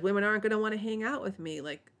 otherwise women aren't going to want to hang out with me.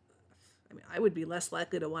 Like, I mean, I would be less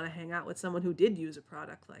likely to want to hang out with someone who did use a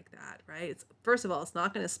product like that, right? First of all, it's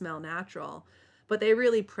not going to smell natural, but they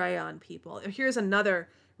really prey on people. Here's another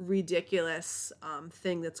ridiculous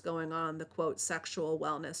thing that's going on in the, quote, sexual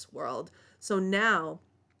wellness world. So now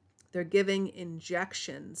they're giving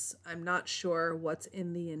injections. I'm not sure what's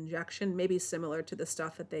in the injection, maybe similar to the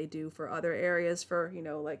stuff that they do for other areas for, you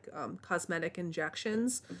know, like cosmetic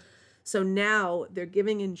injections. So now they're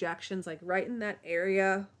giving injections like right in that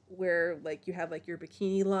area where like you have like your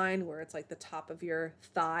bikini line, where it's like the top of your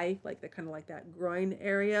thigh, like the kind of like that groin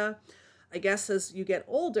area. I guess as you get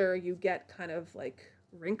older, you get kind of like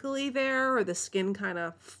wrinkly there, or the skin kind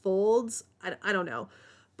of folds. I don't know.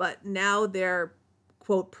 But now they're,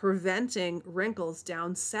 quote, preventing wrinkles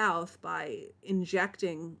down south by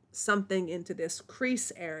injecting something into this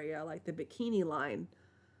crease area, like the bikini line.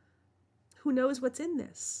 Who knows what's in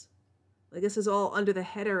this? Like, this is all under the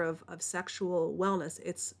header of sexual wellness.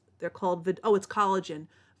 They're called, it's collagen.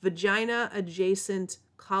 Vagina adjacent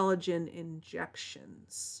collagen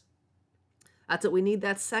injections. That's what we need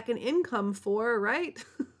that second income for, right?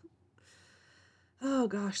 Oh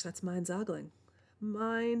gosh, that's mind-zoggling.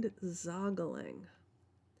 Mind-zoggling.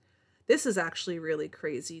 This is actually really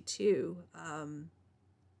crazy too.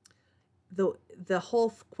 The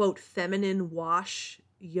whole, quote, feminine wash,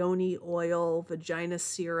 Yoni oil, vagina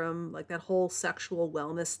serum, like that whole sexual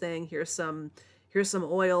wellness thing. Here's some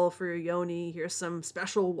oil for your Yoni. Here's some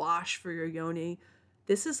special wash for your Yoni.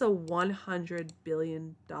 This is a $100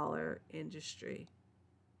 billion industry.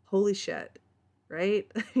 Holy shit, right?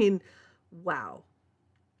 I mean, wow.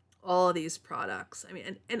 All of these products. I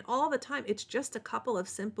mean, and all the time, it's just a couple of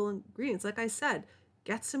simple ingredients. Like I said,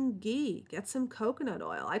 get some ghee, get some coconut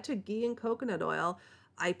oil. I took ghee and coconut oil.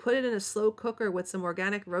 I put it in a slow cooker with some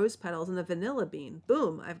organic rose petals and a vanilla bean.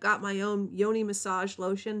 Boom, I've got my own Yoni massage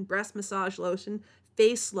lotion, breast massage lotion,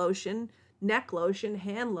 face lotion, neck lotion,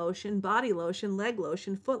 hand lotion, body lotion, leg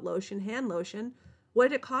lotion, foot lotion, hand lotion. What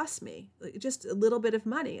did it cost me? Just a little bit of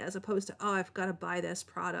money, as opposed to, oh, I've got to buy this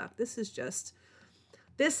product. This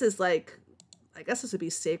is like, I guess this would be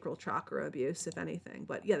sacral chakra abuse, if anything.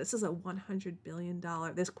 But yeah, this is a $100 billion,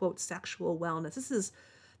 this, quote, sexual wellness.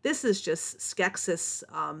 This is just Skeksis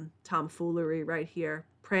tomfoolery right here.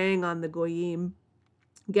 Preying on the goyim,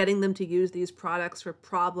 getting them to use these products for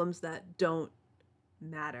problems that don't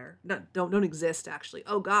matter, don't exist, actually.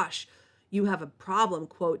 Oh gosh, you have a problem,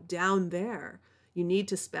 quote, down there. You need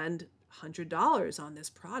to spend $100 on this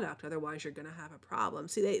product, otherwise you're going to have a problem.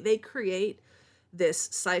 See, they create this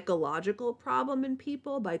psychological problem in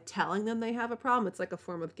people by telling them they have a problem. It's like a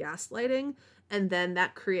form of gaslighting. And then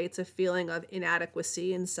that creates a feeling of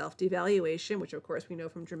inadequacy and self-devaluation, which of course we know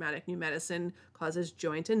from dramatic new medicine causes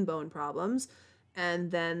joint and bone problems.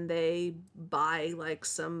 And then they buy like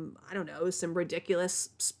some ridiculous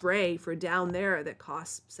spray for down there that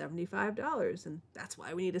costs $75. And that's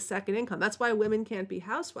why we need a second income. That's why women can't be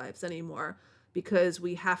housewives anymore, because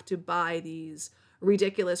we have to buy these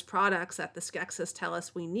ridiculous products that the Skeksis tell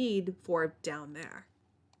us we need for down there.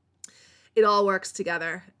 It all works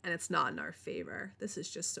together, and it's not in our favor. This is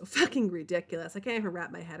just so fucking ridiculous. I can't even wrap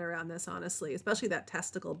my head around this, honestly, especially that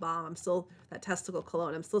testicle balm. That testicle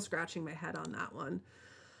cologne, I'm still scratching my head on that one.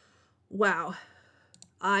 Wow.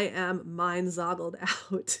 I am mind-zoggled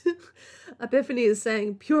out. Epiphany is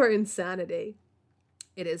saying pure insanity.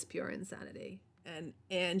 It is pure insanity. And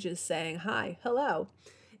Ange is saying, hi, hello.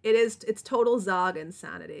 It's total Zog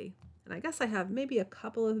insanity. And I guess I have maybe a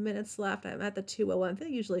couple of minutes left. I'm at the 2:01. They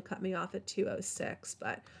usually cut me off at 2:06,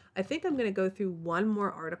 but I think I'm going to go through one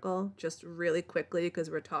more article just really quickly because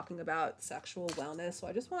we're talking about sexual wellness. So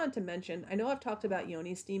I just wanted to mention, I know I've talked about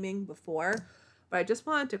Yoni steaming before, but I just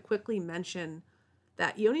wanted to quickly mention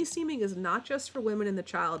that Yoni steaming is not just for women in the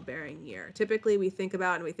childbearing year. Typically we think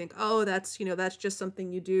about and we think, oh, that's just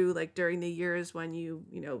something you do like during the years when you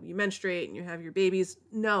menstruate and you have your babies.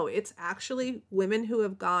 No, it's actually women who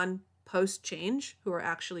have gone post-change, who are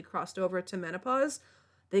actually crossed over to menopause.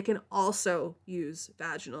 They can also use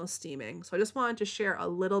vaginal steaming. So I just wanted to share a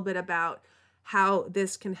little bit about how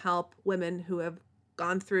this can help women who have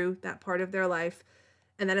gone through that part of their life,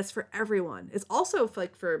 and that it's for everyone. It's also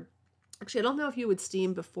like for, actually, I don't know if you would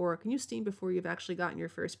steam before. Can you steam before you've actually gotten your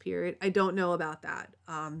first period? I don't know about that,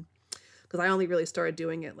 because I only really started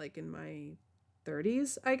doing it like in my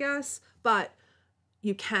 30s, I guess. But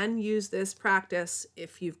you can use this practice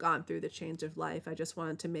if you've gone through the change of life. I just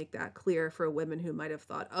wanted to make that clear for women who might have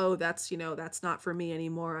thought, oh, that's not for me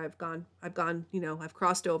anymore. I've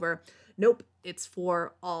crossed over. Nope, it's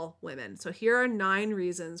for all women. So here are 9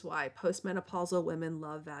 reasons why postmenopausal women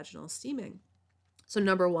love vaginal steaming. So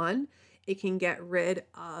number 1, it can get rid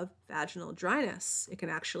of vaginal dryness. It can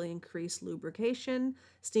actually increase lubrication.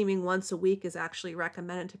 Steaming once a week is actually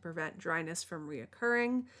recommended to prevent dryness from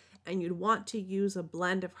reoccurring. And you'd want to use a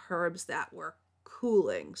blend of herbs that were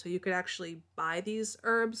cooling. So you could actually buy these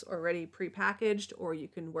herbs already prepackaged, or you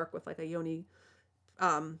can work with like a Yoni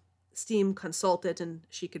steam consultant and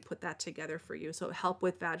she could put that together for you. So help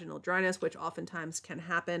with vaginal dryness, which oftentimes can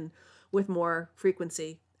happen with more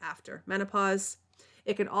frequency after menopause.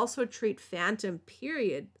 It can also treat phantom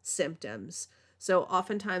period symptoms. So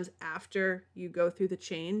oftentimes after you go through the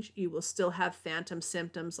change, you will still have phantom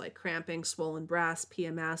symptoms like cramping, swollen breasts,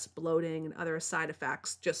 PMS, bloating, and other side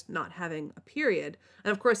effects, just not having a period.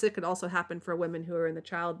 And of course, it could also happen for women who are in the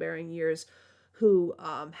childbearing years who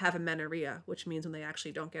have amenorrhea, which means when they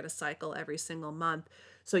actually don't get a cycle every single month.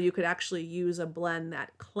 So you could actually use a blend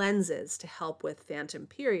that cleanses to help with phantom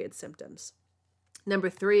period symptoms. Number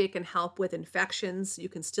 3, it can help with infections. You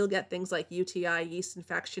can still get things like UTI, yeast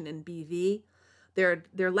infection, and BV.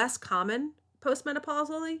 They're less common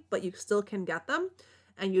postmenopausally, but you still can get them.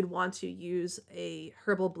 And you'd want to use a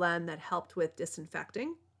herbal blend that helped with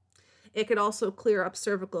disinfecting. It could also clear up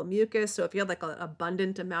cervical mucus. So if you have like an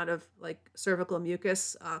abundant amount of like cervical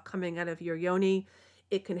mucus coming out of your yoni,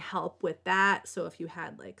 it can help with that. So if you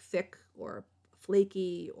had like thick or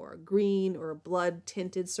flaky or green or blood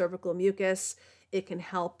tinted cervical mucus, it can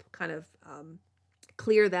help kind of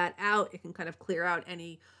clear that out. It can kind of clear out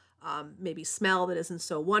any maybe smell that isn't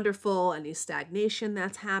so wonderful, any stagnation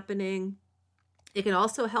that's happening. It can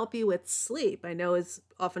also help you with sleep. I know is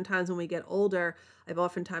oftentimes when we get older, I've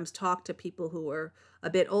oftentimes talked to people who are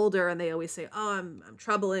a bit older and they always say, oh,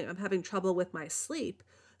 I'm having trouble with my sleep.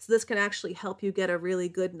 So this can actually help you get a really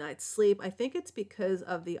good night's sleep. I think it's because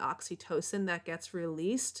of the oxytocin that gets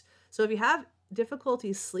released. So if you have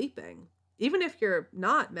difficulty sleeping, even if you're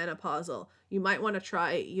not menopausal, you might want to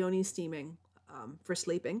try yoni steaming for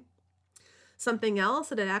sleeping. Something else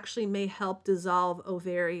that it actually may help dissolve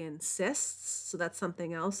ovarian cysts. So that's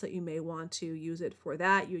something else that you may want to use it for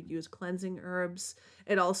that. You'd use cleansing herbs.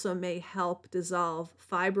 It also may help dissolve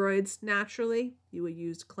fibroids naturally. You would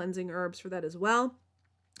use cleansing herbs for that as well.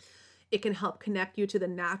 It can help connect you to the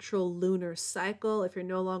natural lunar cycle. If you're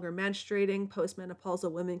no longer menstruating,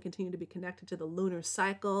 postmenopausal women continue to be connected to the lunar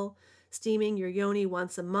cycle. Steaming your yoni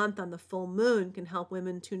once a month on the full moon can help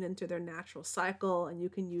women tune into their natural cycle, and you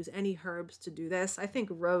can use any herbs to do this. I think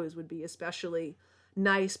rose would be especially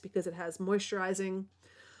nice because it has moisturizing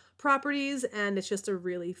properties and it's just a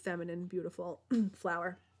really feminine, beautiful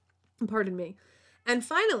flower. Pardon me. And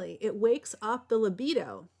finally, it wakes up the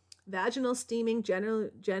libido. Vaginal steamers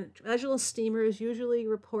usually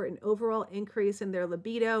report an overall increase in their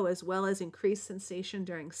libido as well as increased sensation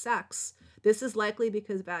during sex. This is likely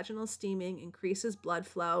because vaginal steaming increases blood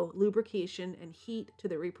flow, lubrication, and heat to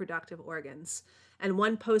the reproductive organs. And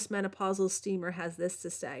one postmenopausal steamer has this to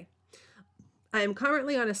say: I am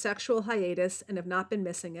currently on a sexual hiatus and have not been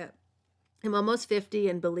missing it. I'm almost 50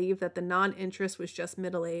 and believe that the non-interest was just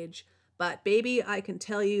middle age. But baby, I can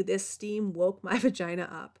tell you this steam woke my vagina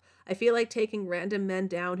up. I feel like taking random men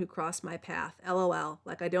down who cross my path. LOL.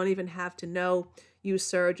 Like I don't even have to know you,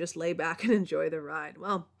 sir. Just lay back and enjoy the ride.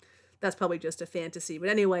 Well, that's probably just a fantasy. But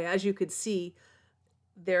anyway, as you could see,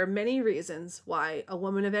 there are many reasons why a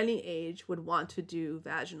woman of any age would want to do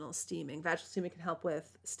vaginal steaming. Vaginal steaming can help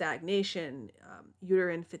with stagnation,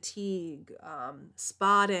 uterine fatigue,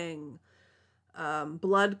 spotting,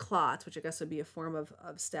 blood clots, which I guess would be a form of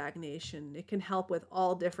stagnation. It can help with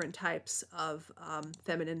all different types of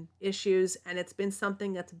feminine issues. And it's been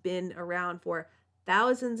something that's been around for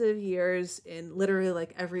thousands of years in literally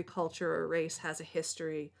like every culture or race has a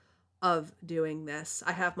history of doing this.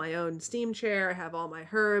 I have my own steam chair. I have all my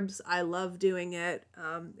herbs. I love doing it.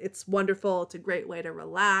 It's wonderful. It's a great way to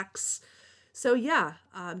relax. So yeah,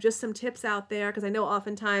 just some tips out there because I know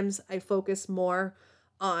oftentimes I focus more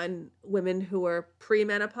on women who are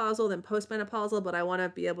premenopausal than postmenopausal, but I want to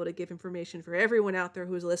be able to give information for everyone out there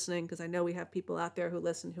who's listening because I know we have people out there who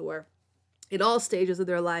listen who are in all stages of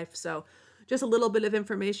their life. So just a little bit of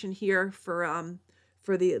information here for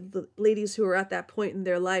the ladies who are at that point in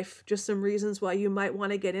their life, just some reasons why you might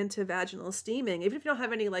want to get into vaginal steaming. Even if you don't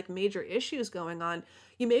have any like major issues going on,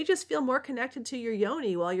 you may just feel more connected to your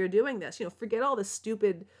yoni while you're doing this. You know, forget all the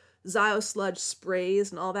stupid Zio-Sludge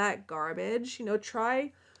sprays and all that garbage. You know,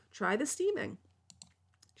 try the steaming.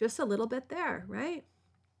 Just a little bit there, right?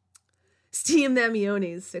 Steam them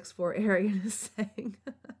yonis, 6'4" Arian is saying.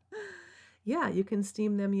 Yeah, you can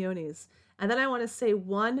steam them yonis. And then I want to say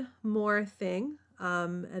one more thing.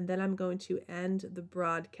 And then I'm going to end the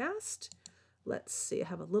broadcast. Let's see. I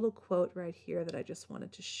have a little quote right here that I just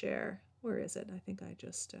wanted to share. Where is it? I think I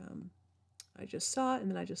just saw it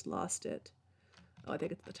and then I just lost it. Oh, I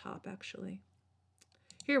think it's the top actually.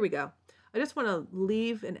 Here we go. I just want to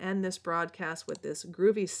leave and end this broadcast with this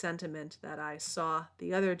groovy sentiment that I saw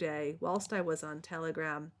the other day whilst I was on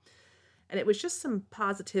Telegram. And it was just some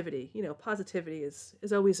positivity. You know, positivity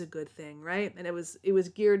is always a good thing, right? And it was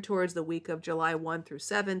geared towards the week of July 1 through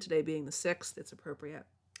 7, today being the 6th. It's appropriate.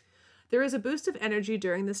 There is a boost of energy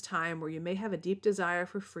during this time where you may have a deep desire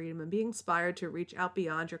for freedom and be inspired to reach out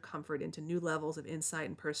beyond your comfort into new levels of insight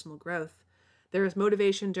and personal growth. There is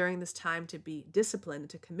motivation during this time to be disciplined,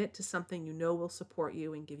 to commit to something you know will support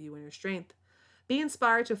you and give you inner strength. Be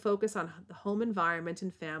inspired to focus on the home environment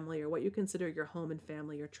and family, or what you consider your home and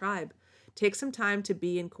family, your tribe. Take some time to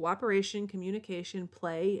be in cooperation, communication,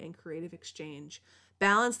 play, and creative exchange.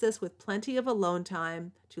 Balance this with plenty of alone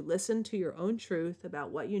time to listen to your own truth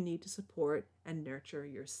about what you need to support and nurture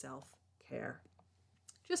your self-care.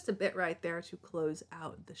 Just a bit right there to close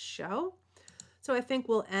out the show. So I think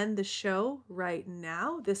we'll end the show right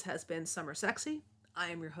now. This has been Summer Sexy. I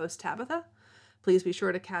am your host, Tabitha. Please be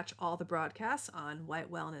sure to catch all the broadcasts on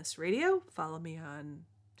White Wellness Radio. Follow me on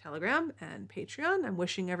Telegram and Patreon. I'm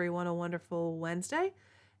wishing everyone a wonderful Wednesday,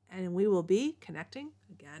 and we will be connecting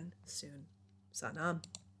again soon. Satnam.